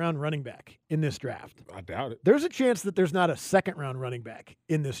first-round running back in this draft. I doubt it. There's a chance that there's not a second-round running back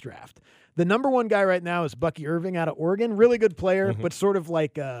in this draft. The number one guy right now is Bucky Irving out of Oregon. Really good player, but sort of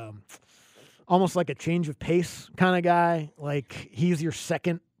like almost like a change of pace kind of guy. Like he's your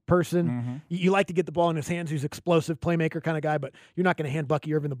second person. You like to get the ball in his hands. He's explosive, playmaker kind of guy, but you're not going to hand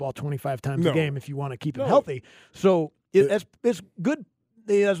Bucky Irving the ball 25 times a game if you want to keep him healthy. So it's good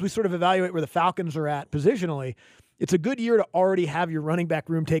as we sort of evaluate where the Falcons are at positionally. It's a good year to already have your running back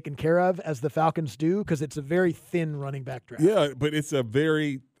room taken care of, as the Falcons do, because it's a very thin running back draft. Yeah, but it's a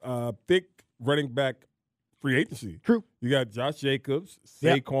very thick running back free agency. True. You got Josh Jacobs,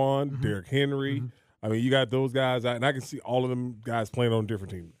 Saquon, Derrick Henry. I mean, you got those guys, and I can see all of them guys playing on different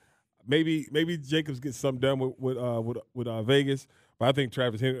teams. Maybe Jacobs gets something done with Vegas, but I think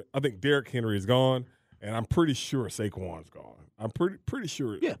Derrick Henry is gone, and I'm pretty sure Saquon's gone. I'm pretty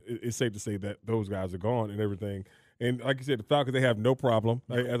sure it's safe to say that those guys are gone and everything. And like you said, the Falcons, they have no problem.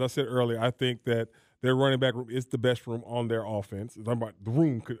 As I said earlier, I think that their running back room is the best room on their offense. I'm talking about the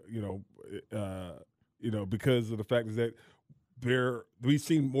room, because of the fact is that we've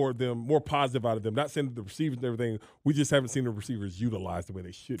seen more positive out of them. Not saying that the receivers and everything, we just haven't seen the receivers utilized the way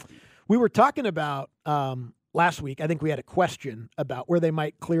they should be. We were talking about last week, I think we had a question about where they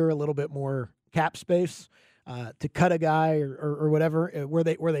might clear a little bit more cap space to cut a guy or whatever, where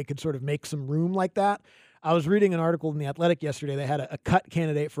they could sort of make some room like that. I was reading an article in The Athletic yesterday. They had a cut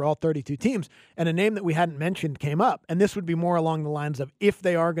candidate for all 32 teams, and a name that we hadn't mentioned came up. And this would be more along the lines of if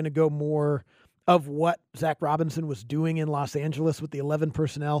they are going to go more of what Zach Robinson was doing in Los Angeles with the 11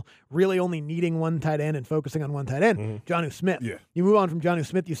 personnel, really only needing one tight end and focusing on one tight end, Jonnu Smith. Yeah. You move on from Jonnu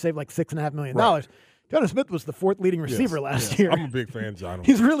Smith, you save like $6.5 million. Right. Jonnu Smith was the fourth leading receiver last year. I'm a big fan of Jonnu.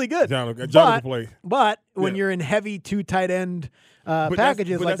 He's really good. Jonnu can play. But when you're in heavy two tight end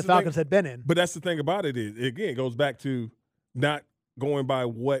packages like the Falcons had been in. But that's the thing about it is, again, it goes back to not going by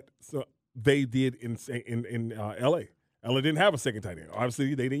what they did in L.A. L.A. didn't have a second tight end.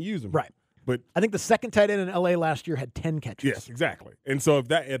 Obviously, they didn't use him. Right. But I think the second tight end in L.A. last year had 10 catches. Yes, exactly. And so if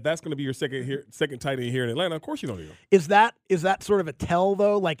that's going to be your second tight end here in Atlanta, of course you don't need him. Is that sort of a tell,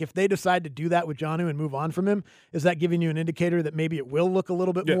 though? Like if they decide to do that with Jonnu and move on from him, is that giving you an indicator that maybe it will look a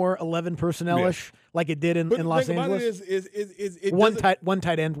little bit more 11 personnel-ish like it did in Los Angeles? One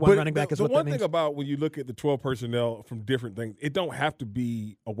tight end, one running back is what that means. The one thing about when you look at the 12 personnel from different things, it don't have to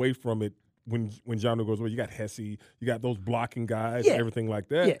be away from it when Jonnu goes away. You got Hesse, you got those blocking guys and everything like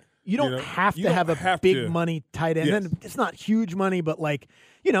that. Yeah. You don't have to have a big money tight end. Yes. And it's not huge money, but like,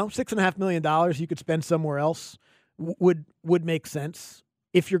 $6.5 million you could spend somewhere else would make sense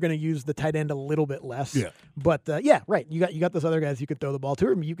if you're going to use the tight end a little bit less. Yeah. But right. You got those other guys you could throw the ball to.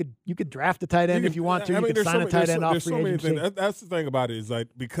 I mean, you could draft a tight end if you want to. You could sign a tight end off free agency. That's the thing about it is like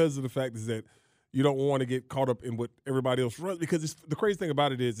because of the fact is that you don't want to get caught up in what everybody else runs because the crazy thing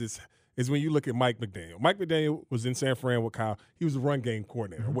about it is when you look at Mike McDaniel. Mike McDaniel was in San Fran with Kyle. He was the run game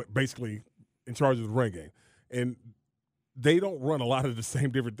coordinator, basically in charge of the run game. And they don't run a lot of the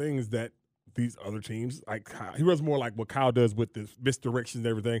same different things that these other teams, like Kyle. He runs more like what Kyle does with the misdirections and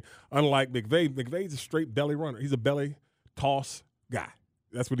everything. Unlike McVay, McVay's a straight belly runner. He's a belly toss guy.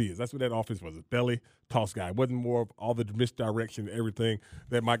 That's what he is. That's what that offense was, a belly toss guy. It wasn't more of all the misdirection and everything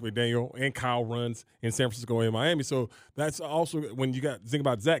that Mike McDaniel and Kyle runs in San Francisco and Miami. So that's also when you got think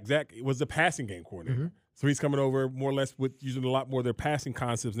about Zach. Zach was the passing game coordinator. So he's coming over more or less with using a lot more of their passing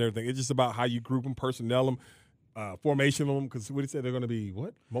concepts and everything. It's just about how you group them, personnel them, formation them. Because what he said, they're going to be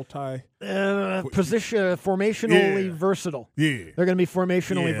what? Formationally versatile. Yeah. They're going to be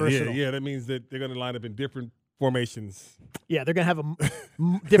formationally versatile. Yeah, that means that they're going to line up in different formations. Yeah, they're going to have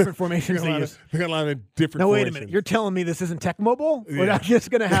different formations to use. They're going to line up in different Now, formations. wait a minute. You're telling me this isn't Tech Mobile? We're not just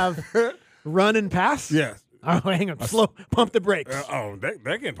going to have run and pass? Yeah. Oh, hang on. Pump the brakes.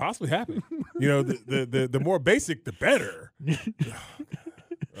 That can possibly happen. The more basic, the better.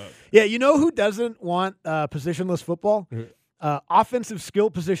 Yeah, you know who doesn't want positionless football? Offensive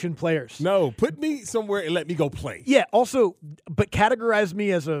skill position players. No, put me somewhere and let me go play. Yeah, also, but categorize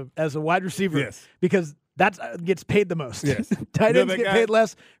me as a wide receiver. Yes. Because that gets paid the most. Yes. Tight ends get paid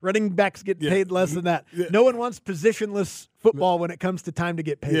less. Running backs get paid less than that. Yeah. No one wants positionless football when it comes to time to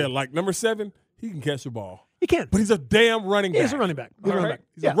get paid. Yeah, like number 7, he can catch the ball. He can. But he's a damn running back. He's a running back.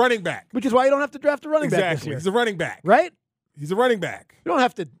 He's a running back. Which is why you don't have to draft a running back this year. He's a running back. Right? He's a running back. You don't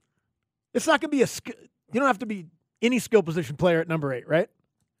have to. It's not going to be you don't have to be any skill position player at number 8, right?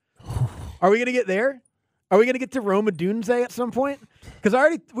 Are we going to get there? Are we going to get to Rome Odunze at some point?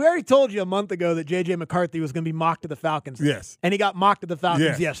 Because we already told you a month ago that J.J. McCarthy was going to be mocked to the Falcons. Yes. And he got mocked to the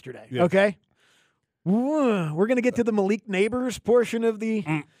Falcons yesterday. Yes. Okay? We're going to get to the Malik Neighbors portion of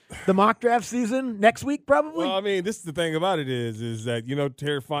the mock draft season next week, probably. Well, I mean, this is the thing about it is that,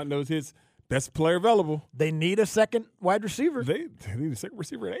 Terry Font knows his best player available. They need a second wide receiver. They need a second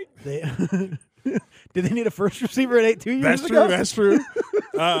receiver at 8. Did they need a first receiver at 8 2 years ago? That's true.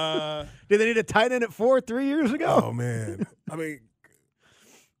 Did they need a tight end at 4 3 years ago? Oh, man. I mean,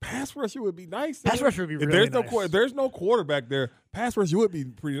 pass rusher would be nice. Pass rusher would be really nice. If there's no quarterback there, pass rusher would be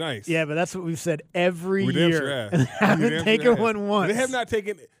pretty nice. Yeah, but that's what we've said every year. And haven't taken one once. They have not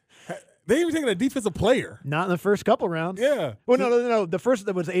taken – they haven't taken a defensive player. Not in the first couple rounds. Yeah. Well, no. The first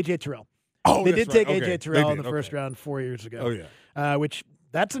that was A.J. Terrell. Oh, they did take right. A.J. Terrell in the first round 4 years ago. Oh, yeah. Which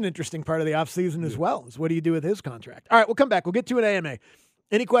that's an interesting part of the offseason as well, is what do you do with his contract? All right, we'll come back. We'll get to an AMA.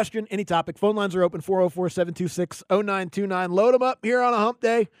 Any question, any topic, phone lines are open, 404-726-0929. Load them up here on a hump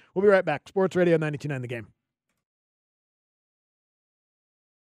day. We'll be right back. Sports Radio 92.9 The Game.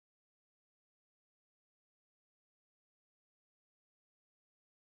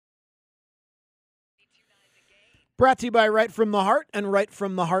 Brought to you by Right From The Heart and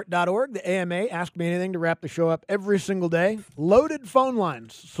rightfromtheheart.org. The AMA, Ask Me Anything, to wrap the show up every single day. Loaded phone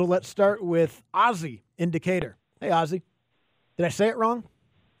lines. So let's start with Ozzy in Decatur. Hey, Ozzy. Did I say it wrong?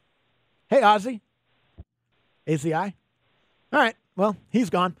 Hey, Ozzy. AZI? All right. Well, he's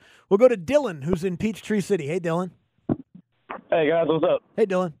gone. We'll go to Dylan, who's in Peachtree City. Hey, Dylan. Hey, guys. What's up? Hey,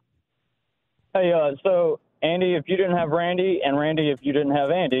 Dylan. Hey, so, Andy, if you didn't have Randy, and Randy, if you didn't have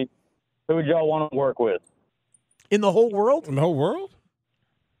Andy, who would y'all want to work with? In the whole world? In the whole world?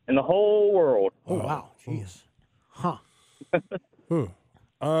 In the whole world. Oh, wow. Jeez. Huh.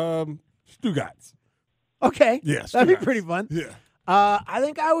 Stugotz. Okay. Yes. That'd be pretty fun. Yeah. I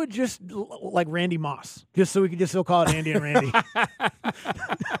think I would just like Randy Moss, just so we could just still call it Andy and Randy.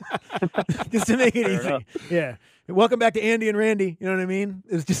 Just to make it Fair easy. enough. Yeah. Welcome back to Andy and Randy. You know what I mean?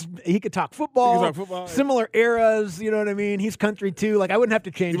 It's just, he could talk football, similar eras. You know what I mean? He's country too. Like, I wouldn't have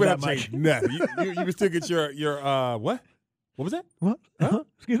to change that much. Nothing. You can still get your what? What was that? What? Huh?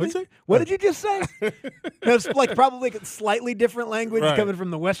 Excuse me? What did you just say? It's like probably a slightly different language coming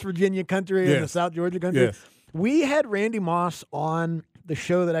from the West Virginia country and the South Georgia country. Yes. We had Randy Moss on the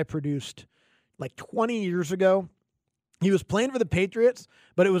show that I produced like 20 years ago. He was playing for the Patriots,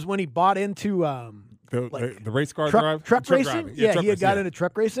 but it was when he bought into the race car truck racing. driving. Yeah, truck he had racing, got into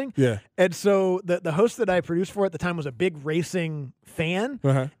truck racing. Yeah. And so the host that I produced for at the time was a big racing fan.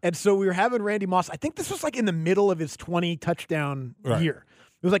 Uh-huh. And so we were having Randy Moss. I think this was like in the middle of his 20 touchdown year.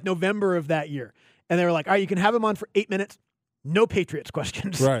 It was like November of that year. And they were like, all right, you can have him on for 8 minutes. No Patriots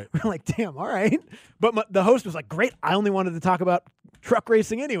questions. Right. We're like, damn, all right. But the host was like, great. I only wanted to talk about truck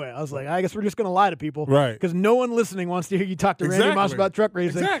racing anyway. I was like, I guess we're just going to lie to people. Right. Because no one listening wants to hear you talk to Randy Moss about truck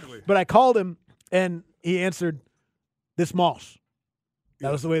racing. Exactly. But I called him, and he answered, this Moss.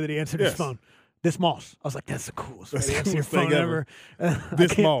 That was the way that he answered his phone. This Moss. I was like, that's the coolest way to answer your phone ever.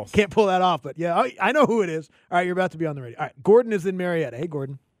 This Moss. Can't pull that off, but yeah, I know who it is. All right, you're about to be on the radio. All right, Gordon is in Marietta. Hey,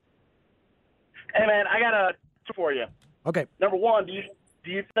 Gordon. Hey, man, I got a two for you. Okay. Number one, do you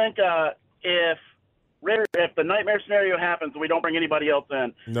think if the nightmare scenario happens and we don't bring anybody else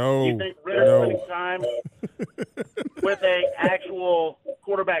in, No. do you think Ritter spending time with a actual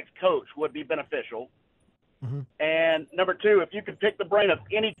quarterback's coach would be beneficial? Mm-hmm. And number two, if you could pick the brain of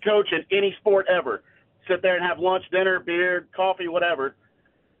any coach in any sport ever, sit there and have lunch, dinner, beer, coffee, whatever,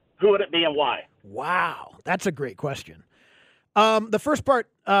 who would it be and why? Wow, that's a great question. The first part,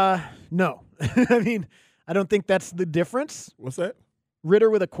 no. I mean, I don't think that's the difference. What's that? Ritter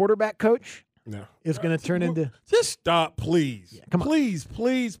with a quarterback coach No. is going to turn into. Just stop, please. Yeah, come on. Please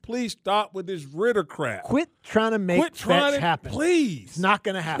stop with this Ritter crap. Quit trying to make fetch happen. Please. It's not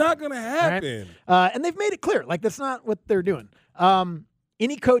going to happen. It's not going to happen. Right? And they've made it clear. Like, that's not what they're doing.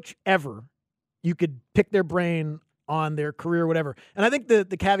 Any coach ever, you could pick their brain on their career or whatever. And I think the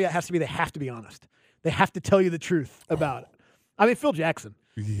caveat has to be they have to be honest. They have to tell you the truth about it. I mean, Phil Jackson.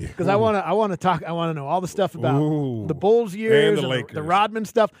 Because I want to know all the stuff about the Bulls years And the and Lakers. the Rodman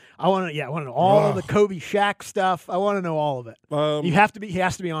stuff. I want to know all of the Kobe Shaq stuff. I want to know all of it. He has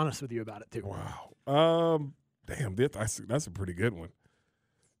to be honest with you about it too. Wow. Damn, that's a pretty good one.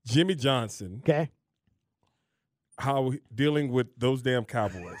 Jimmy Johnson. Okay. How dealing with those damn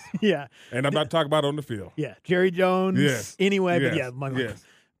Cowboys. Yeah. And I'm not talking about on the field. Yeah. Jerry Jones. Yes. Anyway, Yes. but Yes.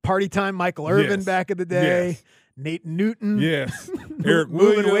 Party Time, Michael Irvin Yes. back in the day. Yes. Nate Newton. Yes. Eric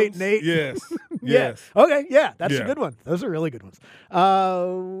Moving Williams. weight Nate. Yes. Yes. Yeah. Okay. Yeah, that's a Yeah. good one. Those are really good ones.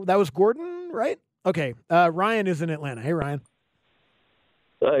 That was Gordon, right? Okay. Ryan is in Atlanta. Hey, Ryan.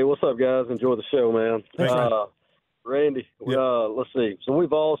 Hey, what's up, guys? Enjoy the show, man. Thanks, man. Randy, let's see. So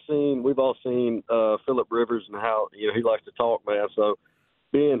we've all seen Phillip Rivers and how he likes to talk, man. So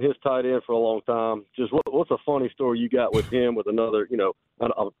being his tight end for a long time, just what's a funny story you got with him, with another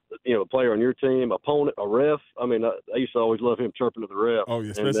a player on your team, opponent, a ref? I mean, I used to always love him chirping to the ref. Oh,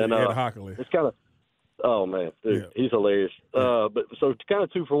 yeah, especially Ed Hockley. It's kind of. Oh man, dude, he's hilarious. But so kind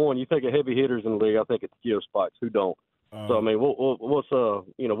of 2 for 1. You think of heavy hitters in the league. I think it's Geo Spikes. Who don't? So I mean, what's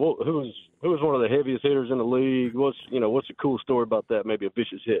who's one of the heaviest hitters in the league? What's a cool story about that? Maybe a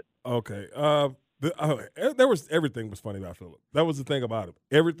vicious hit. Okay. Everything was funny about Phillip. That was the thing about him.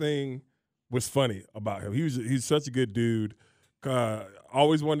 Everything was funny about him. He's such a good dude.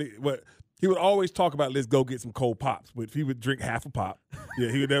 Always wanted he would always talk about, let's go get some cold pops, but he would drink half a pop.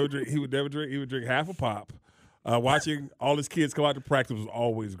 Yeah, he would never drink. He would drink half a pop. Watching all his kids come out to practice was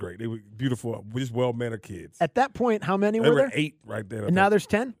always great. They were beautiful, just well-mannered kids. At that point, how many There were were there? 8 right there. And now there's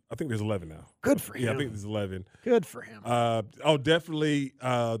 10? I think there's 11 now. Good for Yeah, I him. think there's 11. Good for him. Definitely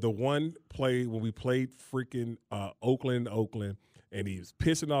the one play when we played freaking Oakland, and he was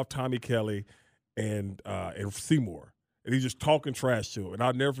pissing off Tommy Kelly and Seymour, and he's just talking trash to him. And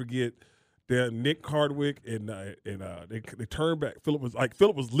I'll never forget that Nick Hardwick and they turned back. Phillip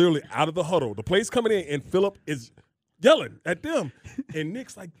was literally out of the huddle. The play's coming in, and Phillip is yelling at them, and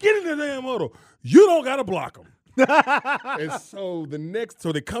Nick's like, "Get in the damn huddle! You don't got to block him." And so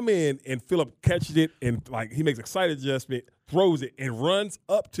so they come in, and Phillip catches it, and like he makes an excited adjustment, throws it, and runs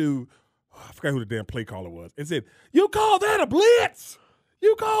up to I forgot who the damn play caller was, and said, "You call that a blitz?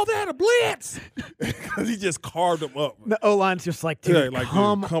 You call that a blitz?" Because he just carved him up. The O-line's just like, dude,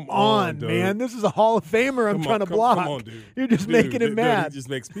 come on, dude. man. This is a Hall of Famer I'm trying to block. Come on, dude. You're just making him mad. He just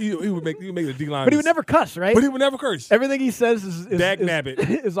makes he would make the D-line. But he would never cuss, right? But he would never curse. Everything he says is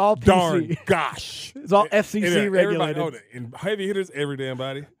Dagnabbit. all PC. Darn gosh. It's all FCC regulated. And heavy hitters, every damn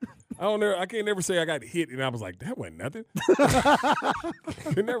body. I can't never say I got hit and I was like, that wasn't nothing. I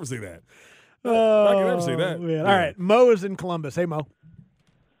can never say that. I can never say that. Man. Yeah. All right. Mo is in Columbus. Hey, Mo.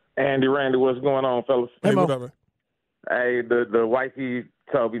 Andy, Randy, what's going on, fellas? Hey, Mo. What up, man? Hey, the wifey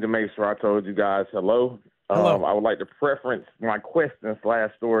told me to make sure I told you guys hello. Hello. I would like to preference my question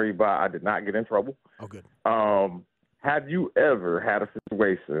 / story, but I did not get in trouble. Oh, good. Have you ever had a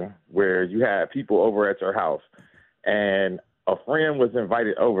situation where you had people over at your house and a friend was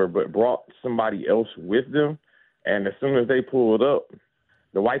invited over but brought somebody else with them, and as soon as they pulled up,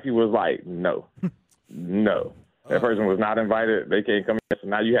 the wifey was like, no. That person was not invited. They can't come in. So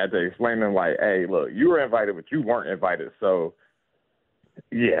now you had to explain to them, like, hey, look, you were invited, but you weren't invited. So,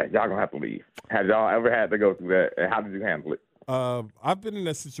 yeah, y'all going to have to leave. Have y'all ever had to go through that, and how did you handle it? I've been in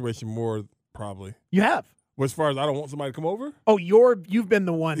that situation more, probably. You have? Well, as far as I don't want somebody to come over? Oh, you've been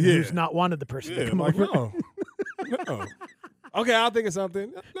the one who's not wanted the person to come like, over. No. Okay, I'll think of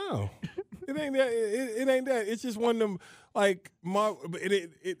something. No. It ain't that. It ain't that. It's just one of them, like,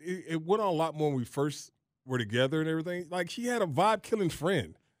 it went on a lot more when we first were together and everything. Like, she had a vibe-killing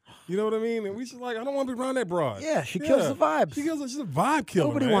friend. You know what I mean? And we just like, I don't want to be around that broad. Yeah, she kills the vibes. She's a vibe killer.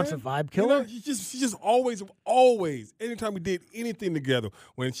 Nobody man. wants a vibe killer. You know, she just always, anytime we did anything together,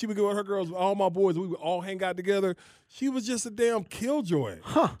 when she would go with her girls, all my boys, we would all hang out together. She was just a damn killjoy.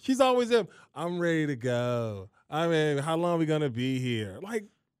 Huh. She's always there. I'm ready to go. I mean, how long are we going to be here? Like,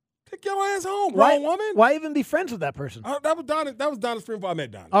 take your ass home, grown woman. Why even be friends with that person? That was Donna's friend before I met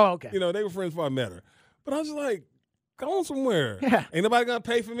Donna. Oh, okay. You know, they were friends before I met her. But I was just like, go on somewhere. Yeah. Ain't nobody going to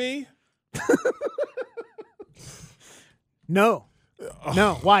pay for me? No.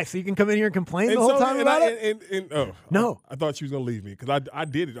 No. Why? So you can come in here and complain the whole time about it? No. I thought she was going to leave me because I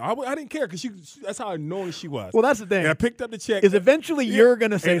did it. I didn't care because that's how annoying she was. Well, that's the thing. And I picked up the check. Is eventually you're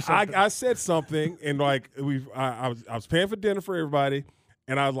going to say something. I said something, and like I was paying for dinner for everybody,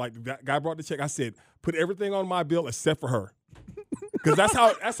 and I was like, that guy brought the check. I said, put everything on my bill except for her. Because that's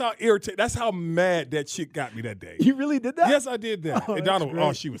how irritated, that's how mad that chick got me that day. You really did that? Yes, I did that. Oh, and that's Donna,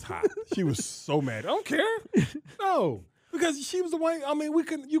 great. she was hot. She was so mad. I don't care. No, because she was the one. I mean,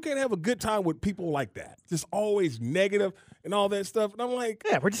 you can't have a good time with people like that. Just always negative and all that stuff. And I'm like,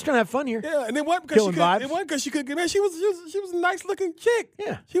 yeah, we're just trying to have fun here. Yeah, and it wasn't because she couldn't get mad. She was a nice looking chick.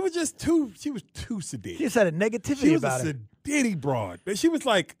 Yeah, she was too sedate. She just had a negativity she was about a sedity broad. She was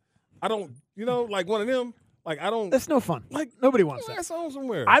like, I don't, like one of them. Like, I don't. That's no fun. Like, nobody wants that. That's on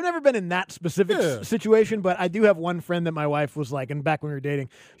somewhere. I've never been in that specific situation, but I do have one friend that my wife was like, and back when we were dating,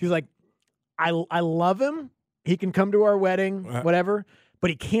 she was like, I love him. He can come to our wedding, whatever, but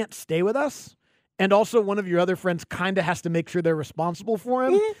he can't stay with us. And also one of your other friends kind of has to make sure they're responsible for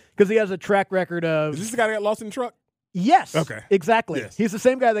him because he has a track record of... Is this the guy that got lost in the truck? Yes. Okay. Exactly. Yes. He's the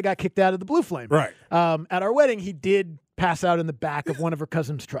same guy that got kicked out of the Blue Flame. Right. At our wedding, he did pass out in the back of one of her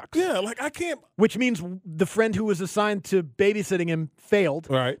cousin's trucks. Yeah, like I can't... Which means the friend who was assigned to babysitting him failed.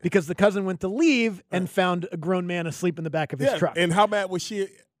 Right. Because the cousin went to leave and found a grown man asleep in the back of his truck. And how bad was she?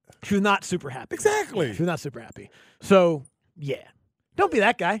 She was not super happy. Exactly. She was not super happy. So, yeah. Don't be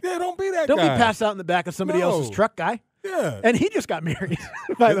that guy. Yeah, don't be that Don't guy. be passed out in the back of somebody else's truck guy. Yeah. And he just got married,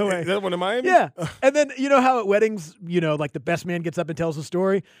 by the way. Is that one in Miami? Yeah. And then, you know how at weddings, like the best man gets up and tells a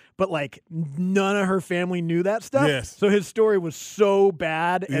story, but like none of her family knew that stuff? Yes. So his story was so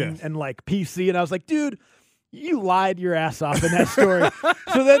bad and, Yes. and like PC. And I was like, dude, you lied your ass off in that story.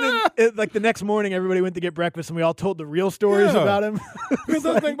 So then, like the next morning, everybody went to get breakfast and we all told the real stories Yeah. about him. Because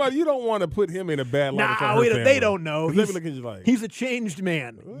the thing about it, you don't want to put him in a bad light. in front of her they family. don't know. 'Cause they be looking at you like, He's a changed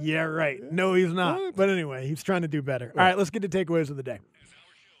man. Yeah, right. No, he's not. But anyway, he's trying to do better. All right, let's get to takeaways of the day.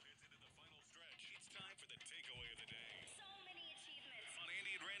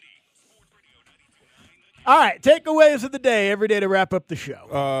 All right, takeaways of the day every day to wrap up the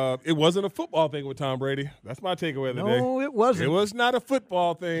show. it wasn't a football thing with Tom Brady. That's my takeaway of the day. No, it wasn't. It was not a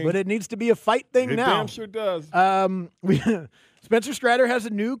football thing. But it needs to be a fight thing It now. damn sure does. Spencer Strider has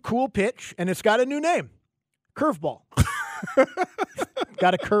a new cool pitch, and it's got a new name. Curveball.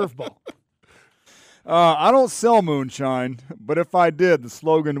 Got a curveball. I don't sell moonshine, but if I did, the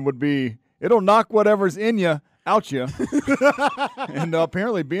slogan would be, it'll knock whatever's in you out you. And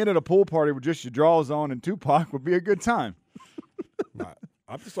apparently being at a pool party with just your drawers on and Tupac would be a good time.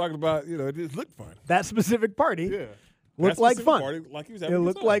 I'm just talking about, it just looked fun. That specific party Yeah. looked That like specific fun. party, like he was It having a good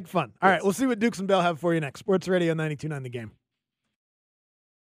looked time. like fun. All right, we'll see what Dukes and Bell have for you next. Sports Radio 92.9 The Game.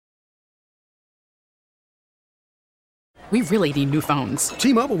 We really need new phones.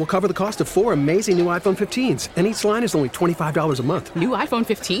 T-Mobile will cover the cost of 4 amazing new iPhone 15s, and each line is only $25 a month. New iPhone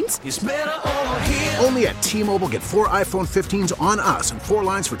 15s? It's better over here. Only at T-Mobile, get 4 iPhone 15s on us and 4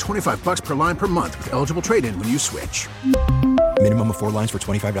 lines for $25 per line per month with eligible trade-in when you switch. Minimum of 4 lines for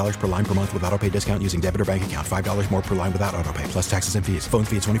 $25 per line per month with autopay discount using debit or bank account. $5 more per line without autopay, plus taxes and fees. Phone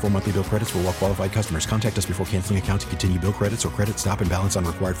fee at 24 monthly bill credits for well-qualified customers. Contact us before canceling account to continue bill credits or credit stop and balance on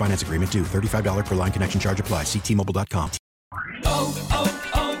required finance agreement due. $35 per line connection charge applies. See T-Mobile.com.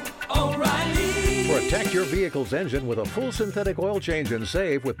 Protect your vehicle's engine with a full synthetic oil change and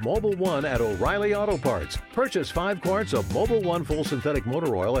save with Mobil 1 at O'Reilly Auto Parts. Purchase 5 quarts of Mobil 1 full synthetic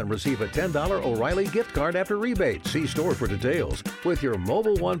motor oil and receive a $10 O'Reilly gift card after rebate. See store for details. With your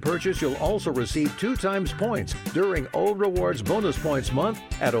Mobil 1 purchase, you'll also receive 2 times points during O Rewards Bonus Points Month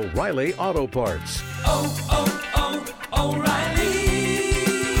at O'Reilly Auto Parts. O'Reilly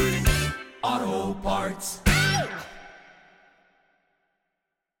Auto Parts.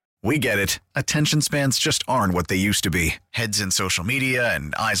 We get it. Attention spans just aren't what they used to be. Heads in social media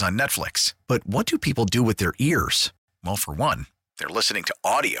and eyes on Netflix. But what do people do with their ears? Well, for one, they're listening to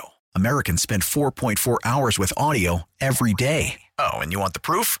audio. Americans spend 4.4 hours with audio every day. Oh, and you want the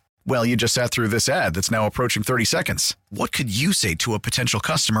proof? Well, you just sat through this ad that's now approaching 30 seconds. What could you say to a potential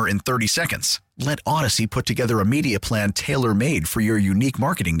customer in 30 seconds? Let Odyssey put together a media plan tailor-made for your unique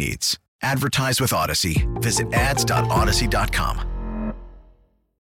marketing needs. Advertise with Odyssey. Visit ads.odyssey.com.